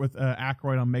also worked with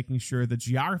Aykroyd on making sure the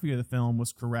geography of the film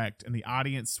was correct and the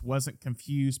audience wasn't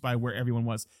confused by where everyone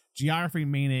was. Geography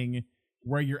meaning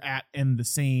where you're at in the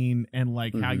scene and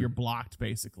like how you're blocked,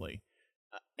 basically.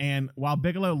 And while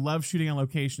Bigelow loved shooting on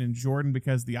location in Jordan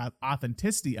because the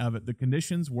authenticity of it, the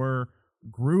conditions were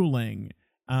grueling.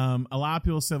 A lot of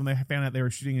people said when they found out they were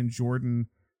shooting in Jordan,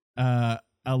 a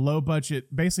low budget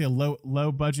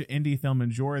indie film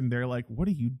in Jordan, they're like, what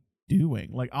are you doing?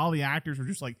 Like, all the actors were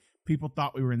just like, people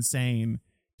thought we were insane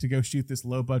to go shoot this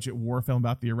low budget war film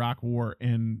about the Iraq War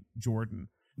in Jordan.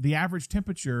 The average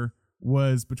temperature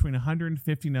was between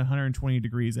 150 and 120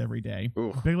 degrees every day.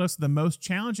 Bigelow said the most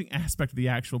challenging aspect of the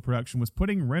actual production was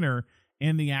putting Renner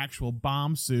in the actual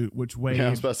bomb suit, which weighed... Yeah, I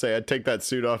was about to say, I'd take that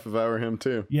suit off if I were him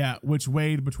too. Yeah, which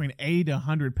weighed between 80 to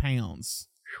 100 pounds.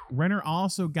 Renner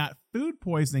also got food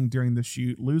poisoning during the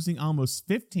shoot, losing almost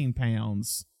 15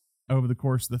 pounds over the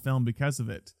course of the film because of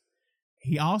it.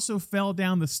 He also fell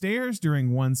down the stairs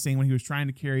during one scene when he was trying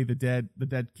to carry the dead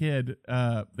kid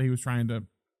that he was trying to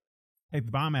take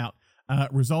the bomb out,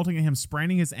 resulting in him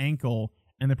spraining his ankle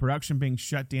and the production being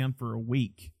shut down for a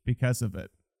week because of it.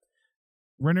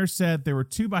 Renner said there were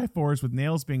 2x4s with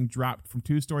nails being dropped from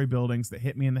 2-story buildings that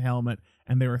hit me in the helmet,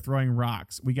 and they were throwing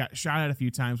rocks. We got shot at a few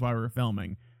times while we were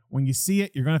filming. When you see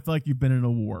it, you're going to feel like you've been in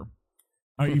a war.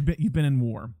 Or you've been in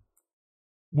war.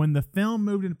 When the film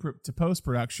moved into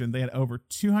post-production, they had over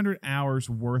 200 hours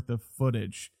worth of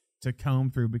footage to comb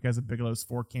through because of Bigelow's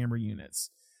 4 camera units.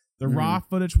 The raw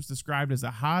footage was described as a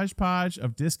hodgepodge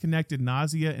of disconnected,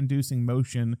 nausea-inducing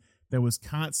motion that was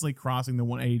constantly crossing the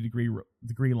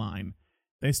 180-degree line.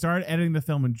 They started editing the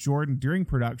film in Jordan during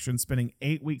production, spending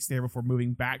 8 weeks there before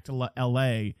moving back to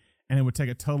L.A., and it would take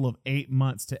a total of 8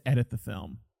 months to edit the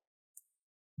film.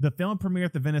 The film premiered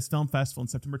at the Venice Film Festival in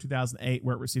September 2008,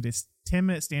 where it received a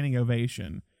 10-minute standing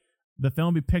ovation. The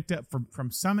film would be picked up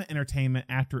from Summit Entertainment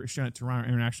after it was shown at Toronto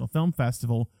International Film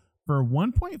Festival for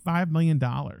 $1.5 million.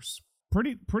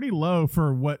 Pretty low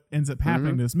for what ends up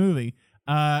happening to this movie.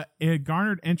 It had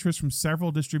garnered interest from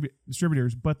several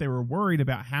distributors, but they were worried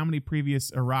about how many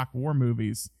previous Iraq War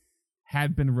movies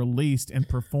had been released and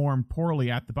performed poorly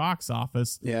at the box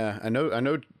office. Yeah, I know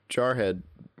Jarhead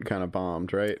kind of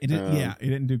bombed, right? It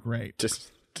didn't do great.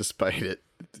 Just despite it.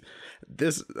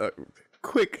 This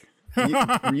quick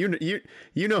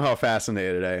you know how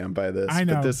fascinated I am by this. I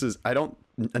know.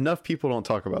 But enough people don't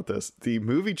talk about this. The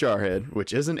movie Jarhead,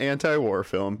 which is an anti-war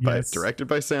film directed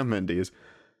by Sam Mendes,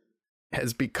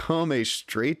 has become a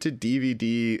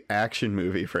straight-to-DVD action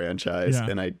movie franchise,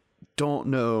 and I don't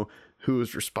know who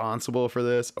was responsible for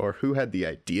this, or who had the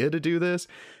idea to do this,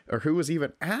 or who was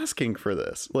even asking for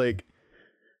this. Like,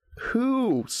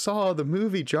 who saw the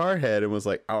movie Jarhead and was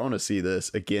like, I want to see this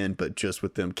again, but just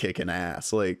with them kicking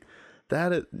ass? Like,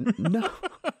 that is... No.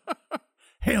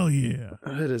 Hell yeah.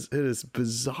 It is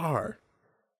bizarre.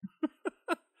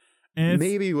 And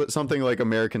maybe with something like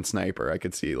American Sniper, I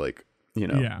could see, like,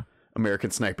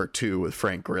 American Sniper 2 with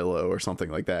Frank Grillo or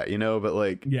something like that, but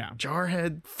like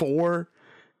Jarhead 4,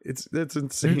 that's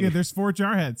insane. There's 4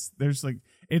 Jarheads. There's like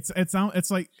it's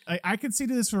like I could see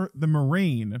this for The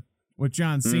Marine with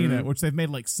John Cena, which they've made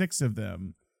like 6 of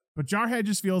them, but Jarhead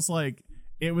just feels like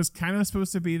it was kind of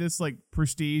supposed to be this like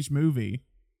prestige movie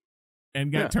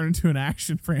and got turned into an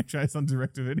action franchise on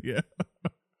direct-to-video.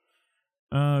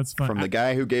 It's fun. From the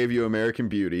guy who gave you American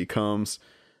Beauty comes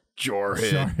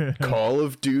Jarhead. Call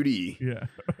of Duty. Yeah.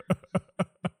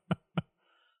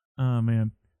 Oh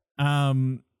man.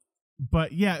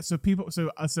 But yeah, so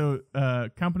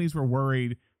companies were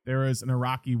worried there was an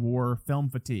Iraqi war film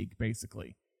fatigue,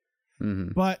 basically.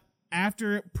 But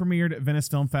after it premiered at Venice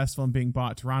Film Festival and being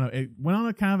bought at Toronto, it went on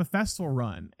a kind of a festival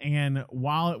run. And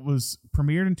while it was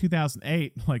premiered in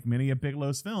 2008, like many of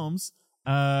Bigelow's films,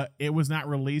 it was not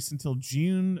released until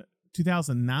June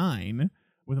 2009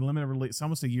 with a limited release,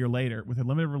 almost a year later, with a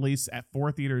limited release at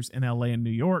 4 theaters in LA and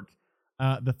New York.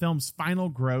 The film's final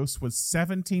gross was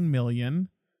 $17 million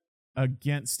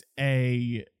against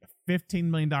a $15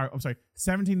 million.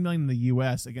 $17 million in the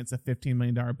US against a $15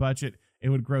 million budget. It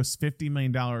would gross $50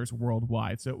 million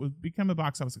worldwide, so it would become a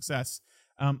box office success.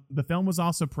 The film was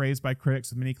also praised by critics,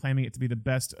 with many claiming it to be the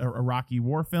best Iraqi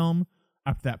war film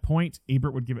up to that point.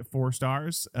 Ebert would give it 4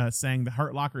 stars, saying The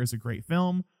Hurt Locker is a great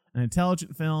film, an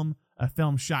intelligent film, a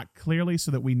film shot clearly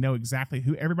so that we know exactly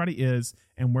who everybody is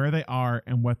and where they are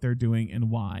and what they're doing and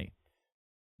why.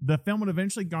 The film would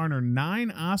eventually garner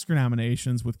 9 Oscar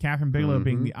nominations, with Kathryn Bigelow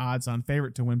being the odds-on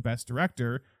favorite to win Best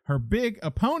Director. Her big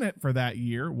opponent for that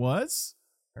year was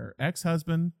her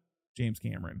ex-husband, James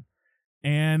Cameron.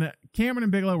 And Cameron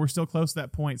and Bigelow were still close at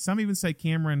that point. Some even say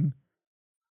Cameron,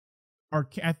 or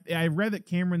I read that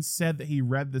Cameron said that he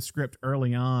read the script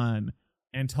early on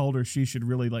and told her she should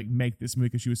really like make this movie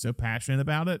because she was so passionate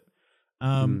about it.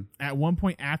 At one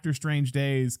point after Strange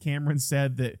Days, Cameron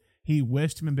said that he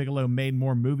wished him and Bigelow made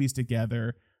more movies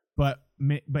together, but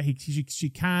she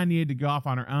kind of needed to go off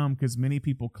on her own because many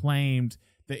people claimed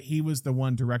that he was the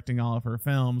one directing all of her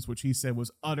films, which he said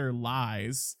was utter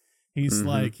lies. He's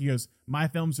like, he goes, my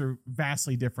films are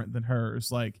vastly different than hers.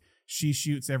 Like, she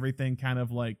shoots everything kind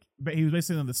of like, but he was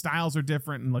basically saying the styles are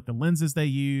different and like the lenses they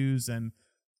use. And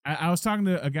I was talking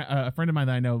to a friend of mine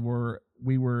that I know where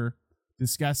we were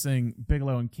discussing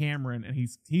Bigelow and Cameron, and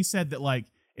he said that like,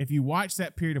 if you watch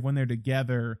that period of when they're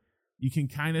together, you can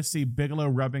kind of see Bigelow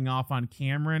rubbing off on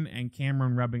Cameron and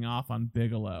Cameron rubbing off on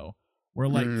Bigelow, where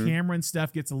like Cameron's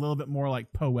stuff gets a little bit more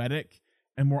like poetic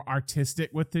and more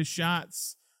artistic with his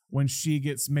shots, when she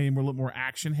gets maybe a little more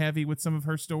action heavy with some of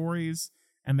her stories,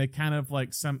 and they kind of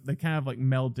like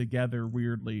meld together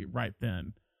weirdly right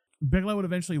then. Bigelow would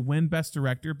eventually win Best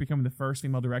Director, becoming the first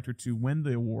female director to win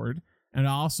the award, and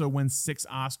also win 6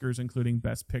 Oscars, including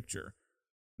Best Picture.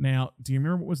 Now, do you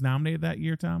remember what was nominated that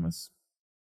year, Thomas?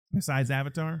 Besides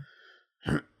Avatar?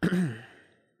 Let me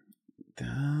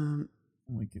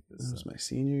get this. This was my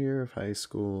senior year of high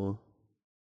school.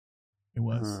 It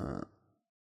was.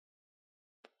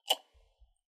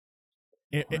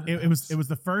 It was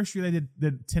the first year they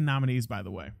did 10 nominees, by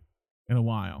the way, in a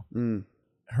while.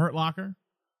 Hurt Locker,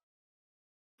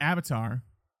 Avatar,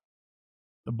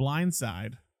 The Blind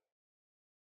Side,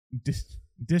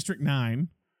 District 9,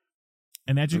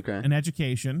 An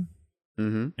Education,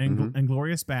 and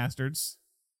Glorious Bastards,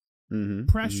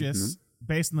 Precious,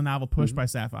 based on the novel Pushed by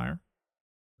Sapphire,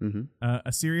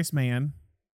 A Serious Man,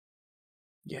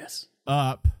 yes,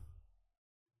 Up,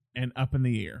 and Up in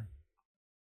the Air.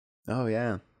 Oh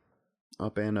yeah,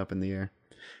 Up and Up in the Air.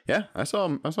 Yeah, I saw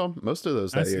most of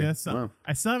those that year. Yeah, wow.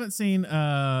 I still haven't seen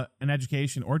An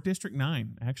Education or District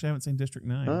 9. I actually haven't seen District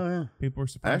 9. Oh yeah, people were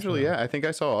surprised. Actually, yeah, I think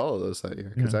I saw all of those that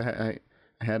year because I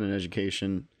had An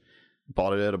Education,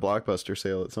 bought it at a Blockbuster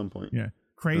sale at some point. Yeah,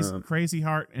 Crazy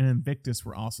Heart and Invictus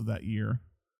were also that year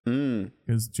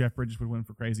because Jeff Bridges would win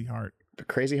for Crazy Heart. But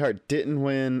Crazy Heart didn't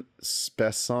win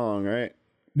Best Song, right?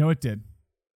 No, it did.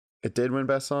 It did win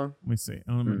Best Song? Let me see.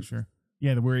 I want to make sure.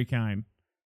 Yeah, The Weary Kind.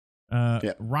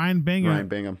 Ryan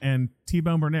Bingham and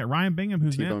T-Bone Burnett. Ryan Bingham,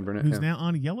 who's now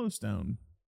on Yellowstone.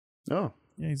 Oh,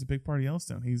 yeah, he's a big part of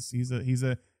Yellowstone. He's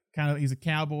a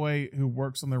cowboy who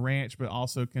works on the ranch, but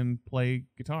also can play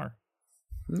guitar.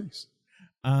 Nice.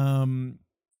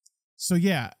 So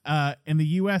yeah, in the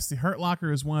U.S., The Hurt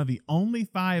Locker is one of the only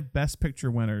 5 Best Picture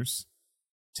winners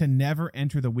to never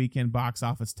enter the weekend box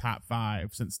office top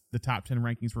 5 since the top 10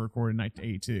 rankings were recorded in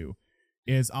 1982.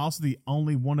 It is also the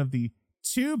only one of the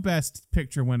 2 Best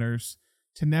Picture winners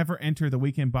to never enter the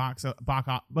weekend box office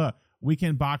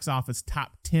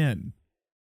top 10.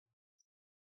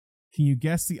 Can you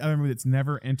guess the other movie that's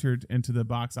never entered into the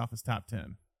box office top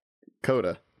 10?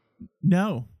 Coda.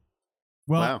 No.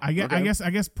 Well, wow. I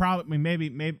guess probably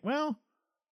maybe well,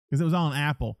 because it was on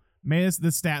Apple. Maybe it's the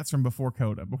stats from before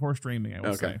Coda, before streaming, I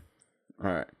would say.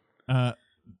 All right.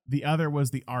 The other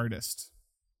was The Artist.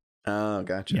 Oh,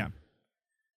 gotcha. Yeah.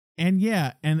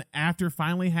 And after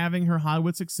finally having her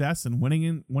Hollywood success and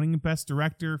winning Best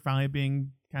Director, finally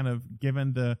being kind of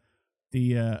given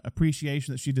the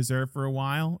appreciation that she deserved for a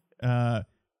while,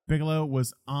 Bigelow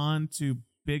was on to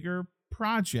bigger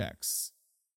projects.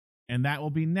 And that will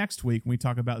be next week when we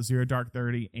talk about Zero Dark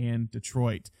 30 and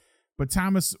Detroit. But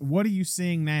Thomas, what are you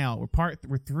seeing now?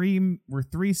 We're 3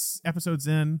 episodes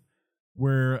in.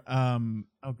 We're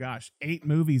 8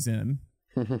 movies in.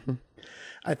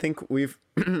 I think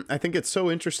I think it's so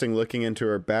interesting looking into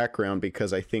her background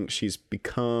because I think she's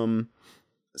become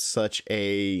such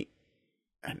I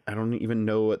don't even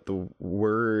know what the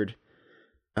word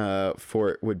for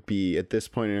it would be at this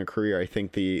point in her career. I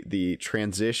think the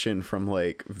transition from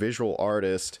like visual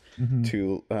artist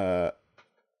to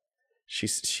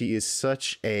she is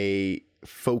such a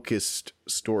focused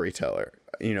storyteller.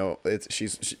 You know,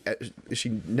 she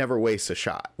never wastes a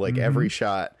shot. Like every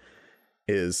shot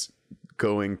is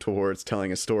going towards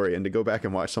telling a story, and to go back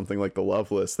and watch something like The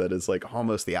Loveless that is like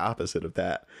almost the opposite of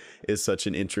that is such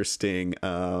an interesting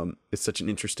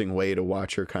way to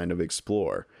watch her kind of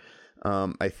explore.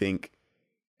 I think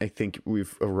I think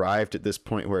we've arrived at this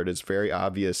point where it is very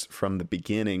obvious from the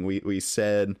beginning. We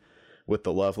said with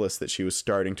the Loveless that she was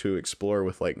starting to explore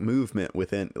with like movement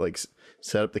within, like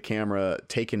set up the camera,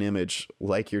 take an image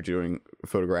like you're doing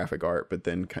photographic art, but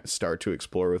then start to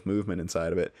explore with movement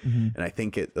inside of it. And I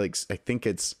think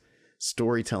it's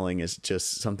storytelling is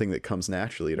just something that comes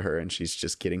naturally to her, and she's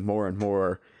just getting more and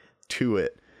more to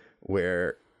it,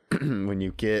 where when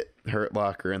you get Hurt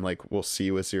Locker, and like we'll see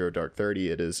with Zero Dark 30,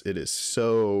 it is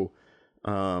so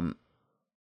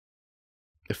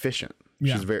efficient.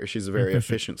 Yeah. She's a very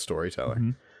efficient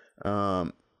storyteller.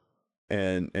 And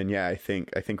yeah, I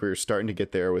think we were starting to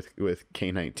get there with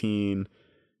K-19,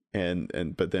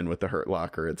 but then with the Hurt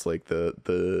Locker, it's like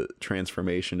the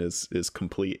transformation is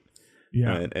complete.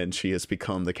 Yeah. And she has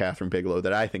become the Kathryn Bigelow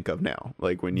that I think of now.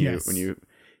 Like when you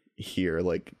hear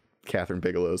like Kathryn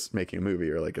Bigelow's making a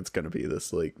movie, or like it's going to be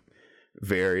this like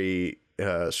very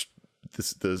it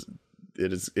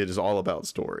is all about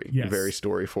story. Yes. Very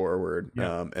story forward.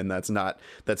 Yeah. And that's not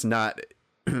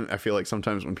I feel like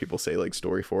sometimes when people say like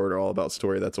story forward or all about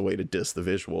story, that's a way to diss the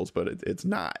visuals, but it's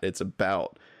not. It's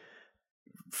about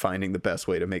finding the best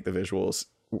way to make the visuals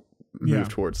move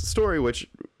towards the story, which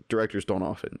directors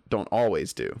don't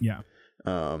always do. Yeah.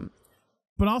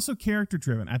 But also character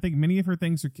driven. I think many of her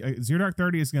things are Zero Dark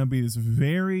 30 is going to be this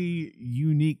very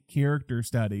unique character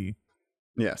study.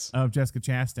 Yes. Of Jessica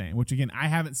Chastain, which again I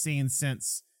haven't seen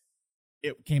since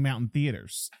it came out in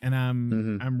theaters, and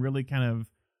I'm really kind of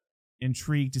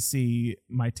intrigued to see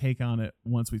my take on it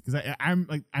once because I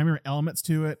remember elements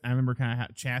to it. I remember kind of how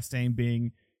Chastain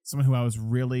being someone who I was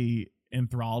really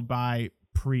enthralled by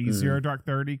pre Zero Dark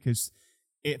 30, because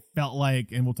it felt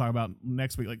like, and we'll talk about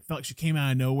next week, like felt like she came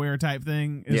out of nowhere type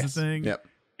thing is the thing. Yep.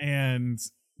 And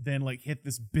then like hit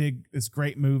this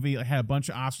great movie, like had a bunch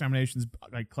of Oscar nominations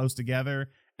like close together,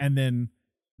 and then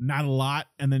not a lot,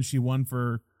 and then she won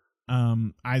for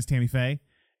Eyes Tammy Faye.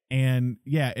 And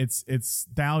yeah, it's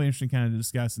that'll be interesting kind of to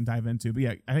discuss and dive into. But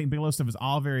yeah, I think Bigelow stuff is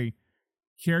all very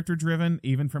character driven,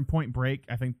 even from Point Break.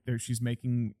 I think she's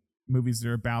making movies that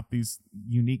are about these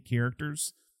unique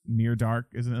characters. Near Dark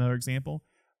is another example.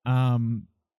 And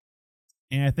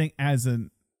I think as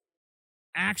an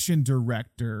action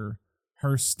director,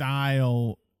 her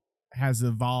style has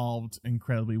evolved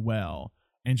incredibly well.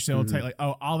 And she'll take like,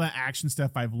 oh, all that action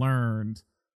stuff I've learned,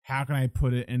 how can I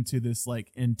put it into this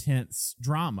like intense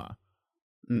drama?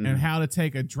 And how to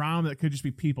take a drama that could just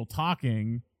be people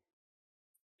talking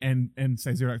and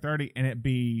say Zero Dark 30 and it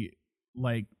be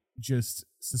like just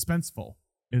suspenseful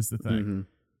is the thing.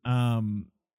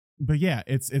 But yeah,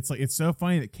 it's like it's so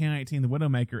funny that K-19, The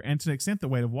Widowmaker, and to an extent The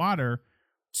Weight of Water,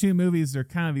 two movies that are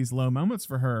kind of these low moments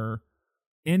for her,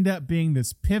 end up being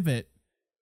this pivot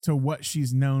to what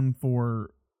she's known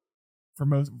for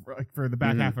most, like for the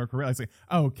back half of her career. It's like,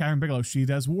 oh, Kathryn Bigelow, she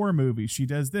does war movies, she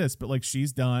does this, but like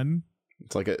she's done.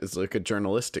 It's like a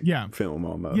journalistic film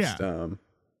almost. Yeah.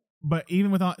 But even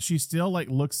with all, she still like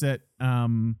looks at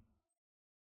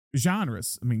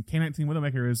genres. I mean, K-19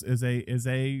 Widowmaker is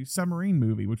a submarine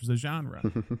movie, which was a genre.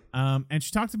 And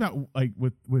she talked about like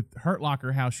with Hurt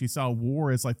Locker how she saw war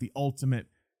as like the ultimate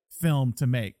film to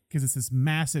make, because it's this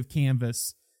massive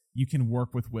canvas you can work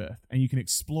with, and you can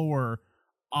explore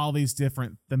all these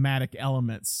different thematic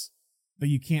elements that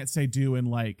you can't say do in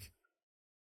like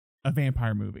a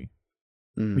vampire movie,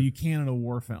 but you can in a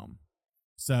war film.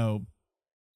 So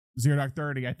Zero Dark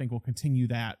 30, I think, will continue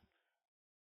that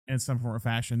in some form or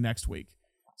fashion next week.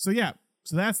 So yeah,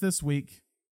 so that's this week.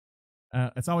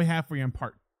 That's all we have for you on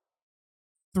part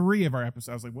 3 of our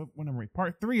episode. I was like, what number?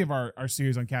 Part 3 of our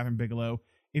series on Kathryn Bigelow.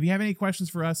 If you have any questions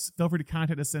for us, feel free to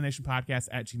contact us at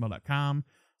cinenationpodcast@gmail.com.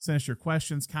 Send us your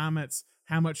questions, comments,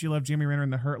 how much you love Jeremy Renner in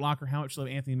The Hurt Locker, how much you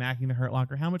love Anthony Mackie in The Hurt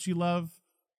Locker, how much you love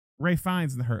Ray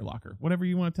Fiennes in The Hurt Locker, whatever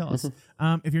you want to tell us.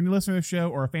 If you're a new listener to the show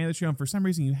or a fan of the show and for some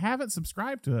reason you haven't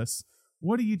subscribed to us,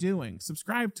 what are you doing?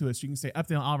 Subscribe to us. You can stay up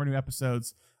to date on all of our new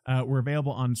episodes. We're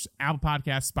available on Apple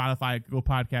Podcasts, Spotify, Google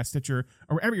Podcasts, Stitcher,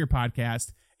 or wherever your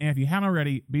podcast. And if you haven't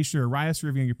already, be sure to write us a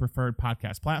review on your preferred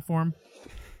podcast platform.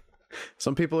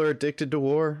 Some people are addicted to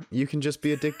war. You can just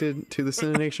be addicted to the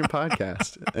Cine Nation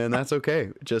podcast, and that's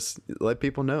okay. Just let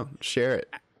people know. Share it.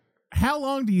 How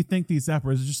long do you think these up?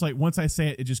 Or is it just like once I say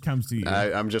it, it just comes to you?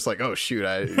 I'm just like, oh shoot!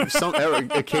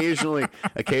 Occasionally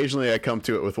I come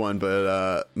to it with one,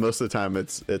 but most of the time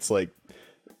it's like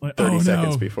 30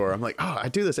 seconds before I'm like, oh, I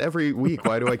do this every week.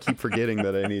 Why do I keep forgetting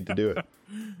that I need to do it?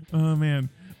 Oh man.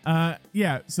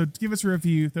 Yeah, so give us a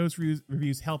review. Those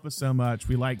reviews help us so much.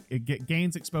 We like it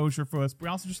gains exposure for us. We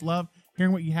also just love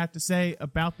hearing what you have to say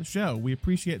about the show. We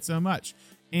appreciate it so much.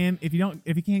 And if you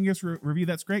can't give us a review,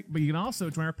 that's great. But you can also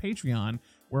join our Patreon,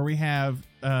 where we have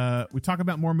we talk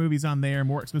about more movies on there,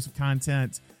 more exclusive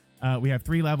content. We have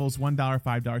 3 levels: $1,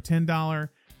 $5, $10.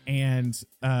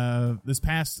 And this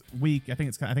past week, I think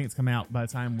it's come out by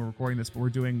the time we're recording this, but we're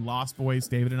doing Lost Boys.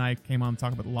 David and I came on to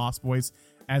talk about the Lost Boys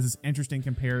as this interesting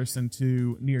comparison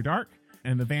to Near Dark,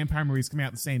 and the vampire movies come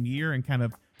out the same year, and kind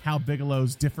of how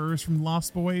Bigelow's differs from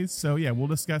Lost Boys. So yeah, we'll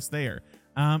discuss there.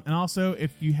 And also,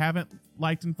 if you haven't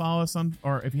liked and follow us on,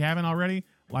 or if you haven't already,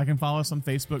 like and follow us on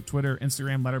Facebook, Twitter,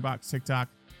 Instagram, Letterboxd, TikTok,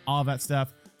 all of that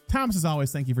stuff. Thomas, as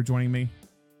always, thank you for joining me.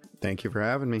 Thank you for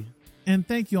having me. And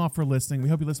thank you all for listening. We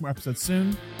hope you listen to more episodes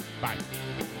soon. Bye.